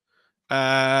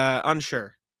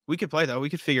 Unsure. We could play though. We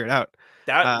could figure it out.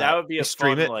 That would be a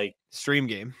fun stream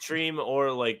game. Stream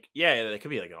or like that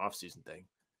could be like an off-season thing.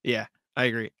 Yeah, I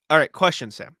agree. All right, question,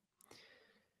 Sam.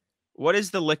 What is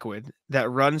the liquid that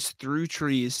runs through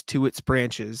trees to its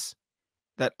branches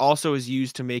that also is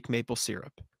used to make maple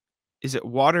syrup? Is it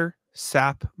water,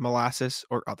 sap, molasses,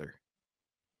 or other?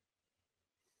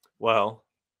 Well,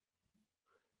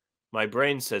 my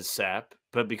brain says sap,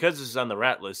 but because this is on the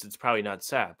rat list, it's probably not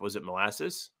sap. Was it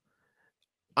molasses?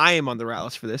 I am on the rat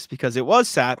list for this because it was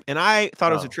sap, and I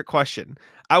thought it was a trick question.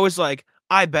 I was like,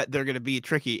 I bet they're going to be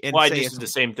tricky. And I just did the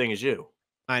same thing as you.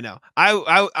 I know.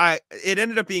 It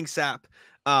ended up being sap.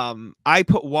 I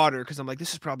put water because I'm like,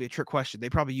 this is probably a trick question. They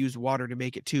probably use water to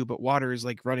make it too, but water is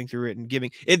like running through it and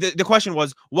giving it. The question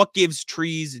was, what gives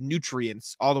trees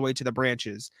nutrients all the way to the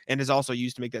branches and is also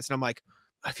used to make this? And I'm like,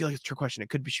 I feel like it's a trick question. It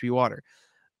should be water.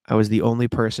 I was the only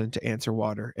person to answer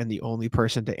water and the only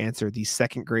person to answer the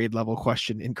second grade level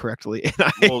question incorrectly. And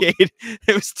it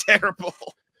was terrible.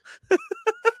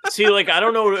 See, like, I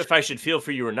don't know if I should feel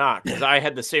for you or not, because I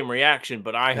had the same reaction,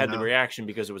 but I had the reaction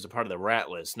because it was a part of the rat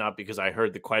list, not because I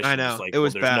heard the question. I know. Like, it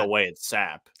was there's bad. No way it's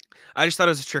sap. I just thought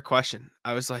it was a trick question.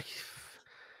 I was like,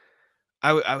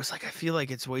 I was like, I feel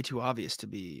like it's way too obvious to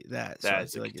be that.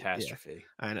 That's a catastrophe.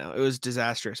 I know. It was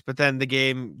disastrous. But then the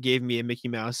game gave me a Mickey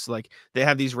Mouse. Like, they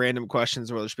have these random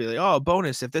questions where they'll just be like, oh,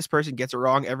 bonus. If this person gets it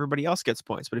wrong, everybody else gets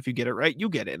points. But if you get it right, you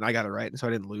get it. And I got it right. And so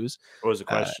I didn't lose. What was the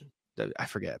question? I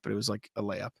forget, but it was like a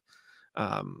layup.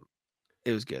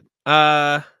 It was good.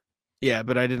 Yeah,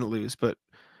 but I didn't lose. But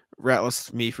rat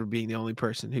list me for being the only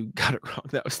person who got it wrong.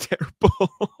 That was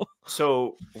terrible.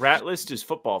 So rat list is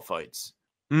football fights.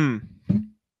 Mm.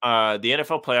 The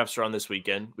NFL playoffs are on this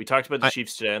weekend. We talked about the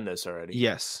Chiefs today on this already.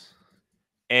 Yes.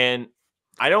 And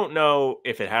I don't know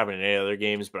if it happened in any other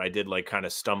games, but I did like kind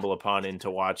of stumble upon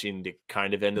into watching the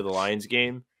kind of end of the Lions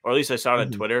game, or at least I saw it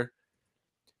on Twitter.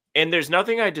 And there's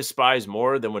nothing I despise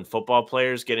more than when football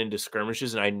players get into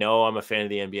skirmishes. And I know I'm a fan of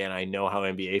the NBA and I know how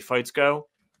NBA fights go.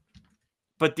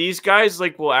 But these guys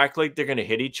like will act like they're going to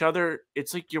hit each other.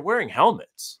 It's like you're wearing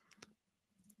helmets.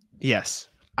 Yes,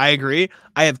 I agree.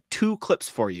 I have 2 clips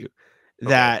for you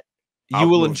that you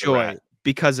will enjoy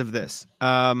because of this.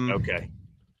 Okay.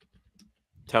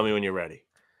 Tell me when you're ready.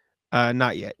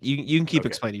 Not yet. You can keep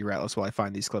explaining your rat list while I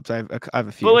find these clips. I have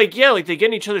a few. But like, yeah, like they get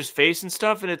in each other's face and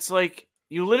stuff, and it's like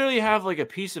you literally have like a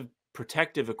piece of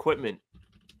protective equipment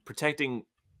protecting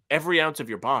every ounce of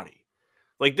your body.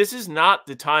 Like this is not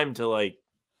the time to like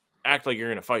act like you're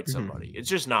going to fight somebody. It's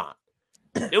just not.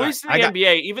 At least in the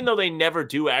NBA, even though they never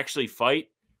do actually fight,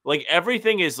 like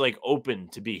everything is like open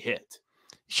to be hit.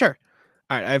 Sure.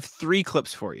 All right. I have 3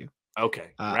 clips for you.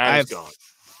 Okay. I have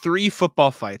 3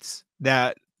 football fights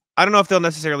that I don't know if they'll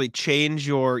necessarily change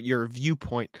your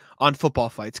viewpoint on football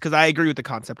fights, because I agree with the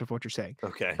concept of what you're saying.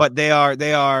 Okay. But they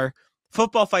are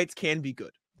football fights can be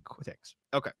good things.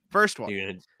 Okay. First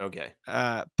one. Okay.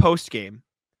 Post game,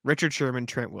 Richard Sherman,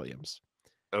 Trent Williams.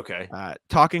 Okay.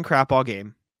 Talking crap all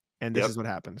game, and this is what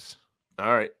happens.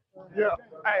 All right. Yeah.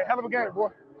 Hey, hell of a game, boy.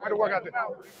 Way to work out there.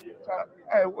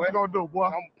 Hey, what you gonna do, boy?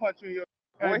 I'm punching you.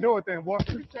 Hey, do it then, boy.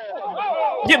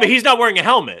 Yeah, but he's not wearing a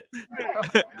helmet.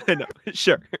 No,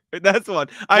 sure. That's the one.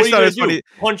 I thought it was funny.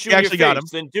 Punch you in your face, got him.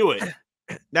 Then do it.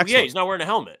 Next one. He's not wearing a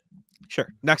helmet.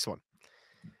 Sure. Next one.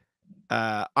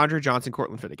 Andre Johnson,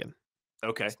 Cortland Finnegan.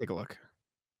 Okay. Let's take a look.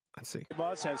 Let's see.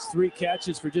 Boss has 3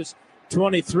 catches for just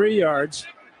 23 yards.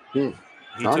 He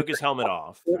took his helmet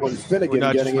off. Finnegan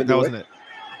getting into that wasn't it.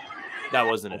 That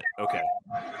wasn't it. Okay.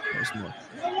 There's more.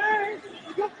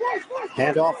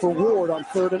 Handoff for Ward on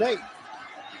 3rd and 8.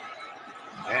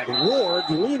 And Ward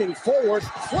leaning forward.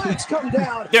 Flags come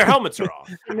down. Their helmets are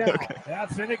off.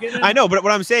 Okay. I know, but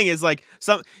what I'm saying is like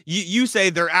you say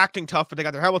they're acting tough, but they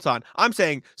got their helmets on. I'm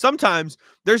saying sometimes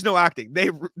there's no acting.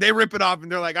 They rip it off and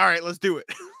they're like, all right, let's do it.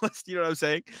 You know what I'm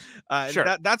saying?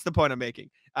 Sure. That's the point I'm making.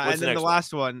 And then the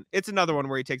last one, it's another one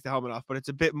where he takes the helmet off, but it's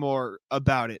a bit more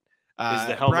about it. Is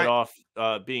the helmet off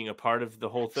being a part of the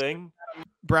whole thing?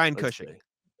 Brian Cushing.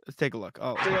 Let's take a look.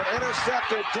 Oh,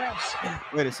 intercepted.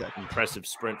 Wait a second. Impressive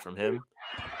sprint from him.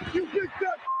 You picked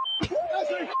up.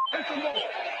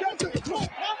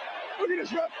 Look at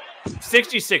this, rep.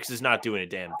 66 is not doing a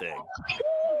damn thing.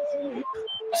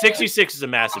 66 is a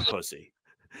massive pussy.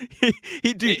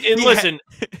 Listen,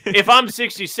 if I'm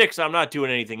 66, I'm not doing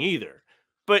anything either.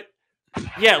 But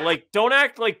yeah, like don't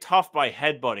act like tough by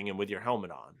headbutting him with your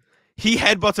helmet on. He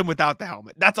headbutts him without the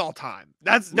helmet. That's all time.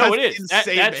 That's it is.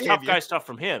 That's tough guy stuff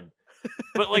from him.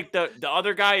 But like the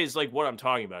other guy is like what I'm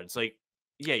talking about. It's like,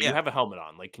 yeah, you have a helmet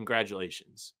on. Like,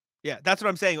 congratulations. Yeah, that's what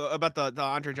I'm saying about the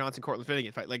Andre Johnson Cortland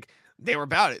Finnegan fight. Like they were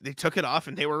about it. They took it off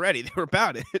and they were ready. They were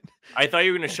about it. I thought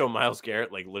you were going to show Myles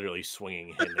Garrett like literally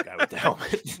swinging hitting the guy with the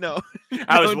helmet. No,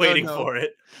 I was waiting for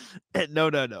it. No.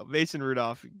 Mason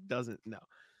Rudolph doesn't. No.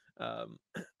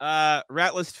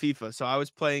 Rat list FIFA. So I was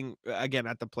playing again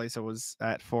at the place I was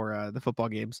at for the football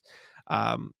games. We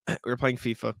were playing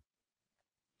FIFA,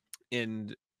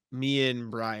 and me and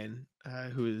Brian,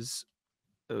 it was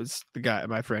the guy,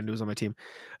 my friend who was on my team,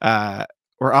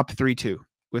 we're up 3-2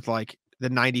 with like the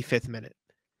 95th minute,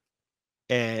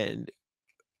 and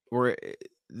we're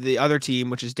the other team,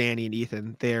 which is Danny and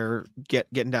Ethan. They're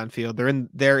getting downfield.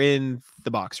 They're in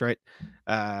the box, right?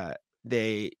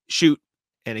 They shoot.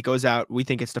 And it goes out. We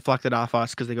think it's deflected off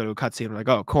us because they go to a cutscene. We're like,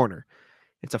 oh, corner.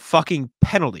 It's a fucking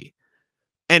penalty.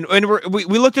 And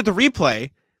we looked at the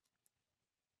replay.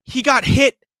 He got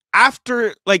hit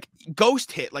after, like,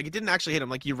 ghost hit. Like, it didn't actually hit him.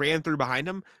 Like, he ran through behind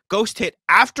him. Ghost hit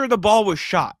after the ball was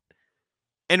shot.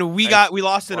 And we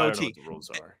lost in OT. I don't know what the rules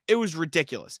are. It was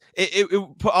ridiculous.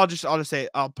 I'll just say,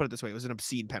 I'll put it this way. It was an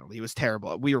obscene penalty. It was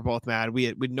terrible. We were both mad. We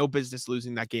had no business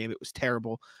losing that game. It was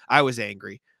terrible. I was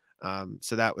angry.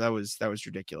 So that was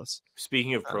ridiculous.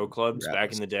 Speaking of pro clubs,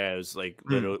 back in the day, I was like,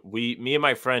 me and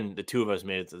my friend, the two of us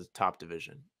made it to the top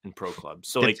division in pro clubs.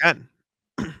 So Div like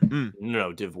 10.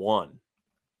 No, Div 1.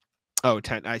 Oh,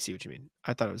 10. I see what you mean.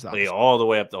 I thought it was like all the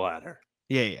way up the ladder.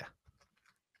 Yeah.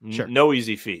 Sure. No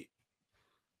easy feat.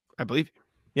 I believe you.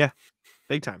 Yeah.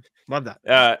 Big time. Love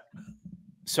that.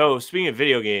 So speaking of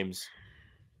video games,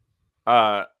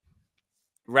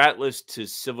 rat list to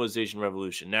Civilization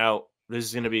Revolution. Now, this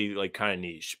is going to be like kind of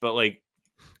niche, but like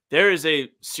there is a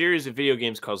series of video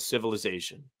games called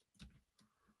Civilization.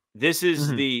 This is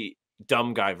the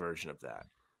dumb guy version of that.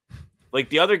 Like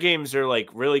the other games are like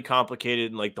really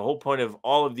complicated, and like the whole point of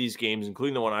all of these games,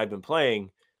 including the one I've been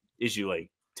playing, is you like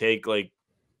take like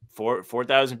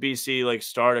 4,000 BC, like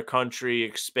start a country,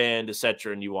 expand,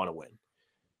 etc., and you want to win.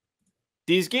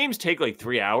 These games take like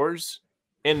 3 hours,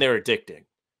 and they're addicting.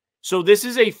 So this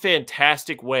is a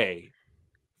fantastic way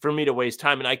for me to waste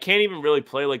time, and I can't even really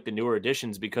play like the newer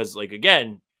editions because, like,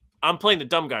 again, I'm playing the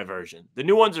dumb guy version. The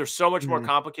new ones are so much more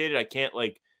complicated. I can't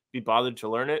like be bothered to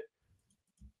learn it.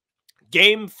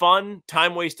 Game fun,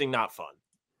 time wasting, not fun.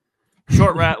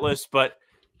 Short rat list, but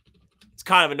it's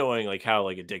kind of annoying, like how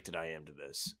like addicted I am to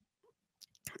this.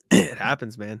 It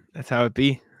happens, man. That's how it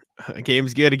be. A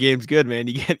game's good, man.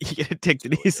 You get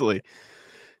addicted easily.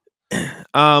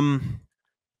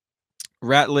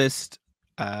 Rat list.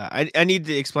 I need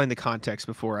to explain the context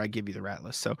before I give you the rat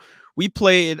list. So we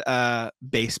played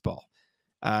baseball.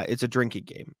 It's a drinking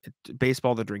game.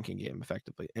 Baseball, the drinking game,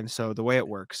 effectively. And so the way it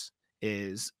works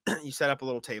is you set up a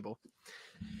little table,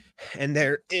 and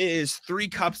there is 4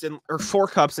 cups in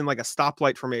like a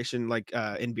stoplight formation, like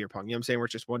in beer pong. You know what I'm saying? Where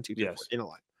it's just 1, 2, 3, 4 in a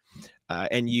line.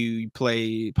 And you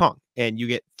play pong, and you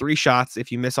get 3 shots.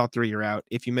 If you miss all 3, you're out.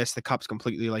 If you miss the cups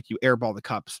completely, like you airball the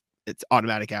cups, it's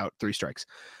automatic out, 3 strikes.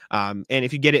 And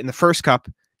if you get it in the first cup,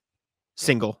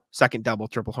 single, second double,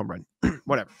 triple, home run,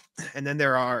 whatever. And then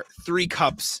there are 3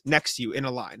 cups next to you in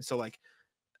a line. So like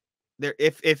there,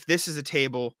 if this is a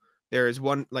table, there is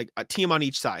one, like a team on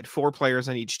each side, 4 players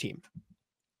on each team.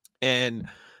 And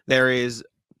there is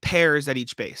pairs at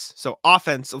each base. So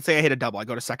offense, let's say I hit a double, I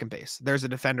go to second base. There's a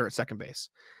defender at second base.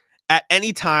 At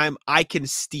any time, I can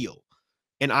steal,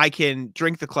 and I can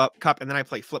drink the cup, and then I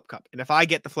play flip cup. And if I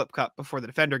get the flip cup before the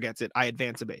defender gets it, I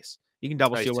advance a base. You can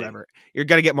double steal, whatever. You're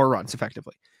going to get more runs,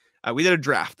 effectively. We did a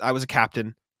draft. I was a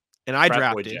captain, and I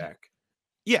drafted.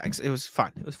 Yeah, it was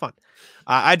fun. It was fun.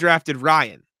 I drafted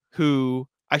Ryan, who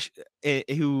is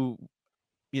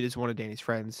one of Danny's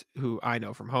friends who I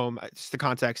know from home. Just the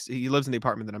context, he lives in the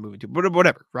apartment that I'm moving to, but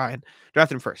whatever. Ryan,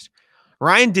 drafted him first.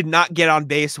 Ryan did not get on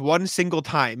base one single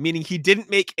time, meaning he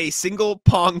didn't make a single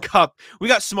pong cup. We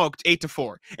got smoked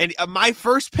 8-4, and my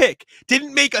first pick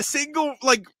didn't make a single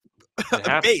like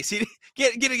base. He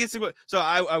didn't get against single. So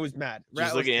I was mad.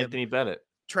 Just look at Anthony Bennett.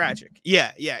 Tragic.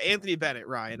 Yeah, Anthony Bennett.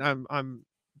 Ryan, I'm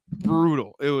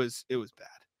brutal. It was bad.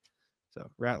 So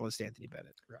rat list Anthony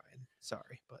Bennett. Ryan,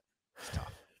 sorry, but it's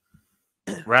tough.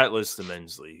 Rat list the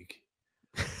men's league.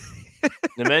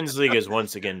 The men's league has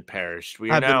once again perished.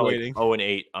 We are now like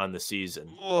 0-8 on the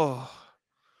season. Oh,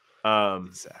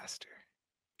 disaster.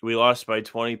 We lost by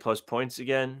 20 plus points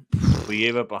again. We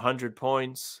gave up 100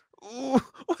 points. Ooh.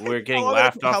 We're getting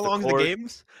laughed off the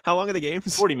court. How long are the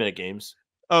games? 40-minute games.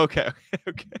 Okay.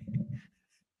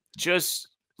 Just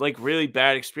like really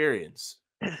bad experience.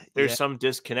 There's some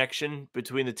disconnection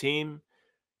between the team.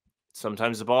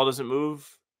 Sometimes the ball doesn't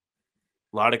move.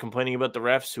 A lot of complaining about the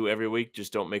refs who every week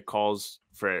just don't make calls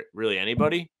for really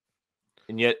anybody.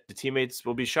 And yet the teammates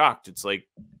will be shocked. It's like,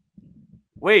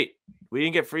 wait, we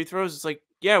didn't get free throws? It's like,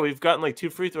 yeah, we've gotten like 2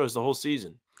 free throws the whole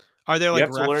season. Are there like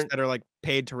refs that are like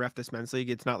paid to ref this men's league?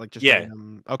 It's not like just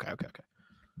random... Okay.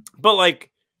 But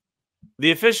like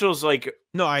the officials, like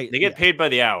they get paid by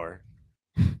the hour,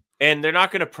 and they're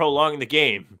not going to prolong the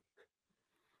game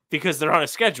because they're on a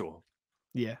schedule.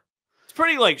 Yeah, it's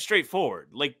pretty like straightforward.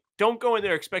 Like, don't go in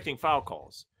there expecting foul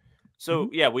calls. So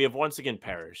yeah, we have once again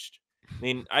perished. I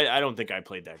mean, I don't think I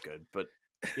played that good, but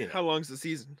you know. How long's the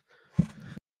season?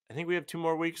 I think we have 2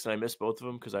 more weeks, and I missed both of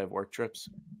them because I have work trips.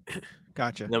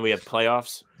 Gotcha. And then we have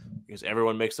playoffs because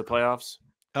everyone makes the playoffs.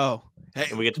 Oh, hey,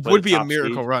 and we get to play would be a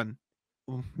miracle run.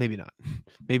 Well, maybe not.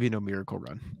 Maybe no miracle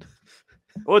run.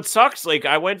 Well, it sucks. Like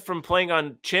I went from playing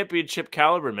on championship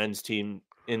caliber men's team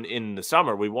in the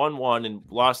summer. We won 1 and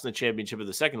lost in the championship of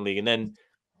the second league, and then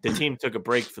the team took a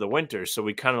break for the winter, so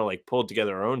we kind of like pulled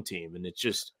together our own team, and it's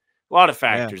just a lot of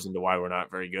factors into why we're not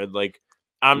very good. Like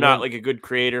I'm not like a good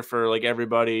creator for like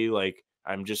everybody. Like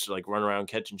I'm just like run around,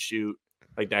 catch and shoot,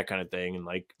 like that kind of thing. And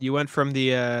like you went from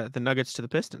the Nuggets to the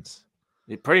Pistons.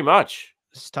 Pretty much.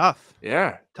 It's tough.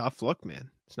 Yeah. Tough look, man.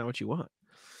 It's not what you want.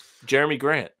 Jeremy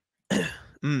Grant.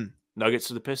 Nuggets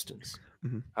to the Pistons.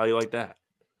 How do you like that?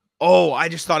 Oh, I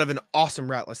just thought of an awesome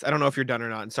rat list. I don't know if you're done or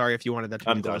not. And sorry if you wanted that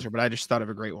to be closer, but I just thought of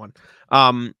a great one.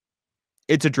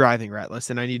 It's a driving rat list,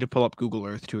 and I need to pull up Google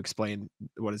Earth to explain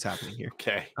what is happening here.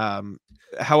 Okay.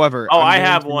 However, I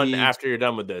have one after you're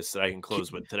done with this that I can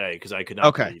close with today because I could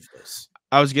not believe this.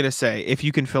 I was gonna say, if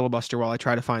you can filibuster while I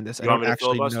try to find this, I don't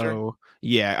actually know.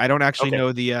 Yeah, I don't actually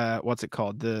know the what's it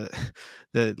called, the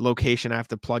location I have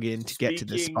to plug in to get to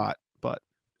this spot. But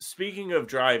speaking of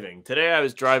driving, today I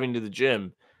was driving to the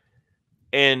gym,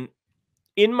 and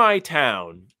in my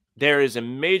town there is a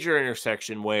major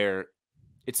intersection where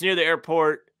it's near the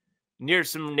airport, near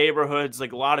some neighborhoods.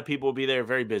 Like a lot of people will be there,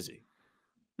 very busy.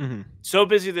 So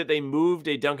busy that they moved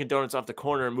a Dunkin' Donuts off the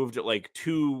corner and moved it like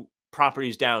 2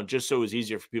 properties down just so it was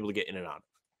easier for people to get in and out.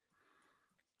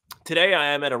 Today I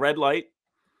am at a red light.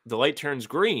 The light turns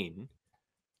green.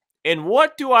 And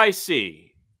what do I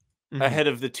see ahead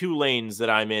of the 2 lanes that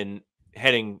I'm in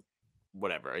heading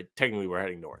whatever? Technically we're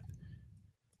heading north.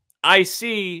 I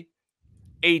see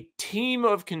a team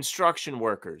of construction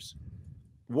workers.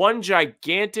 One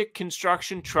gigantic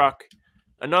construction truck,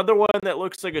 another one that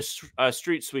looks like a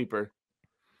street sweeper.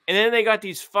 And then they got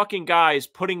these fucking guys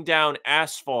putting down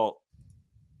asphalt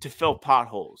to fill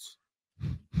potholes.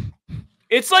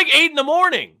 It's like 8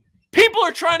 a.m. People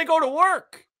are trying to go to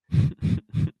work.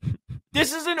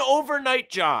 This is an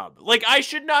overnight job. Like, I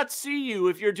should not see you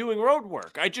if you're doing road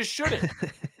work. I just shouldn't.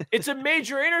 It's a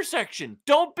major intersection.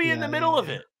 Don't be in the middle of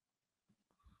it.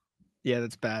 Yeah,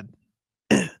 that's bad.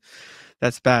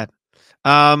 That's bad.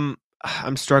 I'm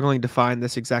struggling to find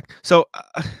this exact. So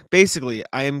basically,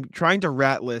 I am trying to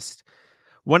rat list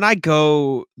when I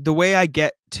go the way I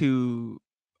get to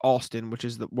Alston, which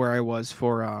is where I was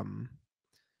for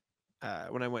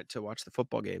when I went to watch the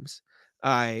football games.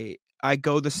 I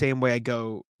go the same way I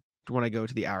go when I go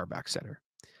to the Auerbach Center.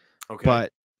 Okay.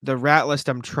 But the rat list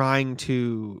I'm trying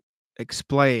to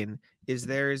explain is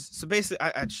so basically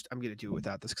I'm going to do it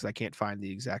without this because I can't find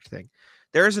the exact thing.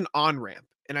 There's an on-ramp,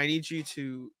 and I need you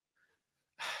to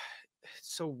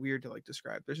it's so weird to like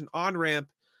describe. There's an on-ramp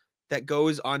that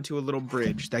goes onto a little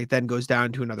bridge that then goes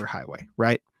down to another highway,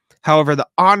 right? However, the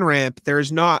on-ramp,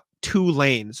 there's not 2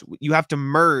 lanes. You have to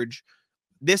merge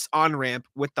this on-ramp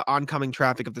with the oncoming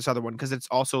traffic of this other one because it's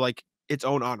also like its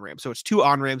own on-ramp. So it's 2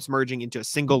 on-ramps merging into a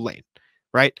single lane,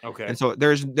 right? Okay. And so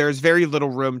there's very little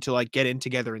room to like get in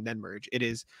together and then merge.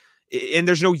 And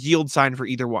there's no yield sign for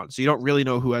either one. So you don't really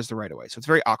know who has the right of way. So it's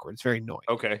very awkward. It's very annoying.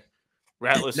 Okay.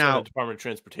 Ratless now, on the Department of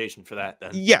Transportation for that then.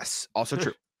 Yes, also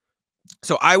true.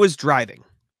 So I was driving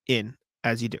in,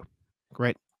 as you do,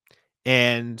 right?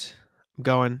 And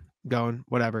going,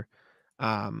 whatever.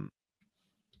 And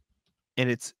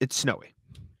it's snowy,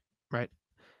 right?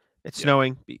 It's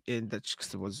snowing, and that's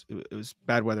because it was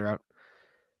bad weather out.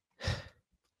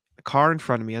 The car in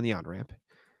front of me on the on-ramp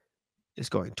is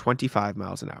going 25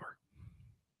 miles an hour.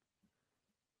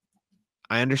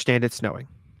 I understand it's snowing,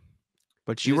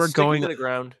 but you are going to the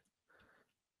ground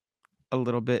a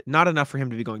little bit, not enough for him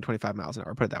to be going 25 miles an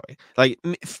hour. Put it that way. Like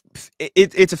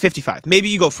it's a 55. Maybe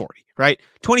you go 40, right?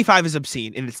 25 is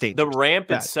obscene and it's dangerous. The ramp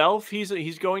itself,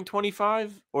 he's going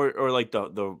 25 or like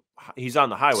the he's on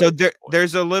the highway. So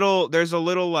there's a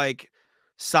little like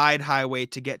side highway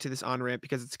to get to this on ramp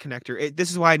because it's a connector. This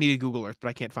is why I needed Google Earth, but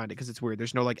I can't find it because it's weird.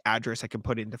 There's no like address I can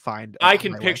put in to find. I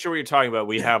can picture what you're talking about.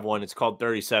 We have one. It's called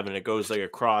 37. It goes like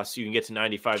across. You can get to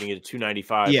 95 and get to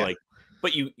 295. Yeah. Like,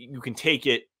 but you can take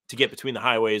it to get between the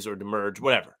highways or to merge,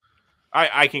 whatever.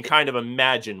 I can kind of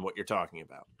imagine what you're talking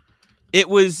about.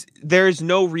 There's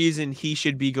no reason he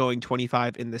should be going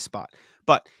 25 in this spot.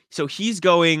 But so he's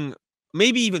going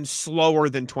maybe even slower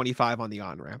than 25 on the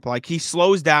on-ramp. Like he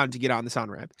slows down to get on this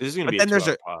on-ramp. This is going to be a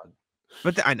 2-hour pod.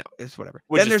 But I know, it's whatever.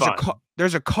 Which then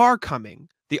there's a car coming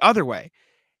the other way.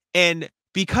 And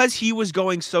because he was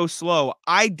going so slow,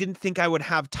 I didn't think I would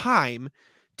have time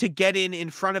to get in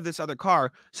front of this other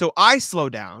car. So I slow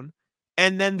down,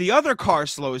 and then the other car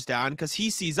slows down because he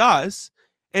sees us.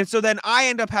 And so then I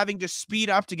end up having to speed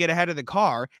up to get ahead of the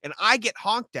car, and I get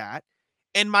honked at,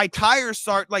 and my tires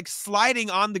start like sliding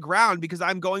on the ground because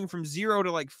I'm going from 0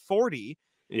 to like 40.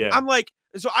 Yeah. I'm like,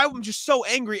 so I'm just so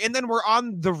angry. And then we're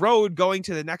on the road going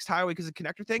to the next highway because of the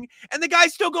connector thing, and the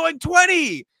guy's still going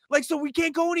 20. Like, so we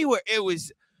can't go anywhere.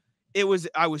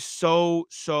 I was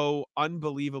so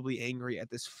unbelievably angry at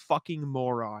this fucking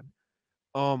moron.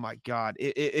 Oh my God.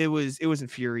 It was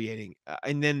infuriating.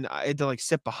 And then I had to like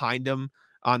sit behind him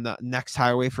on the next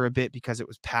highway for a bit because it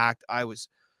was packed. I was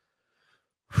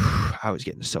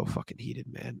getting so fucking heated,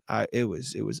 man. It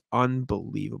was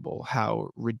unbelievable how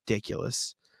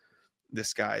ridiculous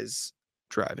this guy's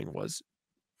driving was.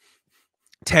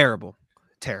 Terrible.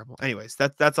 Anyways,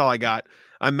 that's all I got.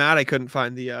 I'm mad I couldn't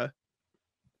find the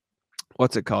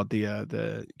what's it called?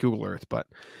 The Google Earth, but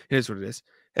it is what it is.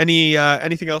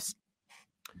 Anything else?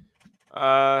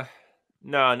 No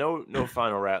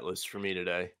final rat list for me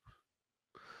today.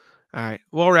 All right,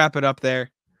 we'll wrap it up there.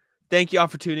 Thank you all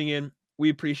for tuning in. We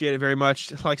appreciate it very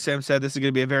much. Like Sam said, this is going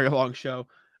to be a very long show,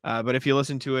 but if you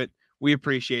listen to it, we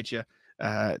appreciate you.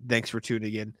 Thanks for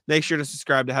tuning in. Make sure to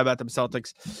subscribe to How About Them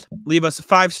Celtics. Leave us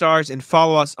 5 stars and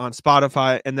follow us on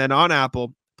Spotify. And then on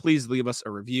Apple, please leave us a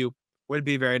review. Would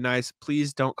be very nice.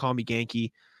 Please don't call me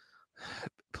Genki.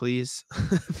 Please.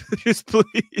 Just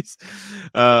please.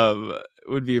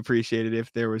 Would be appreciated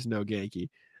if there was no Genki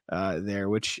there,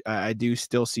 which I do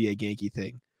still see a Genki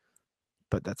thing.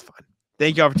 But that's fine.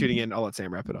 Thank you all for tuning in. I'll let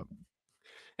Sam wrap it up.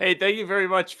 Hey, thank you very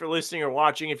much for listening or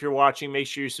watching. If you're watching, make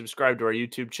sure you subscribe to our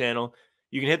YouTube channel.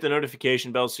 You can hit the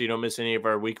notification bell so you don't miss any of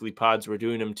our weekly pods. We're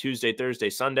doing them Tuesday,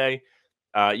 Thursday, Sunday.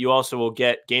 You also will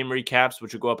get game recaps,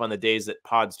 which will go up on the days that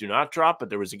pods do not drop, but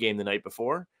there was a game the night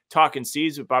before. Talking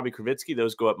Seas with Bobby Kravitsky.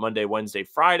 Those go up Monday, Wednesday,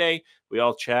 Friday. We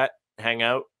all chat, hang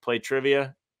out, play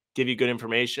trivia, give you good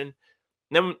information.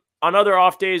 And then on other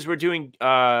off days, we're doing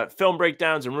film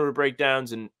breakdowns and rumor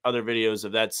breakdowns and other videos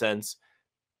of that sense.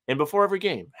 And before every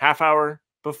game, half hour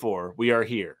before, we are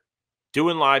here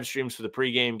doing live streams for the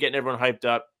pregame, getting everyone hyped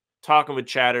up, talking with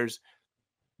chatters.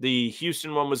 The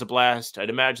Houston one was a blast.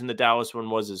 I'd imagine the Dallas one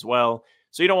was as well.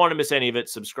 So you don't want to miss any of it.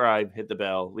 Subscribe, hit the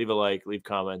bell, leave a like, leave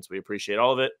comments. We appreciate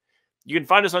all of it. You can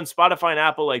find us on Spotify and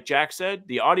Apple, like Jack said.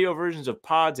 The audio versions of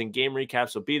pods and game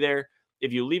recaps will be there.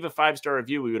 If you leave a 5-star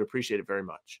review, we would appreciate it very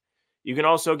much. You can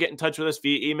also get in touch with us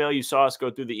via email. You saw us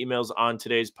go through the emails on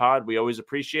today's pod. We always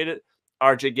appreciate it.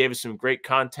 RJ gave us some great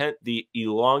content. The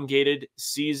elongated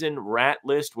season rat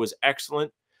list was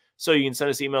excellent. So you can send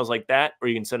us emails like that, or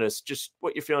you can send us just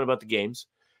what you're feeling about the games,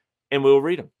 and we'll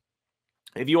read them.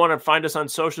 If you want to find us on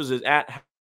socials, it's at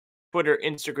Twitter,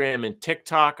 Instagram, and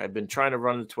TikTok. I've been trying to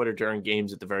run the Twitter during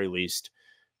games at the very least.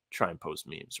 Try and post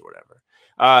memes or whatever.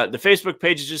 The Facebook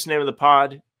page is just the name of the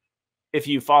pod. If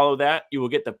you follow that, you will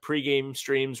get the pregame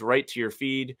streams right to your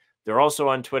feed. They're also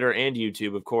on Twitter and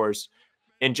YouTube, of course.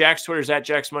 And Jack's Twitter is at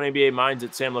Jack's Money NBA. Mine's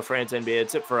at Sam LaFrance NBA.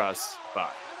 That's it for us.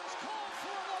 Bye.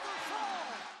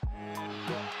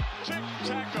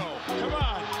 Taco, come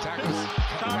on.